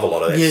love a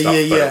lot of that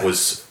stuff, but it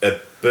was a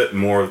bit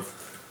more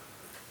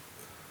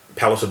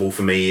palatable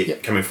for me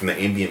coming from the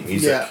ambient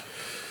music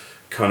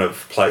kind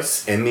of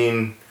place. And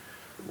then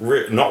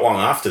not long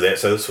after that,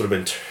 so this would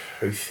have been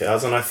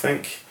 2000, I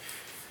think,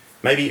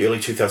 maybe early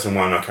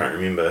 2001, I can't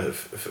remember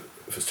if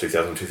it was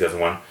 2000,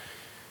 2001,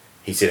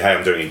 he said, hey,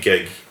 I'm doing a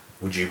gig,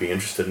 would you be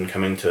interested in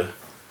coming to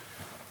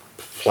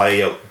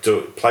play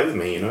with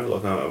me, you know,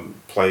 like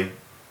play.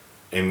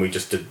 And we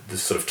just did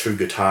this sort of 2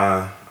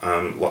 guitar,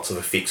 lots of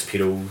effects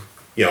pedal.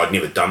 You know, I'd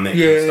never done that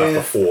kind of stuff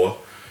before.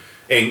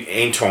 And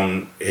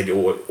Anton had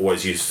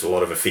always used a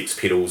lot of effects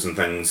pedals and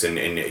things and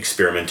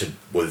experimented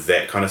with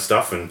that kind of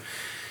stuff. And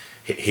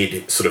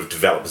he'd sort of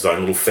developed his own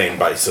little fan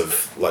base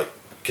of like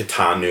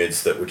guitar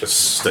nerds that would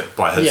just stick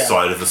by his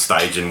side of the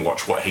stage and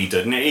watch what he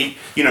did. And he,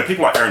 you know,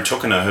 people like Aaron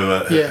Tukina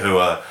who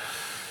are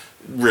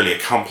really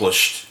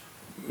accomplished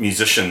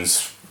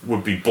musicians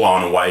would be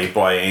blown away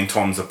by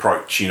Anton's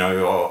approach, you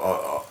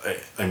know,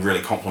 and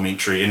really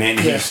complimentary. And then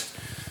he's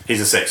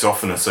a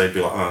saxophonist, so he'd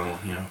be like, oh,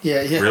 you know,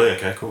 really?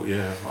 Okay, cool,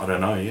 yeah, I don't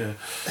know, yeah.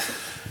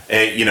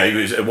 And, you know, he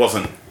was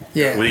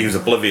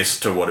oblivious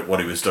to what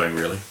he was doing,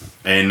 really.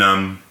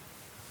 And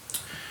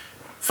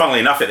funnily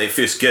enough, at that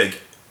first gig,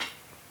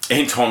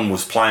 Anton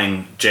was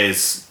playing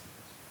jazz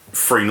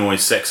free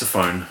noise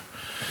saxophone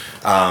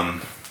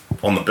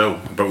on the bill,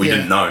 but we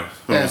didn't know.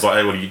 It was like,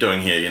 hey, what are you doing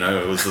here? You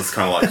know, it was just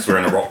kind of like we're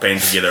in a rock band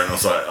together, and I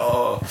was like,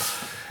 oh,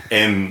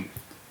 and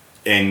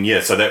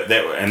so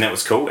that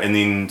was cool. And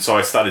then so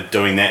I started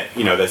doing that.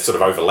 You know, they sort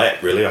of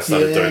overlap really. I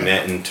started doing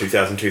that in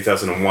 2000,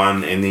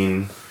 2001, and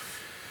then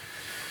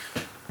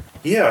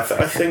I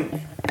think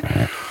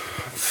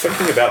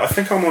thinking about, I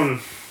think I'm on.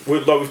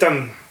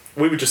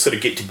 We would just sort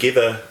of get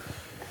together.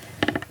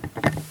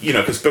 You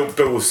know, because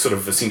Bill was sort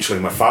of essentially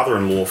my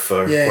father-in-law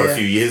for quite a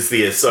few years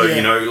there. So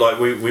you know, like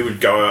we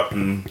would go up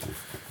and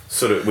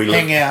sort of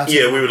hang out.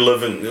 Yeah, we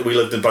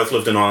both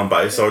lived in Iron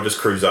Bay, so I'd just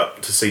cruise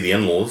up to see the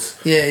in-laws.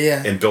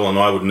 Yeah. And Bill and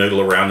I would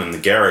noodle around in the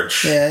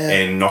garage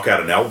and knock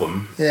out an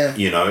album. Yeah.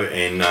 You know,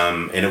 and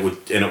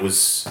it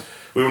was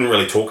we wouldn't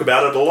really talk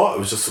about it a lot. It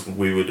was just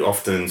we would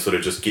often sort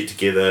of just get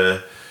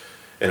together,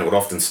 and it would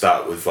often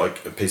start with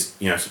like a piece,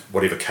 you know,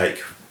 whatever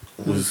cake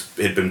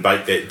had been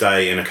baked that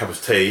day and a cup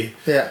of tea,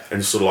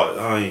 and sort of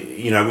like,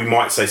 you know, we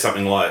might say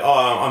something like,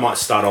 oh, I might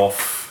start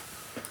off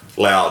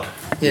loud,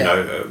 you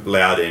know,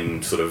 loud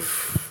and sort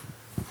of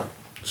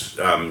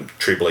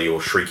trebly or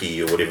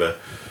shrieky or whatever.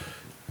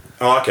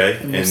 Oh, okay,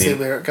 and then see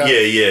where it goes.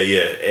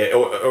 Yeah.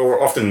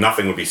 Or often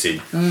nothing would be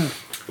said.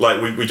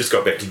 Like we just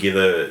got back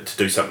together to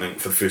do something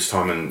for the first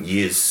time in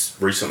years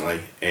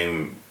recently,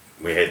 and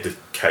we had the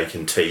cake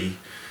and tea,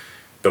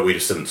 but we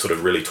just didn't sort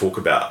of really talk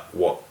about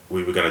what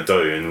we were going to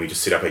do, and we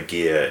just set up a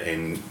gear,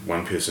 and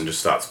one person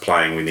just starts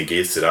playing when their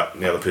gear's set up,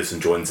 and the other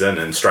person joins in,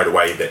 and straight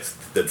away that's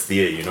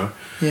there, you know.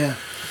 Yeah.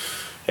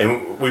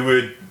 And we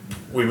were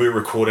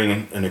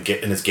recording in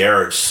his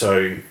garage,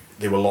 so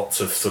there were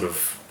lots of sort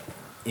of,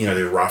 you know,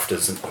 there were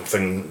rafters and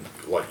thing,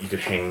 like you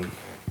could hang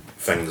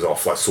things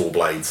off like saw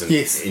blades, and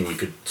you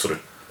could sort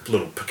of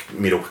little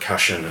metal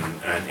percussion,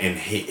 and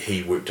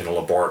he worked in a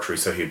laboratory,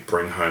 so he'd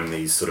bring home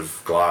these sort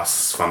of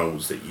glass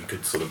funnels that you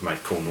could sort of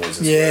make cool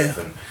noises with.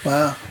 And,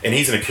 wow. And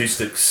he's an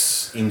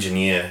acoustics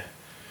engineer,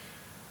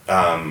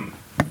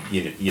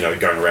 you know,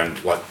 going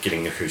around like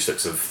getting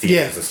acoustics of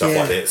theatres and stuff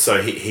like that.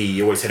 So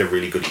he always had a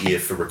really good ear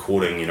for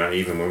recording, you know,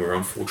 even when we were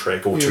on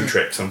 4-track or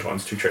 2-track,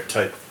 sometimes 2-track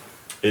tape.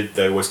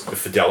 The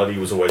fidelity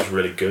was always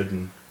really good,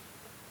 and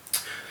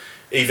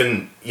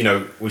even, you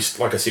know,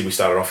 like I said, we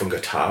started off on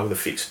guitar with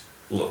effects,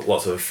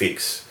 lots of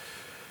effects,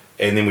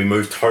 and then we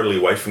moved totally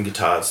away from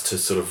guitars to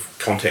sort of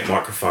contact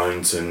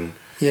microphones, and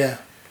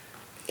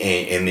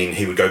then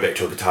he would go back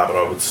to a guitar, but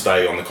I would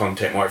stay on the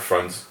contact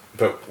microphones.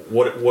 But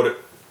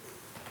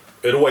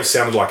it always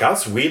sounded like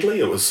us,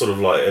 weirdly. It was sort of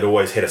like, it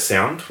always had a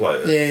sound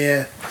like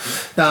no,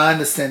 I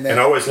understand that. And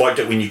I always liked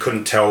it when you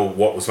couldn't tell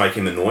what was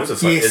making the noise.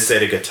 It's like, is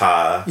that a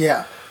guitar?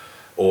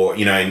 Or,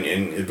 you know, and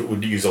it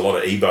would use a lot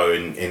of EBO,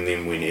 and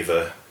then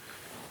whenever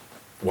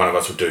one of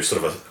us would do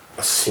sort of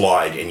a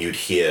slide, and you'd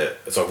hear,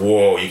 it's like,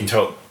 whoa, you can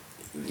tell,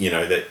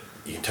 that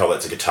you can tell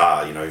that's a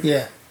guitar,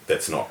 Yeah.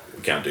 That's not,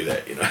 we can't do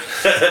that,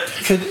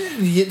 Could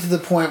you get to the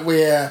point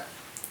where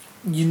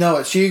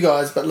it's you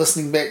guys, but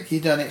listening back, you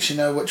don't actually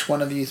know which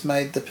one of you's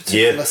made the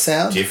particular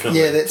sound? Definitely.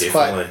 Yeah, that's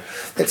definitely.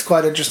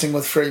 quite interesting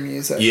with free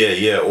music.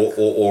 Yeah,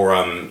 or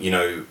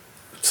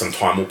some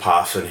time will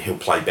pass and he'll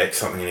play back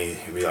something and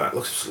he'll be like,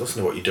 listen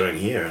to what you're doing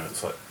here, and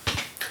it's like,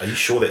 are you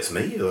sure that's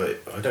me?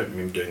 Like, I don't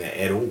remember doing that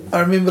at all.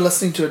 I remember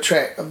listening to a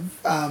track of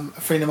a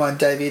friend of mine,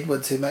 Dave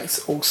Edwards, who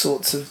makes all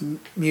sorts of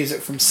music,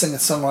 from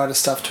singer-songwriter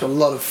stuff to a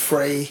lot of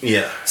free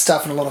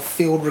stuff, and a lot of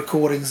field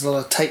recordings, a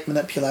lot of tape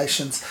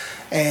manipulations.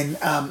 And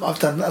I've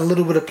done a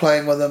little bit of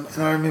playing with him,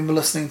 and I remember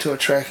listening to a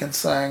track and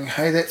saying,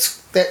 hey,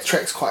 that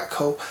track's quite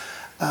cool.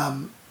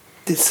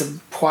 There's some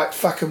quite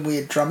fucking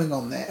weird drumming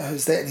on that.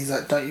 Who's that? And he's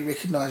like, don't you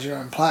recognise your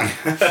own playing?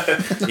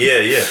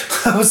 Yeah.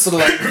 I was sort of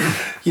like,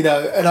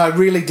 and I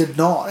really did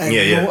not. And,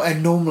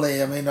 and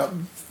normally, I mean,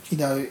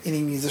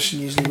 any musician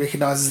usually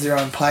recognises their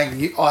own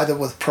playing, either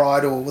with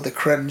pride or with a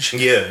cringe.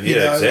 Yeah,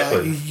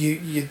 exactly. Like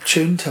you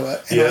tuned to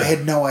it, and I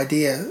had no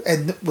idea.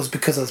 And it was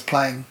because I was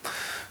playing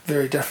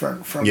very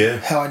different from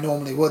how I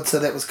normally would, so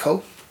that was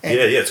cool. And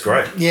it's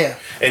great. Yeah.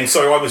 And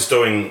so I was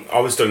doing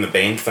the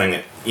band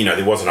thing.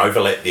 There was an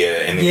overlap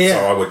there, and then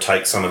so I would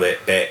take some of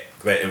that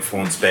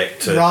influence back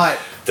to right.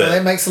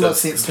 That makes a lot of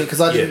sense to me, because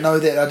I didn't know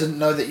that. I didn't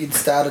know that you'd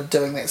started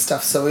doing that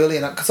stuff so early,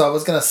 because I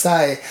was going to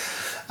say,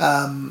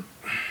 I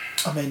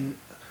mean,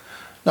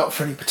 not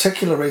for any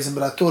particular reason,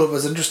 but I thought it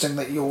was interesting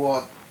that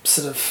you're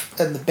sort of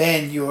in the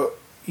band. You're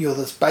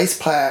this bass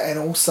player, and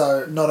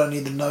also not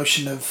only the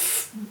notion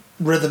of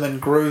rhythm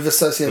and groove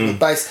associated with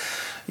bass.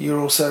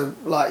 You're also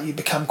you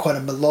become quite a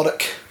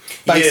melodic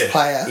bass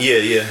player.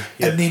 Yeah.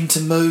 And then to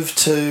move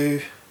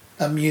to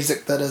a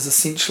music that is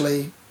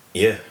essentially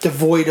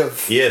devoid of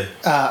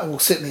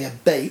certainly a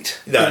beat.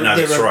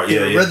 That's right.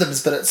 There are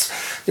rhythms, but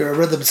there are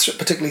rhythms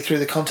particularly through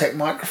the contact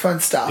microphone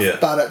stuff.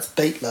 But it's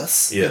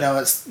beatless.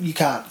 Yeah. You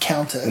can't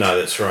count it. No,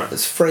 that's right.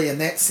 It's free in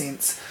that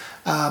sense.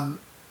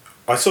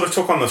 I sort of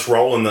took on this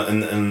role in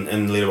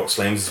Letterboxd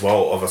Lambs as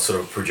well, of a sort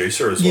of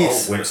producer as well.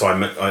 So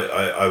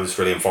I was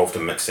really involved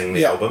in mixing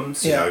the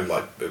albums. It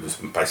was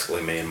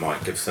basically me and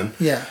Mike Gibson.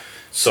 Yeah.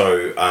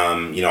 So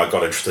I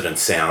got interested in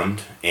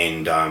sound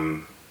and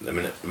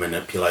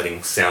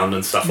manipulating sound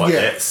and stuff like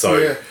that.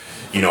 So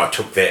I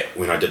took that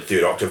when I did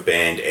Third Octave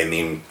Band, and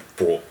then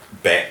brought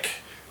back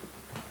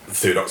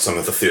some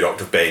of the Third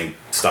Octave Band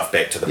stuff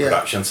back to the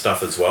production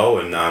stuff as well.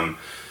 And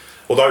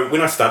although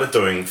when I started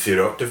doing Third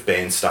Octave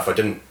Band stuff,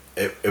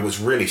 it was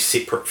really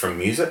separate from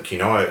music.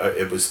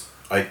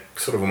 I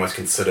sort of almost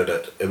considered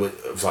it. It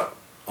was like,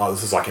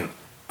 this is like an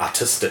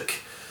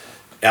artistic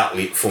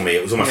outlet for me.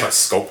 It was almost like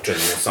sculpting or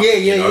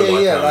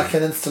something. Like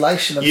an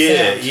installation of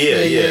sound.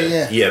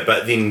 Yeah.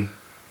 But then,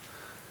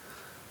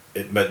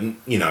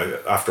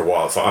 after a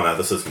while, it's like, oh no,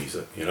 this is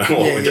music.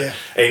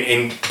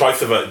 And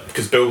both of it,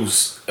 because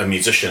Bill's a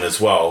musician as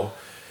well,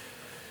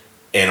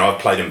 and I've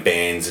played in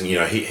bands, and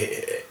he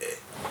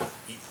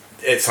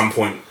at some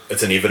point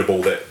it's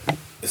inevitable that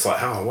it's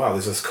like, oh wow,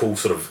 there's this cool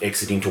sort of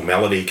accidental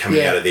melody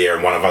coming out of there,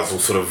 and one of us will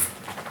sort of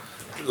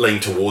lean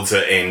towards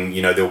it, and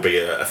there'll be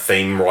a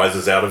theme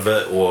rises out of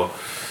it, or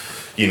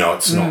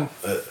it's not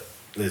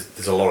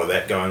there's a lot of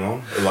that going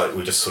on, like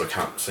we just sort of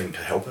can't seem to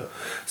help it.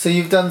 So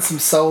you've done some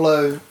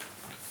solo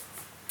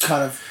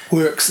kind of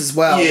works as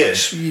well,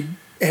 which you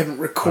haven't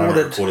recorded. I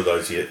haven't recorded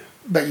those yet,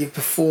 but you've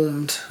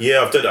performed.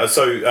 I've did.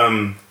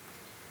 So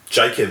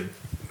Jacob,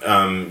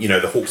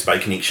 the Hawke's Bay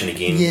connection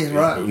again. Yeah,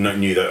 right.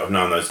 Knew that I've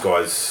known those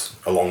guys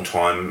a long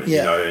time. And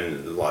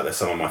they're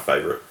some of my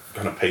favourite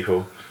kind of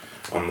people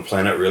on the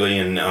planet, really.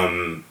 And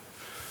and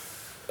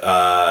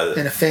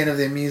a fan of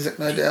their music,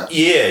 no doubt.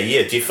 Yeah,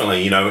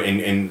 definitely.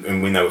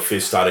 And when they were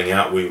first starting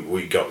out,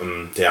 we got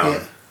them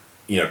down.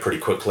 Pretty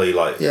quickly.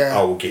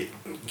 We'll get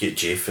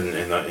Jeff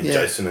and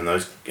Jason and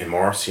those and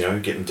Morris.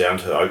 Get them down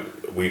to.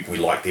 We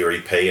liked their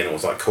EP, and it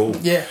was like cool.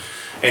 Yeah.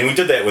 And we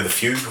did that with a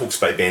few Hawke's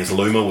Bay bands.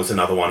 Luma was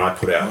another one I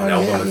put out, an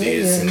album of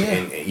theirs, and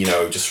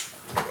just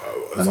I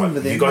was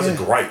like, you guys are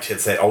great.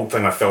 It's that old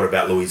thing I felt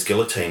about Louise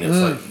Guillotine. It's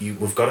like,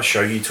 we've got to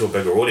show you to a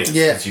bigger audience,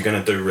 because you're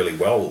going to do really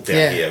well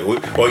down here. Well,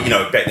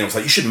 back then it was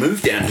like, you should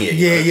move down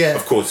here.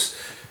 Of course,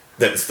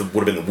 that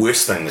would have been the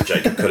worst thing that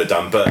Jacob could have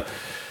done, but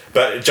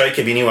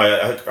Jacob,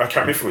 anyway, I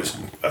can't remember if it was,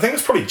 I think it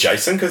was probably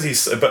Jason, because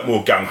he's a bit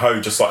more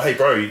gung-ho, just like, hey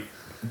bro, do you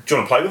want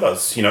to play with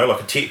us?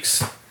 Like a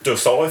text, do a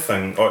solo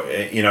thing, oh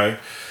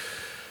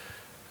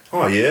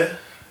yeah.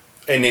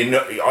 And then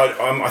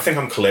I think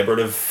I'm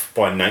collaborative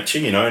by nature,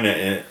 and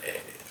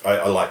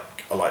I like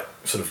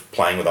sort of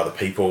playing with other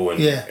people, and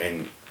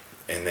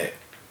that,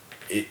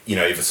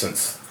 ever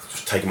since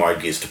taking my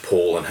ideas to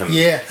Paul and him.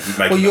 Yeah.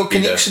 Well, your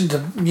connection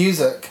to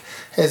music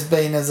has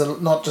been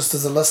not just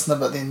as a listener,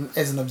 but then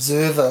as an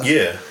observer.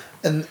 Yeah.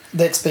 And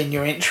that's been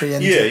your entry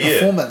into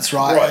performance,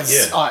 right?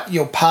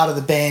 You're part of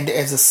the band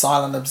as a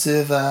silent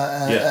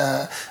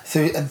observer,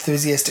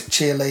 enthusiastic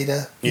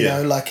cheerleader.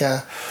 Like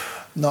a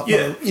not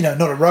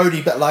a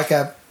roadie, but like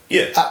a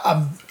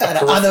an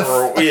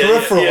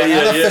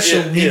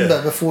unofficial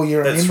member before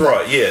you're a member. That's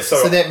right, yeah.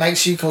 So that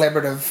makes you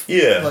collaborative.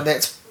 Yeah. Like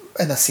that's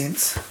in a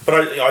sense.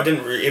 But I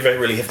didn't ever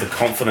really have the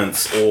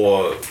confidence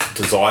or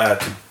desire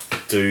to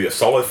do a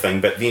solo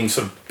thing, but then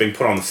sort of being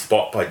put on the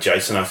spot by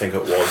Jason, I think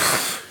it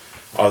was,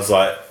 I was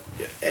like,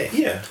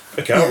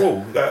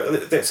 well,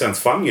 that sounds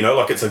fun,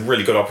 like it's a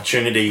really good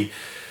opportunity.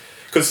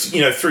 Because,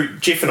 through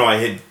Jeff and I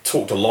had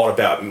talked a lot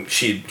about,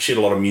 shared a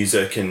lot of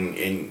music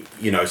and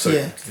so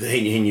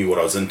he knew what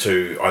I was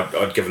into.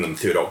 I'd given them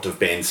Third Octave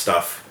Band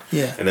stuff.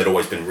 Yeah. And they'd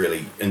always been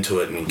really into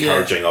it and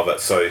encouraging of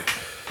it. So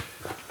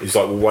he's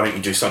like, well, why don't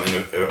you do something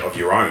of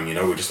your own?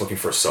 We're just looking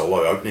for a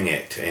solo opening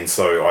act. And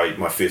so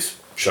my first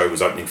show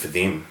was opening for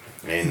them.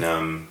 And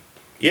and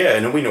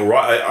it went all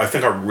right. I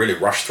think I really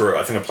rushed through it.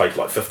 I think I played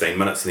like 15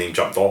 minutes and then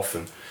jumped off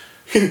and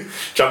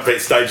jumped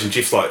backstage, and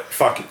Jeff's like,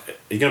 fuck, are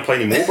you going to play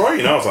any more, bro?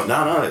 I was like,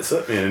 no, that's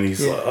it, man. And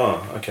he's like,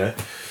 oh, okay.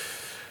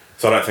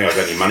 So I don't think I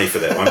got any money for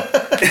that one.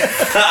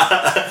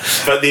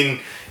 But then,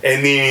 I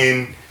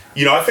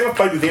think I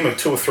played with them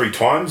 2 or 3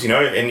 times,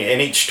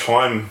 and each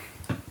time,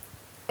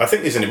 I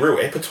think there's a real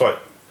appetite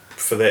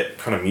for that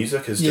kind of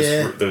music. Is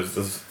just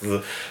there's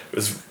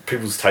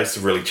people's tastes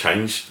have really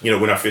changed.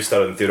 When I first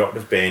started in Third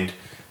Octave Band,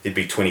 there'd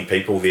be 20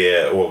 people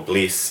there or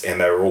less, and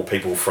they were all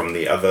people from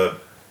the other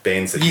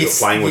bands that you were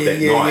playing with that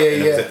night,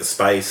 and it was at the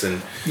Space,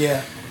 and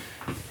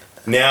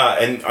now,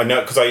 and I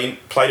know because I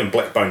played in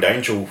Black-Boned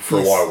Angel for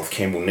a while with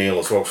Campbell Neal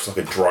as well, which was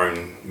like a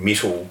drone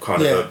metal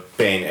kind of a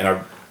band,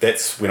 and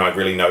that's when I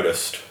really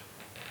noticed,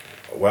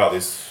 wow,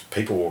 there's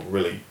people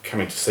really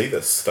coming to see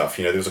this stuff.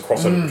 There was a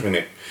crossover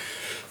between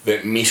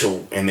that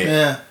metal and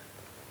that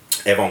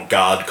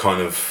avant-garde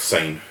kind of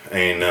scene,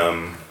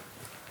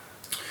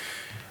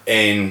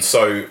 and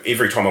so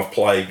every time I've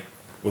played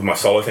with my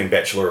solo thing,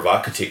 Bachelor of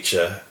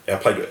Architecture, I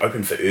played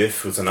Open for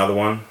Earth was another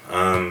one.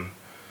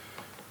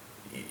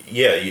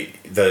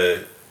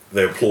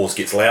 The applause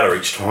gets louder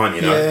each time,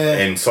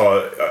 and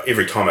so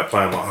every time I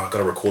play, I'm like, I've got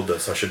to record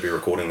this. I should be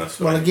recording this.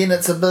 Well, again,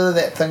 it's a bit of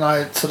that thing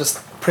I sort of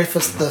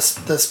prefaced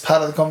this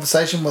part of the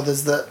conversation with,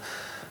 is that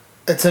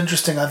it's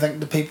interesting, I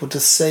think, to people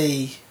to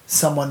see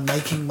someone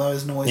making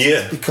those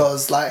noises,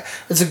 because like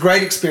it's a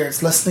great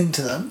experience listening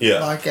to them.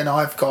 And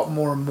I've got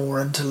more and more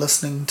into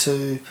listening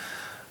to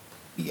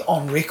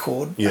on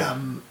record,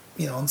 on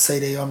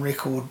CD, on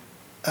record,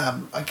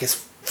 I guess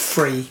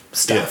free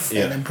stuff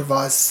and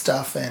improvised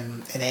stuff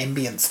and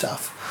ambient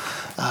stuff,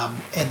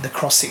 and the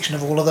cross section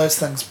of all of those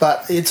things.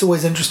 But it's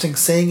always interesting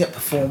seeing it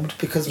performed,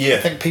 because I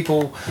think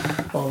people,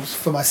 well,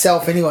 for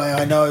myself anyway,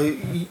 I know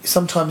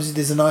sometimes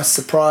there's a nice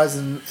surprise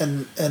and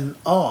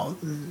oh,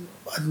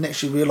 I didn't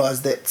actually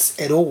realise that's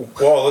at all.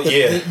 Well,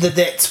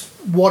 that's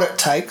what it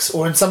takes,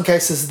 or in some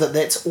cases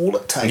that's all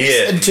it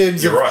takes in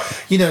terms of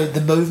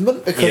the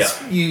movement, because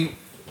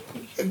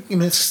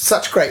it's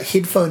such great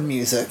headphone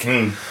music,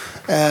 and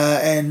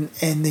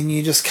then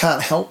you just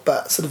can't help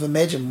but sort of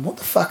imagine what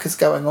the fuck is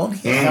going on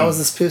here. How is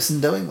this person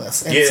doing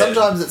this? And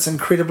sometimes it's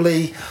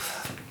incredibly,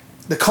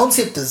 the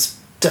concept is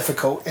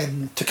difficult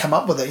and to come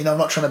up with it. I'm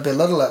not trying to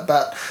belittle it,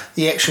 but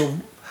the actual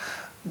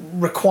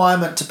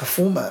requirement to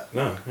perform it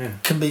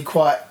can be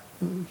quite,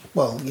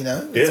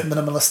 it's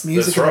minimalist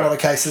music in a lot of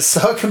cases,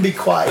 so it can be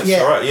quite and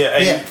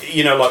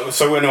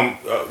so when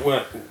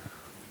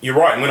you're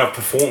right, and when I've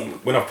performed,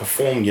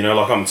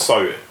 I'm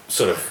so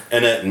sort of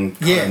in it and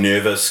kind of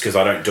nervous because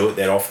I don't do it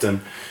that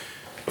often.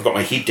 I've got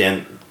my head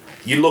down,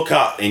 you look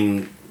up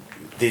and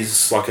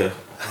there's like a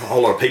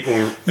whole lot of people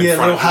in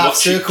front of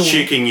you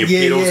checking your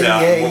pedals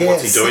out, and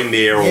what's he doing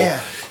there,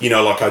 or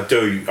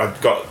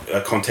I've got a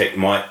contact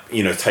mic,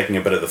 taking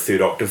a bit of the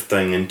Third Octave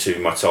thing into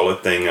my solo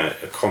thing, a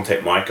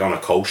contact mic on a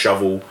coal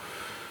shovel,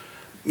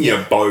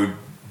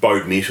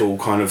 bowed metal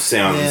kind of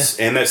sounds,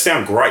 and they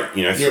sound great,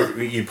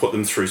 you put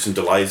them through some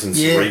delays and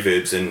some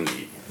reverbs, and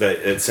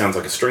it sounds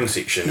like a string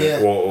section,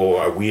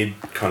 or a weird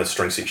kind of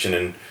string section,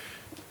 and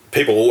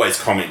people always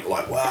comment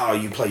like, wow,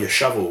 you play your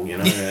shovel,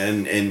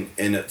 and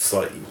it's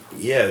like,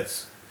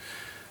 it's,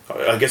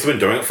 I guess I've been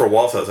doing it for a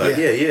while, so I was like,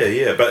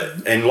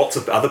 but and lots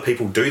of other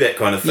people do that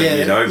kind of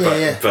thing,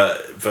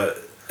 but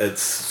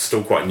it's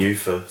still quite new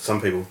for some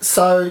people.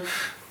 So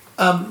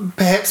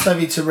perhaps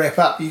maybe to wrap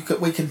up,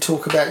 we can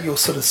talk about your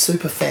sort of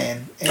super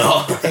fan,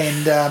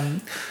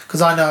 and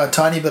because I know a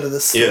tiny bit of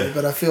this story,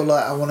 but I feel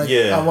like I want to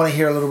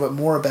hear a little bit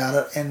more about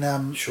it.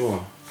 And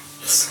sure.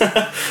 So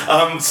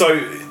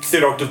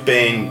Third Octave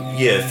Band,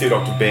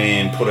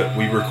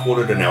 we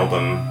recorded an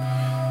album,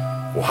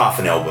 or half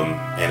an album,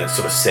 and it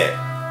sort of sat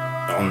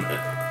on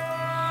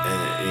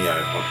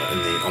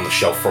on the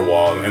shelf for a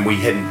while, and we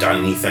hadn't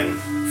done anything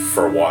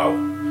for a while,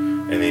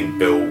 and then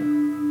Bill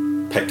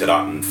picked it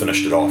up and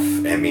finished it off,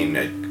 and then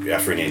our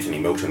friend Anthony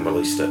Milton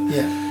released it.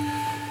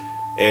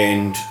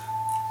 And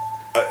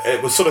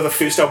it was sort of the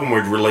first album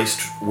we'd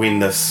released when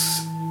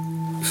this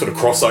sort of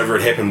crossover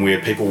had happened, where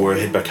people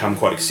had become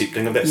quite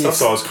accepting of that stuff.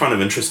 So I was kind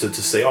of interested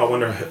to see, I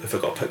wonder if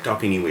it got picked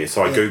up anywhere.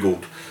 So I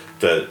googled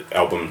the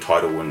album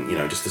title, and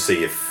just to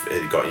see if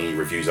it had got any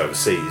reviews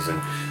overseas, and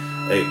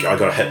I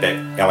got a hit back.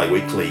 LA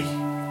Weekly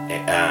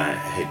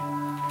had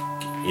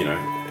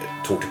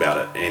talked about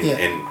it,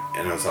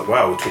 and I was like,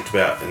 wow, we talked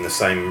about in the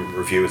same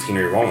review as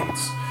Henry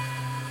Rollins.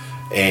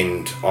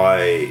 And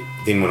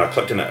then when I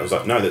clicked on it, I was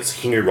like, no,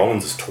 that's Henry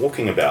Rollins is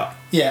talking about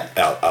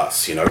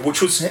us,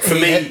 which was for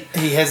me.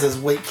 He has his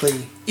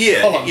weekly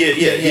column.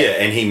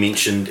 And he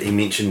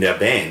mentioned our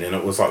band, and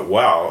it was like,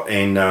 wow.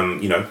 And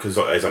because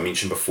as I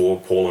mentioned before,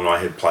 Paul and I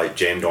had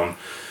jammed on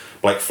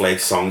Black Flag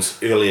songs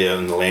earlier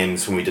in the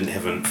Lambs when we didn't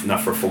have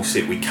enough for a full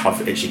set. We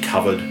actually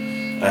covered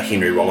a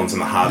Henry Rollins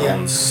and the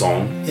Hard-Ons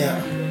song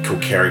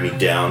called "Carry Me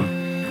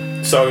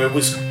Down." So it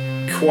was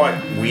quite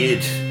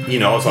weird.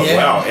 I was like,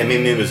 wow. And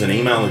then there was an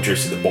email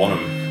address at the bottom,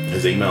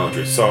 his email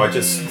address. So I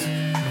just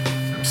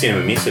sent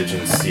him a message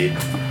and said,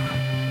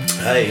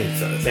 hey,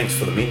 thanks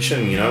for the mention,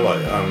 I'm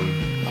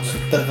a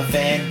bit of a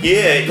fan.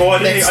 Yeah, well, I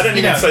didn't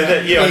even say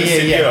that. Yeah, I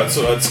just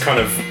said, it's kind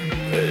of,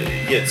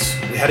 it's,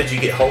 how did you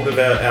get hold of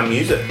our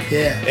music?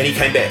 Yeah. And he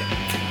came back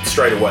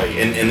straight away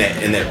in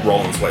that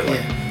Rollins way,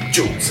 like,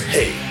 Jules,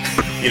 hey.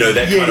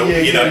 That kind of,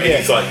 and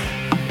he's like,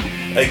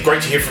 hey,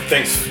 great to hear from,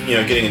 thanks,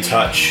 getting in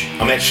touch.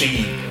 I've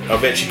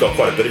actually got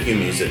quite a bit of your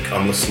music.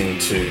 I'm listening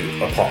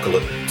to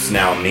Apocalypse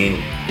Now and Then,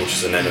 which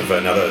is the name of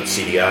another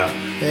CDR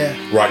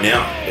right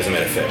now, as a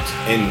matter of fact.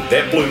 And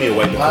that blew me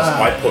away because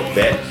I put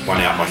that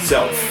one out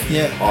myself.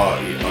 Yeah.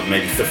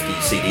 Maybe 50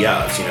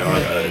 CDRs,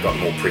 I got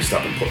them all pressed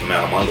up and put them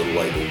out on my little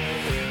label.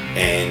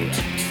 And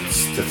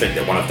to think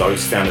that one of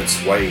those found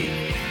its way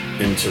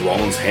into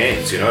Rollins'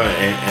 hands,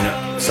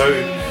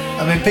 so...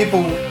 I mean,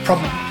 people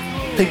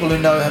who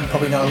know him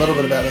probably know a little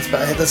bit about this,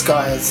 but this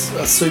guy is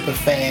a super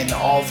fan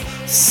of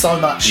so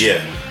much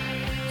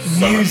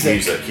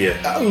music.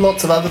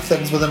 Lots of other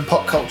things within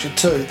pop culture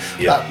too,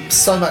 but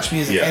so much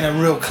music, and a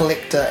real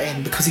collector.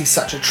 And because he's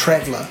such a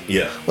traveller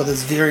with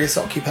his various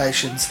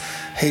occupations,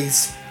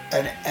 he's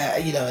an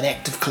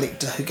active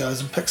collector who goes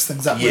and picks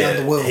things up around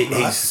the world.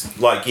 He's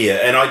like,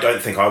 and I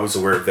don't think I was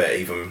aware of that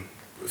even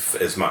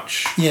as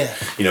much. Yeah.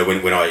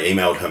 When I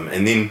emailed him,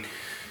 and then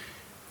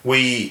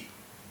we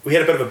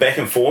had a bit of a back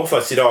and forth. I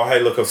said, oh, hey,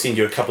 look, I'll send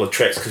you a couple of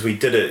tracks, because we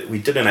did an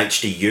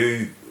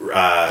HDU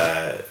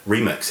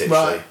remix,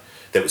 actually,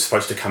 that was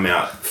supposed to come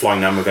out.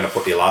 Flying Nun were going to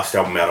put their last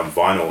album out on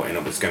vinyl, and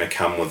it was going to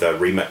come with a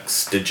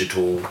remix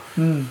digital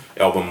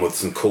album with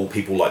some cool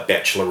people like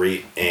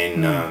Bachelorette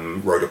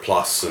and Rhoda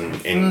Plus,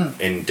 and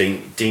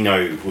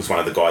Dino was one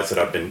of the guys that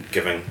I've been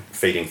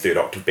feeding Third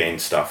Octave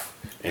Band stuff,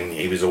 and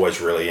he was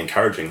always really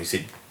encouraging. He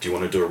said, do you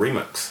want to do a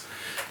remix?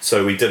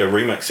 So we did a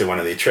remix of one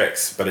of their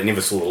tracks, but it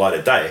never saw the light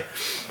of day.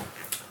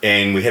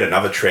 And we had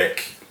another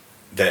track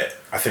that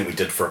I think we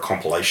did for a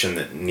compilation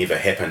that never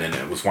happened, and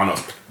it was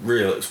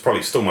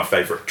probably still my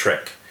favourite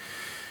track,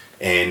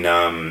 and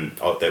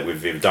that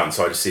we've ever done.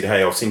 So I just said,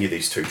 hey, I'll send you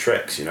these two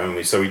tracks, and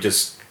this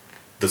is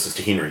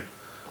to Henry.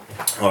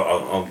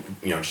 I'll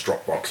just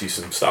Dropbox you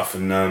some stuff,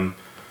 and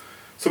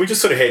so we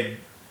just sort of had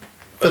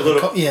a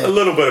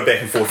little bit of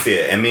back and forth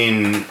there, and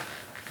then.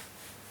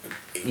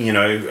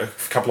 A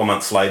couple of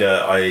months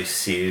later, I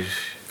said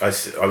I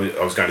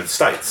was going to the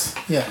States.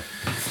 Yeah.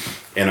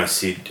 And I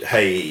said,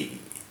 hey,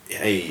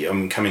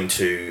 I'm coming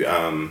to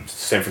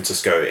San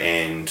Francisco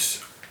and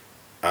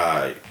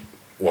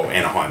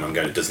Anaheim. I'm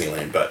going to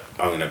Disneyland, but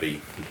I'm going to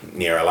be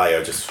near LA.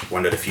 I just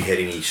wondered if you had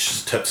any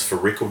tips for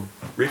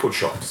record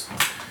shops.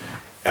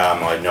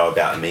 I know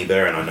about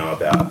Amoeba, and I know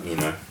about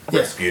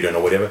Rasputin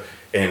or whatever.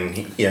 And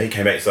he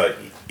came back. He's like,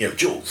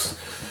 Jules.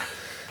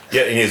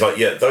 Yeah, and he's like,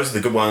 those are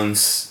the good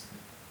ones.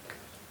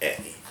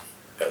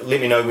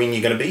 Let me know when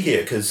you're going to be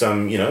here, because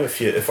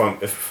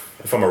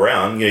if I'm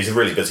around, he's a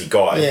really busy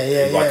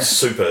guy,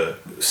 super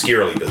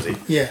scarily busy.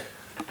 Yeah.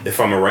 If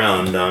I'm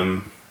around,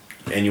 and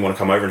you want to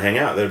come over and hang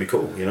out, that'd be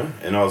cool,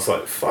 And I was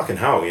like, fucking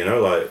hell,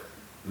 like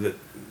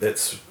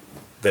that's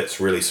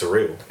really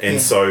surreal. And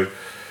so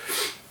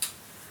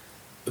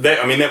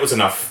that was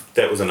enough.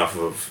 That was enough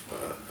of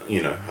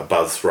a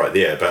buzz right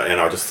there. And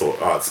I just thought,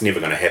 oh, it's never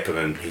going to happen,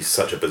 and he's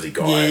such a busy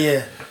guy.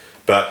 Yeah.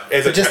 But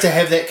just to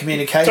have that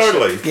communication.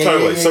 Totally.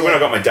 So when I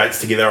got my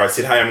dates together, I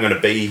said, hey, I'm going to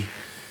be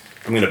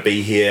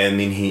here, and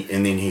then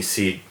he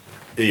said,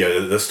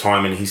 this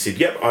time, and he said,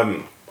 yep,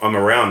 I'm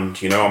around.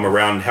 I'm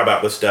around. How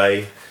about this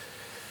day?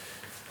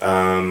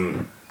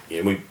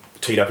 We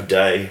teed up a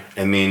day,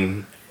 and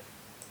then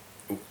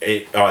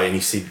and he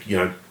said,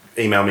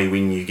 email me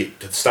when you get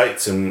to the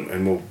States,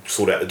 and we'll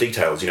sort out the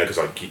details. Because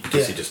I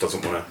guess he just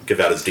doesn't want to give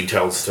out his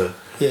details to.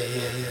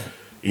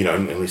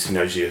 Unless he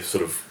knows you're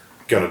sort of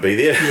going to be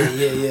there.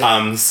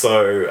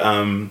 So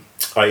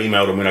I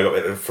emailed him when I got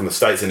back from the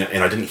States, and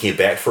I didn't hear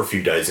back for a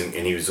few days, and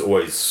he was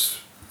always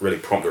really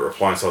prompt at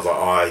replying. So I was like,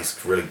 oh,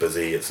 he's really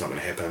busy, it's not going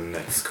to happen.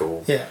 That's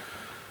cool. Yeah.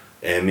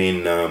 And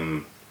then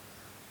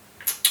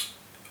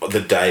the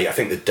day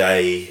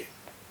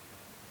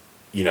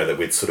that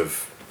we'd sort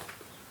of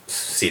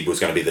said was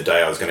going to be the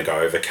day I was going to go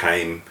over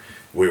came.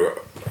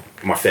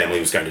 My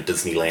family was going to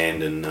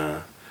Disneyland,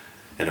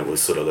 and it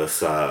was sort of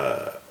this.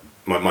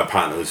 My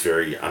partner was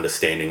very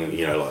understanding,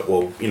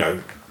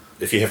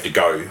 if you have to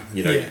go,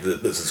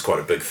 this is quite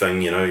a big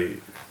thing,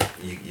 you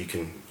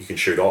can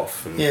shoot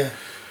off. And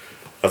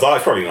I thought I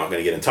was probably not going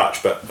to get in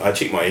touch, but I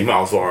checked my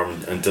emails while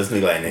I'm in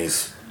Disneyland. And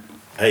he's,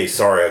 hey,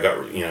 sorry, I got,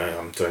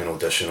 I'm doing an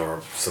audition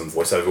or some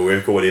voiceover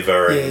work or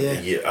whatever. But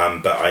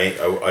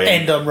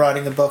and I'm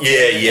writing a book.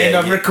 And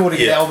I'm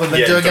recording an album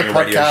and doing a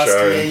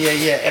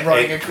podcast. And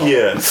writing a column.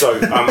 Yeah, so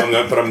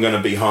I'm going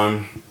to be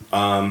home.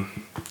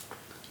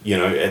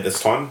 At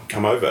this time,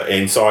 come over.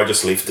 And so I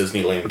just left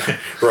Disneyland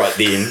right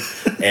then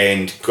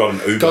and got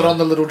an Uber. Got on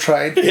the little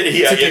train. got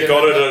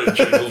on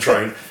a little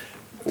train.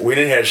 Went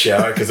and had a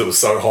shower because it was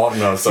so hot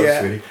and I was so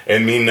sweaty.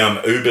 And then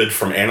Ubered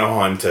from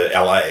Anaheim to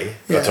LA,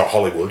 to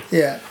Hollywood.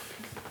 Yeah.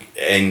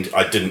 And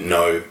I didn't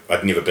know,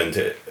 I'd never been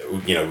to,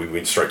 we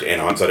went straight to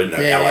Anaheim, so I didn't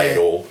know LA at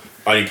all.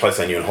 Only place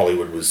I knew in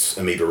Hollywood was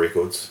Amoeba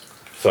Records.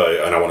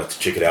 And I wanted to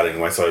check it out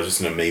anyway, so I was just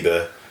in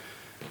Amoeba,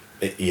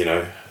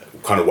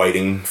 kind of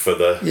waiting for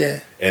the... Yeah.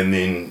 And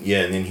then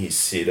he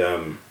said,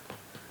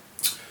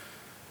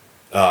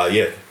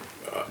 said,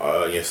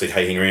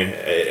 hey, Henry,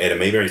 at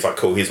Amoeba. And he's like,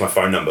 cool, here's my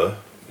phone number.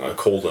 I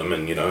called him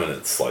and, and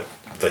it's like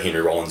the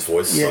Henry Rollins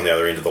voice on the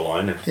other end of the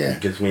line. And he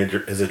gives me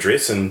his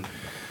address. And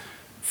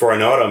before I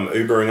know it, I'm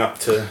Ubering up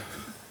to...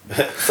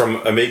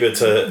 from Amoeba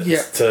to...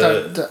 Yeah,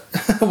 don't.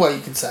 Well, you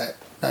can say it.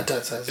 No,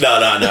 don't say it. No.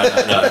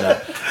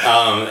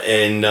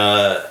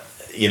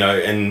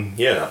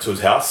 Up to his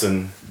house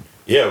and...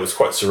 Yeah, it was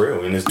quite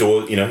surreal. And his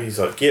door, he's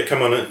like, yeah,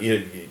 come on,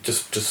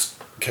 just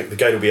the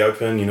gate will be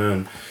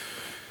open,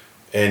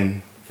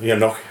 and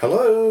knock,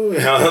 hello,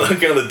 and I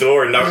look at the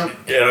door and I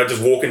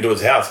just walk into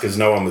his house because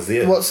no one was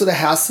there. What sort of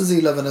house does he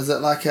live in? Is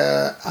it like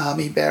a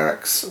army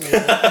barracks? Or,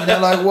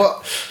 like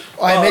what?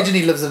 I imagine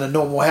he lives in a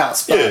normal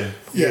house. But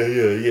yeah.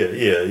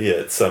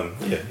 It's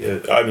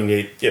I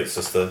mean, it's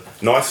just a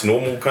nice,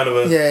 normal kind of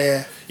a.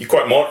 Yeah. You're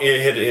quite modern.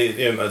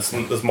 It's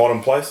this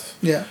modern place.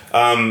 Yeah.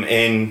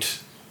 And.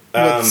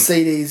 With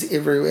CDs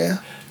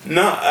everywhere.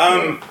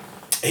 No,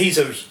 he's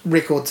a...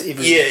 Records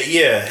everywhere.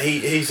 Yeah,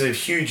 he's a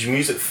huge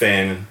music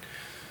fan.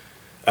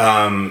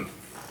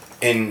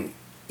 He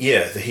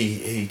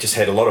just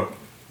had a lot of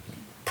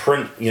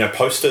print,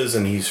 posters,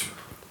 and he's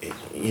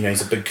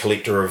a big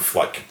collector of,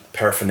 like,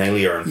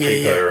 paraphernalia and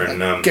paper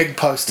and... gig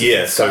posters.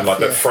 Yeah, so, like,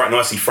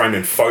 nicely framed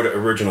in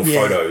original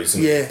photos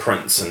and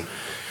prints, and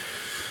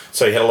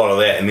so he had a lot of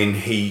that, and then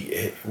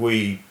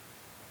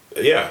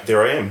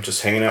there I am,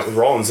 just hanging out with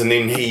Rollins, and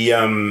then he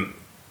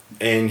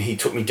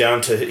took me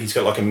down to. He's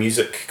got like a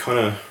music kind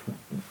of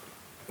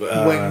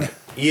wing.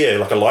 Yeah,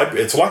 like a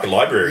library. It's like a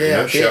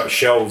library,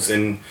 shelves,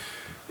 and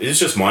it's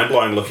just mind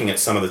blowing looking at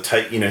some of the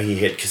tape. He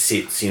had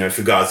cassettes.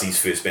 Fugazi's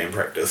first band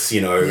practice.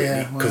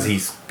 Because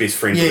he's best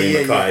friends with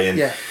Ian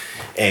MacKaye,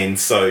 and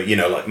so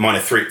like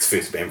Minor Threat's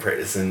first band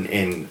practice,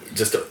 and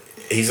just.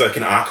 He's like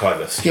an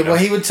archivist. Yeah, well,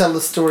 he would tell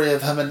the story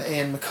of him and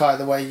Ian MacKaye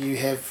the way you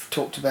have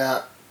talked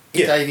about.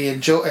 Davey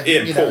and Paul. Paul,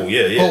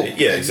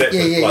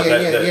 exactly.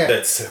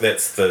 That's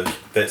the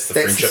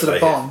friendship sort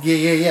of bond.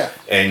 Yeah.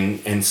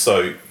 And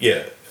so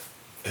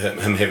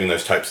him having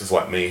those tapes is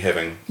like me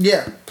having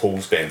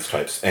Paul's band's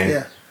tapes.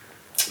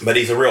 But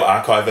he's a real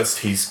archivist.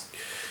 He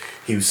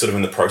was sort of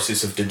in the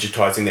process of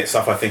digitizing that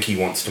stuff. I think he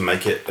wants to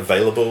make it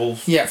available.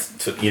 Yeah.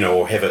 To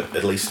or have it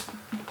at least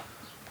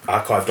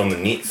archived on the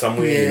net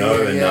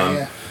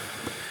somewhere.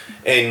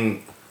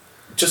 And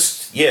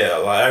just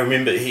I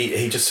remember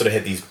he just sort of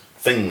had these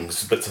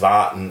bits of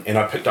art, and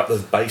I picked up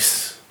this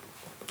bass,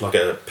 like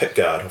a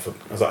pickguard. I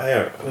was like,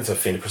 hey, it's a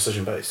Fender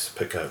Precision bass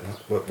pickguard.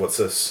 What's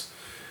this?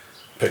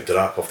 Picked it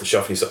up off the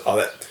shelf, and he said,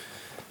 oh,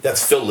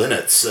 that's Phil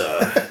Lynnett's,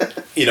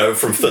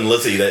 from Thin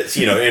Lizzy. That's,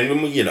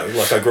 and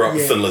like I grew up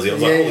with Thin Lizzy. I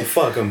was like, holy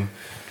fuck,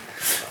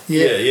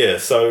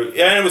 So, and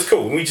it was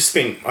cool. And I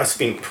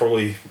spent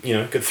probably,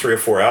 good 3 or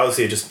 4 hours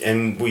there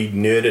and we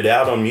nerded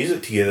out on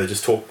music together,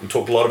 just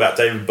talked a lot about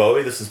David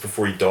Bowie. This is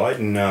before he died,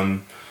 and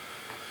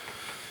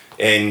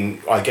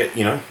I get,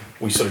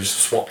 we sort of just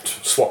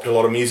swapped a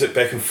lot of music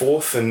back and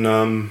forth,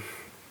 and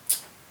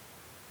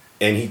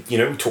he, we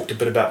talked a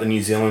bit about the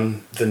New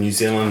Zealand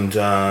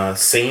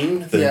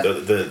scene,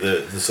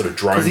 the sort of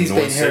drone noise. Because he's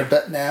been here a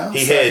bit now.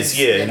 He has.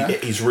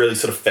 He's really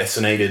sort of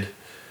fascinated.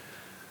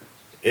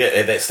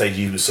 At that stage,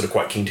 he was sort of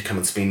quite keen to come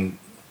and spend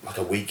like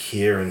a week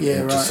here and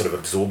just sort of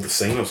absorb the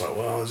scene. I was like,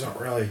 well, there's not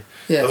really.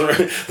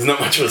 There's not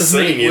much of a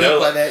scene,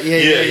 Like that.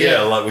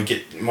 Like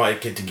we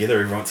might get together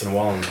every once in a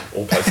while and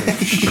all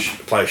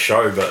play a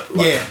show, but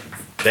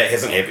that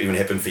hasn't even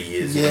happened for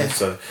years.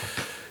 So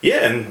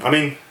and I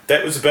mean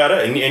that was about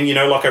it, and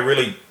like I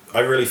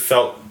really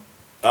felt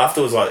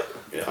afterwards like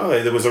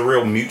there was a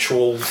real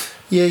mutual.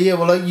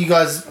 Well, like you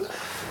guys.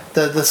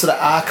 The sort of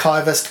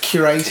archivist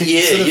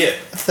curating sort of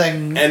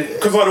thing, and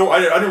because I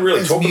don't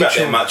really talk about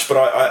that much, but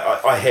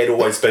I had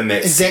always been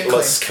that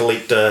setlist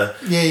collector.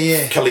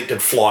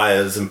 Collected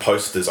flyers and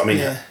posters. I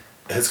mean,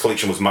 his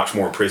collection was much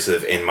more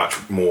impressive and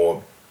much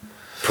more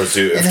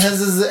preserved.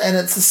 And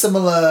it's a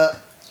similar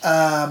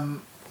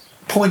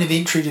point of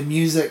entry to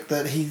music,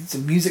 that he's a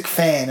music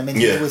fan. I mean,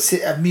 he was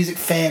a music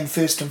fan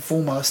first and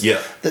foremost.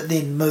 That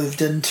then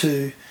moved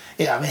into.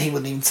 I mean, he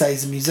wouldn't even say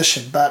he's a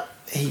musician, but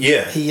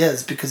he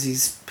is because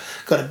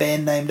got a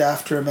band named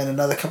after him and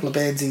another couple of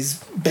bands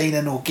he's been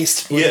in or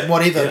guested with,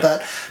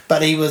 whatever.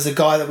 But he was a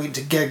guy that went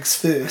to gigs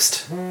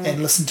first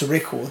and listened to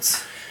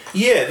records.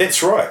 Yeah,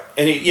 that's right.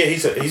 And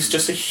he's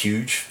just a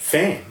huge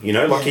fan, you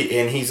know,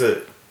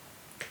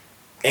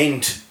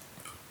 and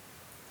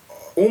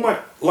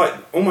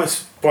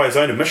almost by his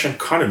own admission,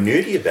 kind of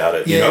nerdy about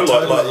it, you know,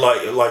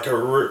 totally. like a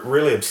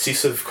really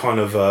obsessive kind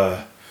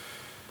of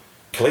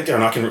collector,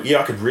 and I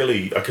could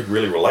really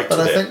relate to that. But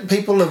I think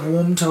people have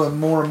warmed to him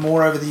more and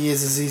more over the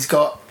years as he's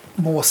got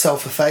more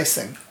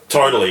self-effacing.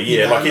 Totally,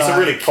 yeah. You know, he's a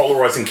really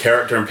polarising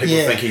character, and people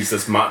think he's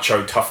this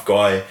macho tough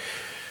guy.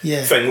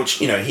 Yeah. Thing,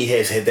 which, you know, he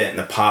has had that in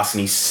the past,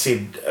 and he's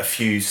said a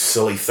few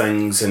silly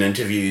things in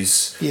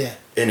interviews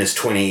in his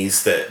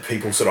 20s that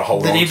people sort of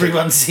hold on to. That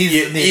everyone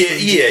says.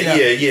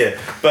 Yeah.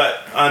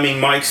 But, I mean,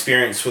 my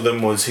experience with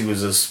him was he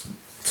was this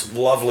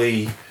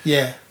lovely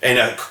and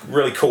a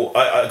really cool...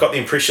 I got the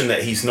impression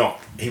that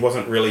he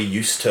wasn't really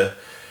used to...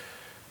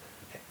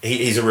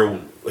 He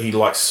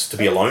likes to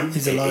be alone.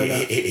 He's a loner.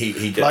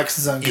 He likes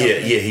his own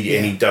company.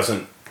 And he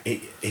doesn't...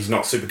 He's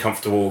not super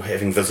comfortable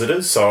having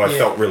visitors, so I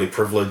felt really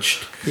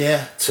privileged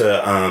to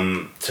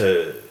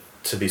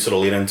be sort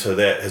of let into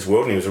his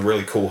world, and he was a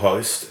really cool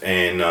host,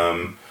 and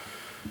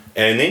then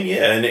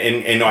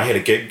I had a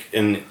gig,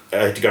 and I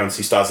had to go and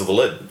see Stars of the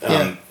Lid,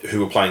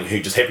 who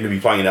just happened to be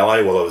playing in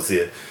LA while I was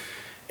there,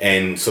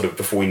 and sort of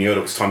before we knew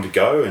it was time to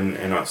go,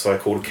 so I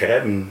called a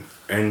cab, and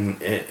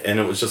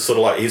it was just sort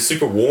of like, he's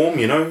super warm,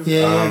 you know,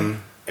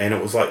 and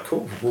it was like,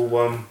 cool,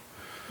 we'll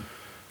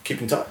keep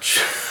in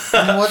touch.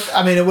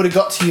 It would have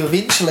got to you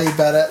eventually,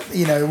 but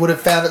it would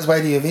have found its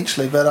way to you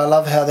eventually. But I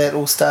love how that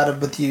all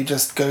started with you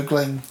just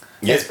Googling,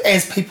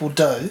 as people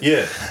do.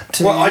 Yeah.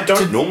 I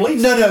don't normally.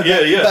 No.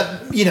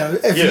 But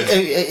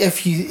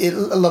if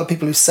you, a lot of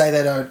people who say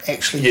they don't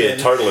actually. Yeah,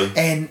 do, totally.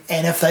 And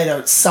if they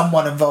don't,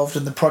 someone involved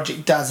in the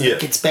project does, and it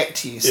gets back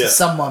to you. So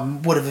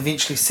someone would have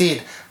eventually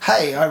said,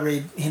 "Hey, I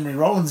read Henry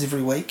Rollins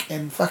every week,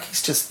 and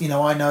he's just,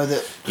 I know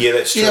that." Yeah,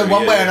 that's true.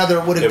 One way or another,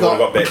 it would have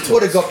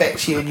got back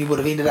to you, and you would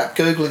have ended up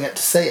Googling it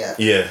to see it.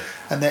 Yeah.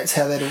 And that's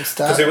how that all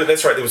started. Because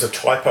that's right, there was a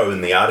typo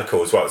in the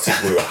article as well. It said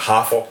we were a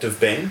half octave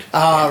band.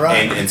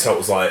 Right. And so it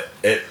was like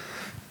it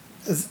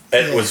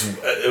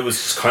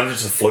was kind of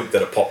just a fluke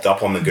that it popped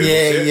up on the Google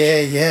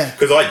search. Yeah.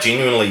 Because I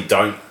genuinely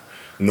don't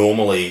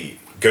normally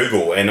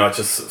Google, and I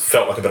just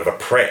felt like a bit of a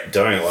prat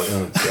doing it. Like,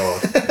 oh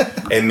god.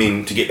 And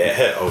then to get that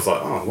hit, I was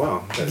like, oh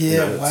wow.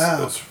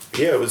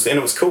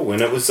 It was cool,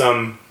 and it was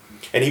and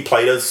he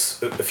played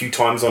us a few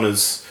times on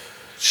his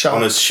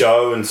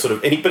show, and sort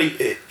of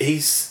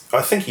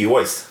I think he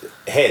always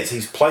has.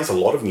 He plays a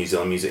lot of New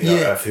Zealand music.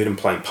 Yeah. I've heard him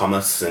playing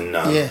Pumice and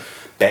you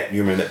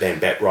remember that band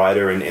Bat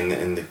Rider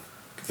and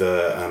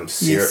the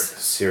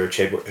Sarah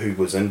Chadwick, who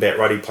was in Bat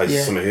Rider, he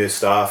plays some of her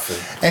stuff.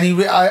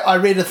 And I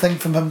read a thing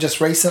from him just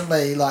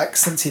recently, like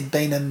since he'd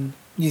been in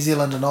New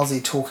Zealand and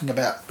Aussie talking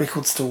about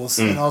record stores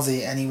in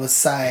Aussie, and he was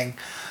saying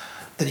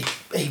that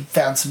he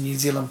found some New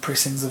Zealand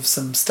pressings of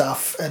some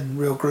stuff in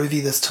Real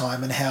Groovy this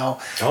time, and how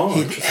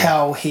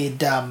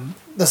he'd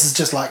this is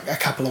just like a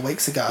couple of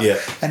weeks ago,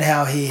 and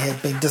how he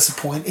had been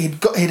disappointed.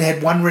 He'd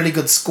had one really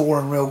good score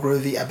in Real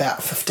Groovy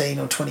about 15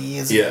 or 20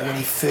 years ago when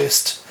he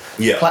first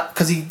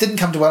because he didn't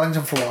come to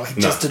Wellington for a while. He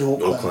just did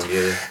Auckland.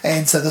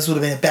 And so this would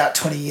have been about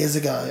 20 years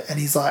ago. And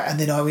he's like, and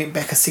then I went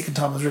back a second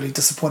time. I was really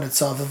disappointed,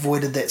 so I've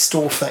avoided that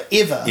store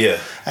forever.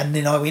 And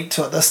then I went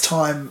to it this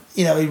time.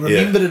 He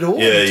remembered it all.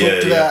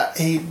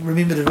 He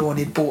remembered it all, and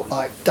he'd bought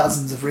like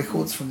dozens of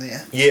records from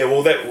there. Yeah,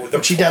 well,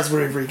 which he does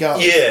wherever he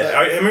goes. Yeah,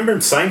 I remember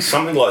him saying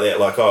something like that,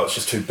 like, oh, it's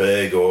just too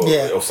big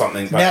or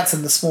something. But now it's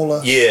in the smaller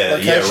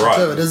location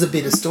too. It is a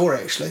better store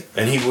actually.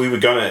 And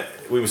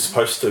we were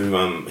supposed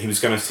to, he was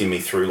going to send me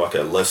through like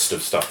a list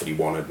of stuff that he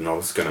wanted, and I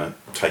was going to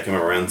take him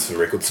around some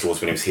record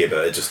stores when he was here,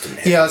 but it just didn't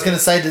happen. Yeah, I was going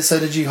to say, so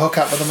did you hook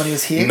up with him when he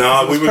was here?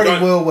 No, we were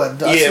pretty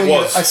whirlwind.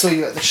 I saw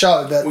you at the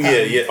show, but...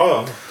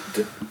 Oh,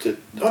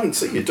 I didn't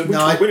see you, did we?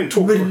 We didn't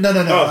talk.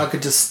 No. I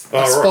could just...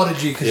 I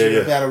spotted you because you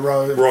were about a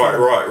row. Right.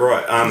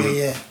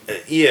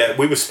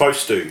 We were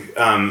supposed to,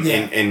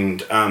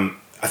 and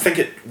I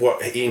think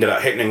what ended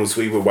up happening was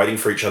we were waiting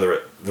for each other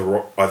at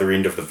the either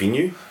end of the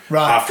venue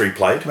after he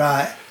played.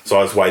 Right. So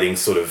I was waiting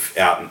sort of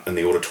out in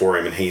the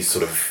auditorium, and he's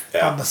sort of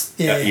out,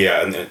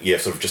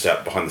 sort of just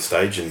out behind the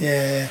stage, and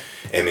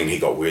then he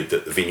got word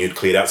that the venue had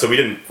cleared out. So we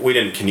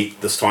didn't connect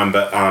this time,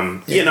 but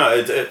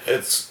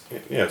it's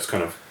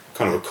kind of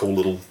a cool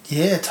little...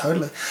 Yeah,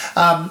 totally.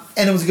 And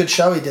it was a good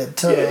show he did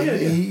too.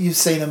 You've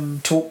seen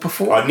him talk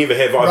before? I never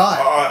have.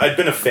 I'd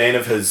been a fan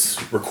of his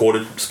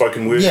recorded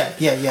spoken word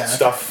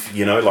stuff,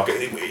 like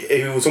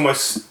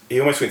he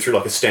almost went through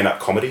like a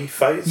stand-up comedy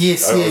phase.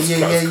 Yes, I was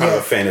kind of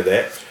a fan of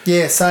that.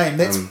 Yeah, same.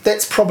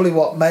 That's probably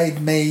what made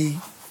me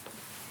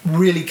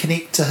really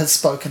connect to his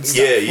spoken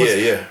stuff.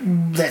 Yeah.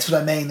 That's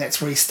what I mean.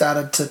 That's where he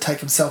started to take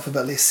himself a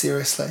bit less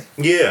seriously.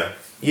 Yeah.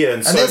 Yeah,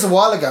 and that was a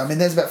while ago. I mean,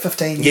 that was about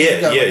 15 years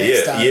ago.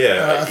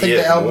 I think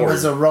the album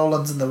is a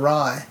Rollins and the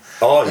Rye.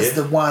 Is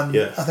the one.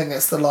 Yeah. I think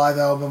that's the live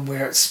album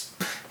where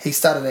he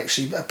started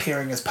actually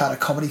appearing as part of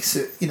comedy,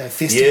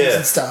 festivals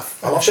and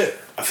stuff. I love it.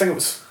 I think it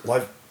was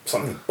like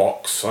something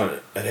box.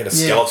 It had a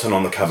skeleton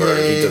on the cover,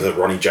 and he did the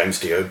Ronnie James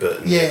Dio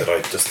bit that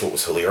I just thought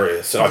was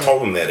hilarious. And I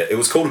told him that it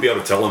was cool to be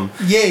able to tell him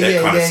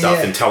that kind of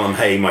stuff, and tell him,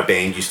 hey, my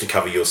band used to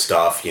cover your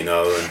stuff, you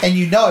know. And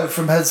you know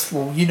from his,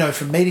 from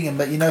meeting him,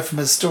 but you know from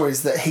his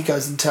stories that he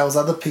goes and tells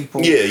other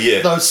people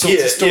those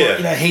sorts of stories. Yeah.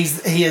 You know,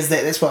 he is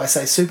that. That's why I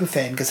say super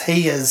fan, because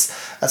he is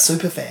a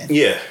super fan.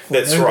 Yeah,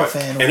 that's right.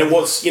 Fan, and it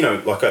was,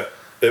 like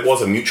it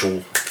was a mutual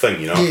thing,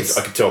 you know. Yes.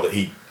 I could tell that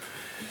he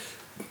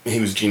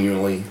was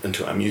genuinely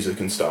into our music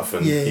and stuff,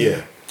 and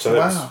so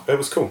that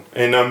was cool.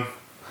 And I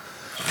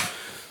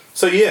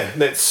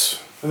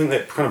think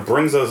that kind of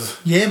brings us.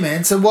 Yeah,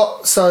 man.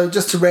 So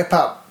just to wrap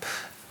up,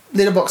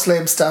 Letterboxd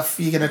Lab stuff.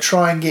 You're going to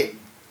try and get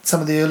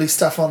some of the early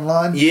stuff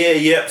online.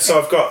 Yeah. So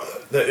I've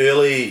got the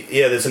early.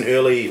 Yeah, there's an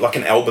early, like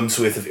an album's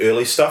worth of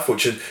early stuff,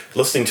 which is,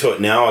 listening to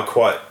it now, I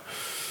quite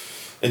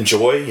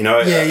enjoy, you know.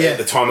 At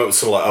the time it was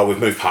sort of like, we've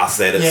moved past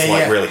that,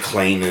 it's really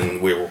clean,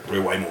 and we're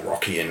way more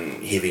rocky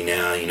and heavy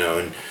now, you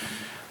know,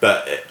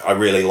 but I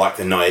really like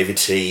the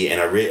naivety, and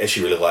I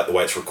actually really like the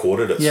way it's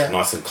recorded. It's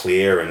nice and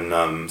clear,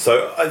 and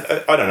so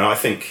I don't know, I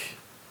think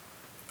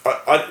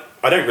I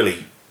don't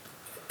really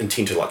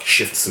intend to like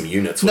shift some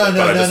units with it,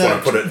 but I just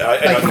want to put it,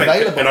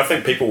 and I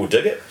think people will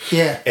dig it.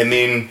 And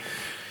then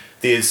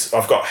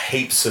I've got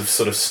heaps of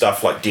sort of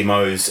stuff like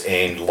demos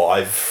and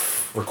live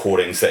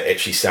recordings that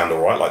actually sound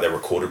alright, like they're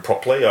recorded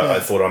properly. I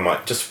thought I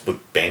might, just with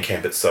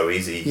Bandcamp it's so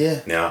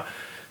easy now.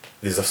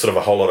 There's a sort of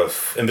a whole lot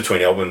of, in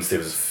between albums there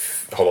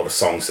was a whole lot of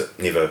songs that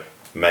never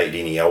made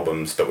any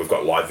albums, but we've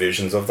got live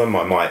versions of them.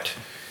 I might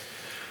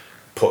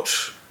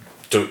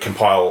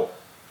compile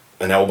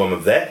an album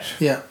of that,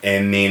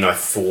 and then I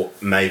thought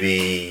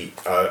maybe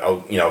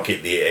I'll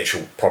get the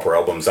actual proper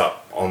albums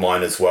up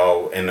online as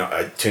well. And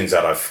it turns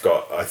out I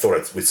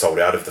thought we'd sold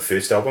out of the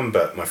first album,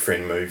 but my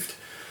friend moved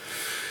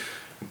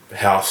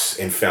house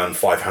and found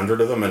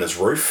 500 of them in his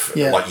roof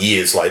like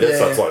years later,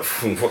 so it's like,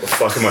 what the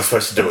fuck am I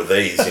supposed to do with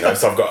these, you know?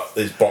 So I've got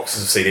these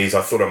boxes of CDs.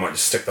 I thought I might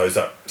just stick those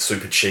up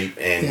super cheap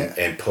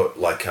and put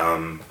like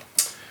I've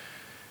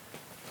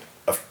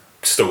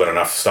still got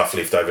enough stuff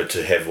left over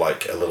to have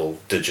like a little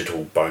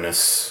digital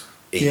bonus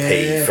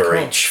EP for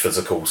each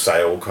physical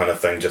sale kind of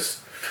thing,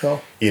 just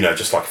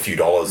just like a few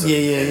dollars,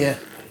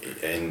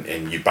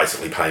 and you're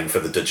basically paying for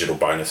the digital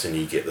bonus, and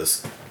you get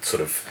this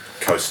sort of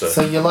coaster.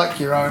 So you're like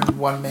your own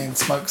one-man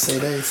smoke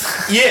CDs.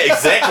 Yeah,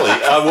 exactly.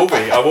 I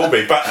will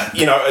be. But,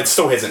 it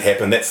still hasn't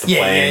happened. That's the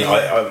plan.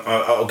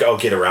 I'll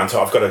get around to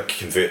it. I've got to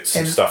convert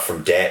some stuff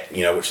from DAT,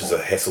 which is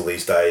a hassle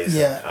these days.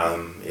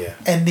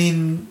 And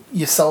then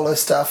your solo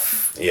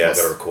stuff. Yeah, I've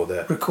got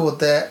to record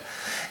that.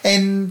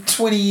 And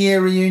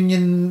 20-year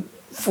reunion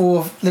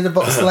for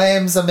Letterboxd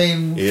Lambs. I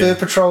mean, Fur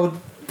Patrol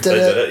did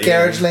it.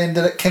 Garageland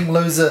did it. King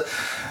Loser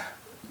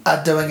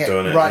are doing it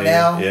right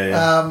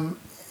now.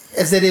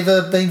 Has that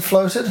ever been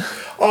floated?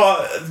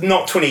 Oh,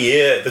 not 20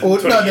 year.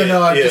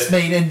 No. I just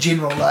mean in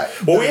general.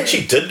 We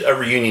actually did a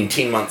reunion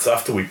 10 months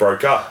after we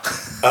broke up.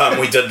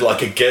 We did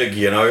like a gig,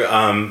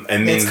 and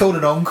then it's called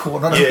an encore,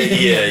 not a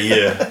reunion.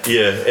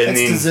 Yeah. And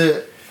it's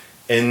dessert.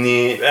 And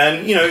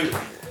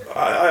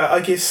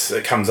I guess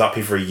it comes up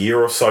every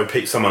year or so.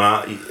 Someone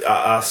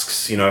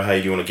asks, hey,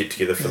 do you want to get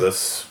together for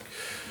this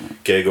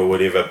gig or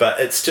whatever? But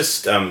it's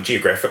just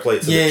geographically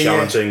it's a bit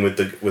challenging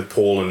with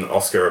Paul and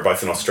Oscar are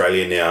both in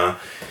Australia now,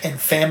 and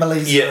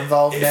families are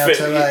involved now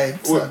too.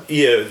 So.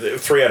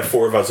 3 out of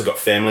 4 of us have got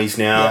families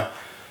now.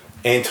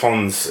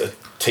 Anton's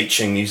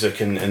teaching music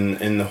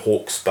in the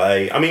Hawke's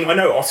Bay. I mean, I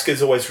know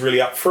Oscar's always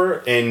really up for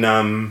it,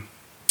 and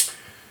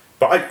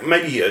but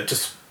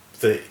just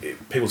the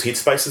people's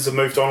headspaces have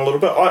moved on a little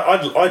bit.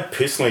 I'd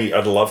personally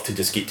love to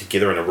just get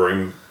together in a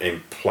room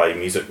and play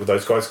music with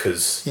those guys,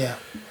 because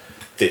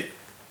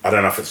I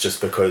don't know if it's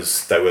just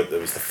because it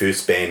was the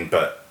first band,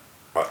 but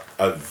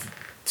I've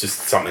just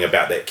something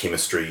about that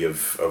chemistry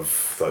of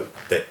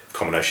that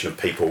combination of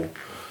people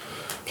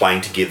playing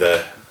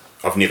together.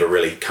 I've never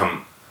really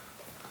come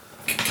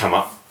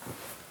up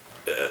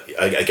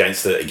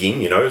against it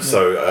again,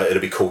 so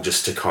it'll be cool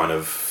just to kind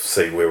of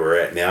see where we're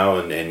at now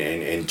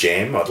and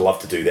jam. I'd love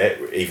to do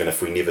that, even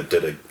if we never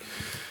did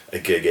a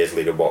gig as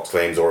Letterboxd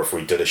Lambs, or if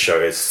we did a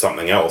show as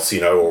something else,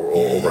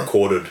 or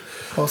recorded.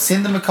 Well,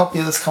 send them a copy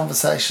of this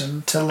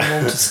conversation. Tell them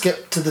all to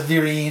skip to the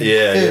very end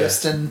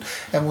first, and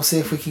we'll see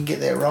if we can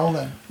get that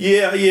rolling.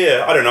 Yeah.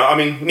 I don't know. I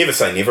mean, never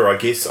say never, I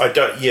guess. I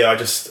don't. Yeah, I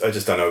just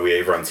don't know where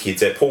everyone's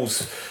head's at.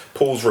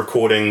 Paul's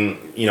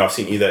recording. I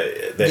sent you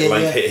that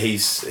link. Yeah.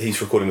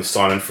 He's recording with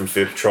Simon from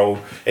Fur Patrol,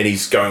 and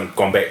he's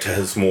gone back to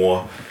his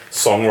more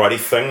songwriting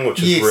thing,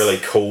 which is really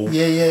cool.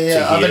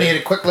 Yeah. I've only had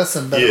a quick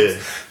listen, but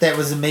that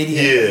was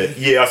immediate.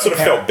 Yeah. I sort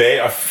of felt bad.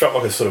 I felt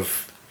like I sort of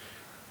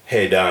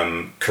had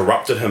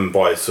corrupted him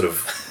by sort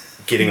of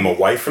getting him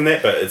away from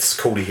that, but it's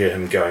cool to hear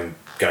him going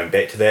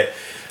back to that.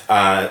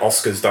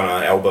 Oscar's done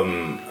an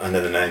album under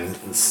the name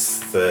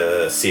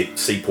The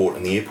Seaport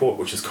and the Airport,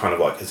 which is kind of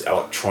like his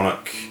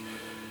electronic.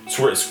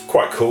 It's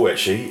quite cool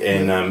actually,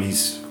 and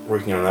he's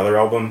working on another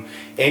album.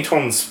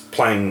 Anton's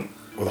playing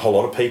with a whole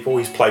lot of people.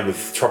 He's played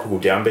with Tropical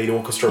Downbeat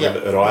Orchestra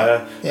at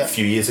Aya a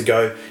few years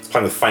ago. He's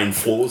playing with Famed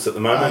Floors at the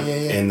moment,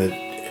 and the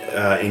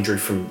Andrew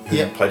from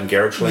who played in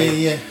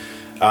Garageland.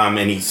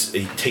 And he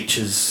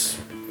teaches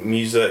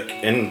music,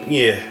 and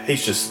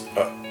he's just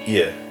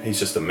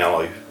a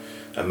mellow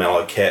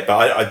cat.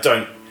 But I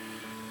don't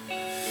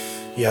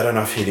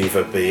know if he'd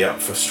ever be up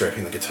for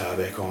strapping the guitar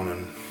back on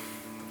and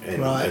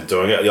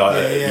doing it.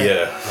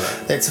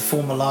 That's a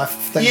former life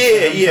thing.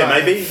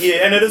 Maybe.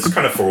 And it is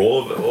kind of for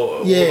all of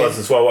us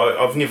as well.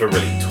 I've never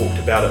really talked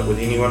about it with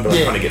anyone, but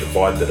I kind of get the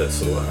vibe that it's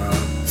sort of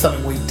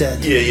something we did.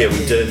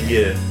 We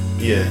did.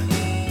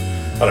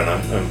 I don't know.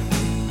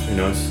 Who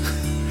knows?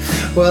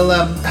 Well,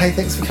 hey,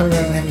 thanks for coming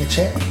around and having a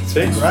chat.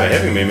 Thanks for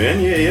having me, man.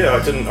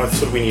 I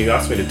sort of, when you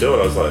asked me to do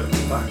it, I was like,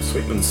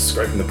 Sweetman's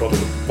scraping the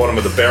bottom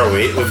of the barrel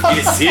with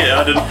yes.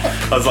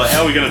 I was like,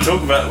 how are we going to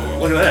talk about?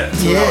 Look at that.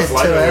 2 hours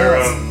later, 2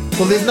 hours.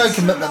 Well, there's no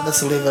commitment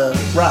this will ever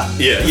run. Right.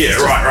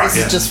 This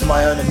is just for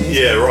my own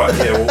amusement.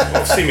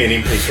 Well, send me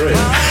an MP3.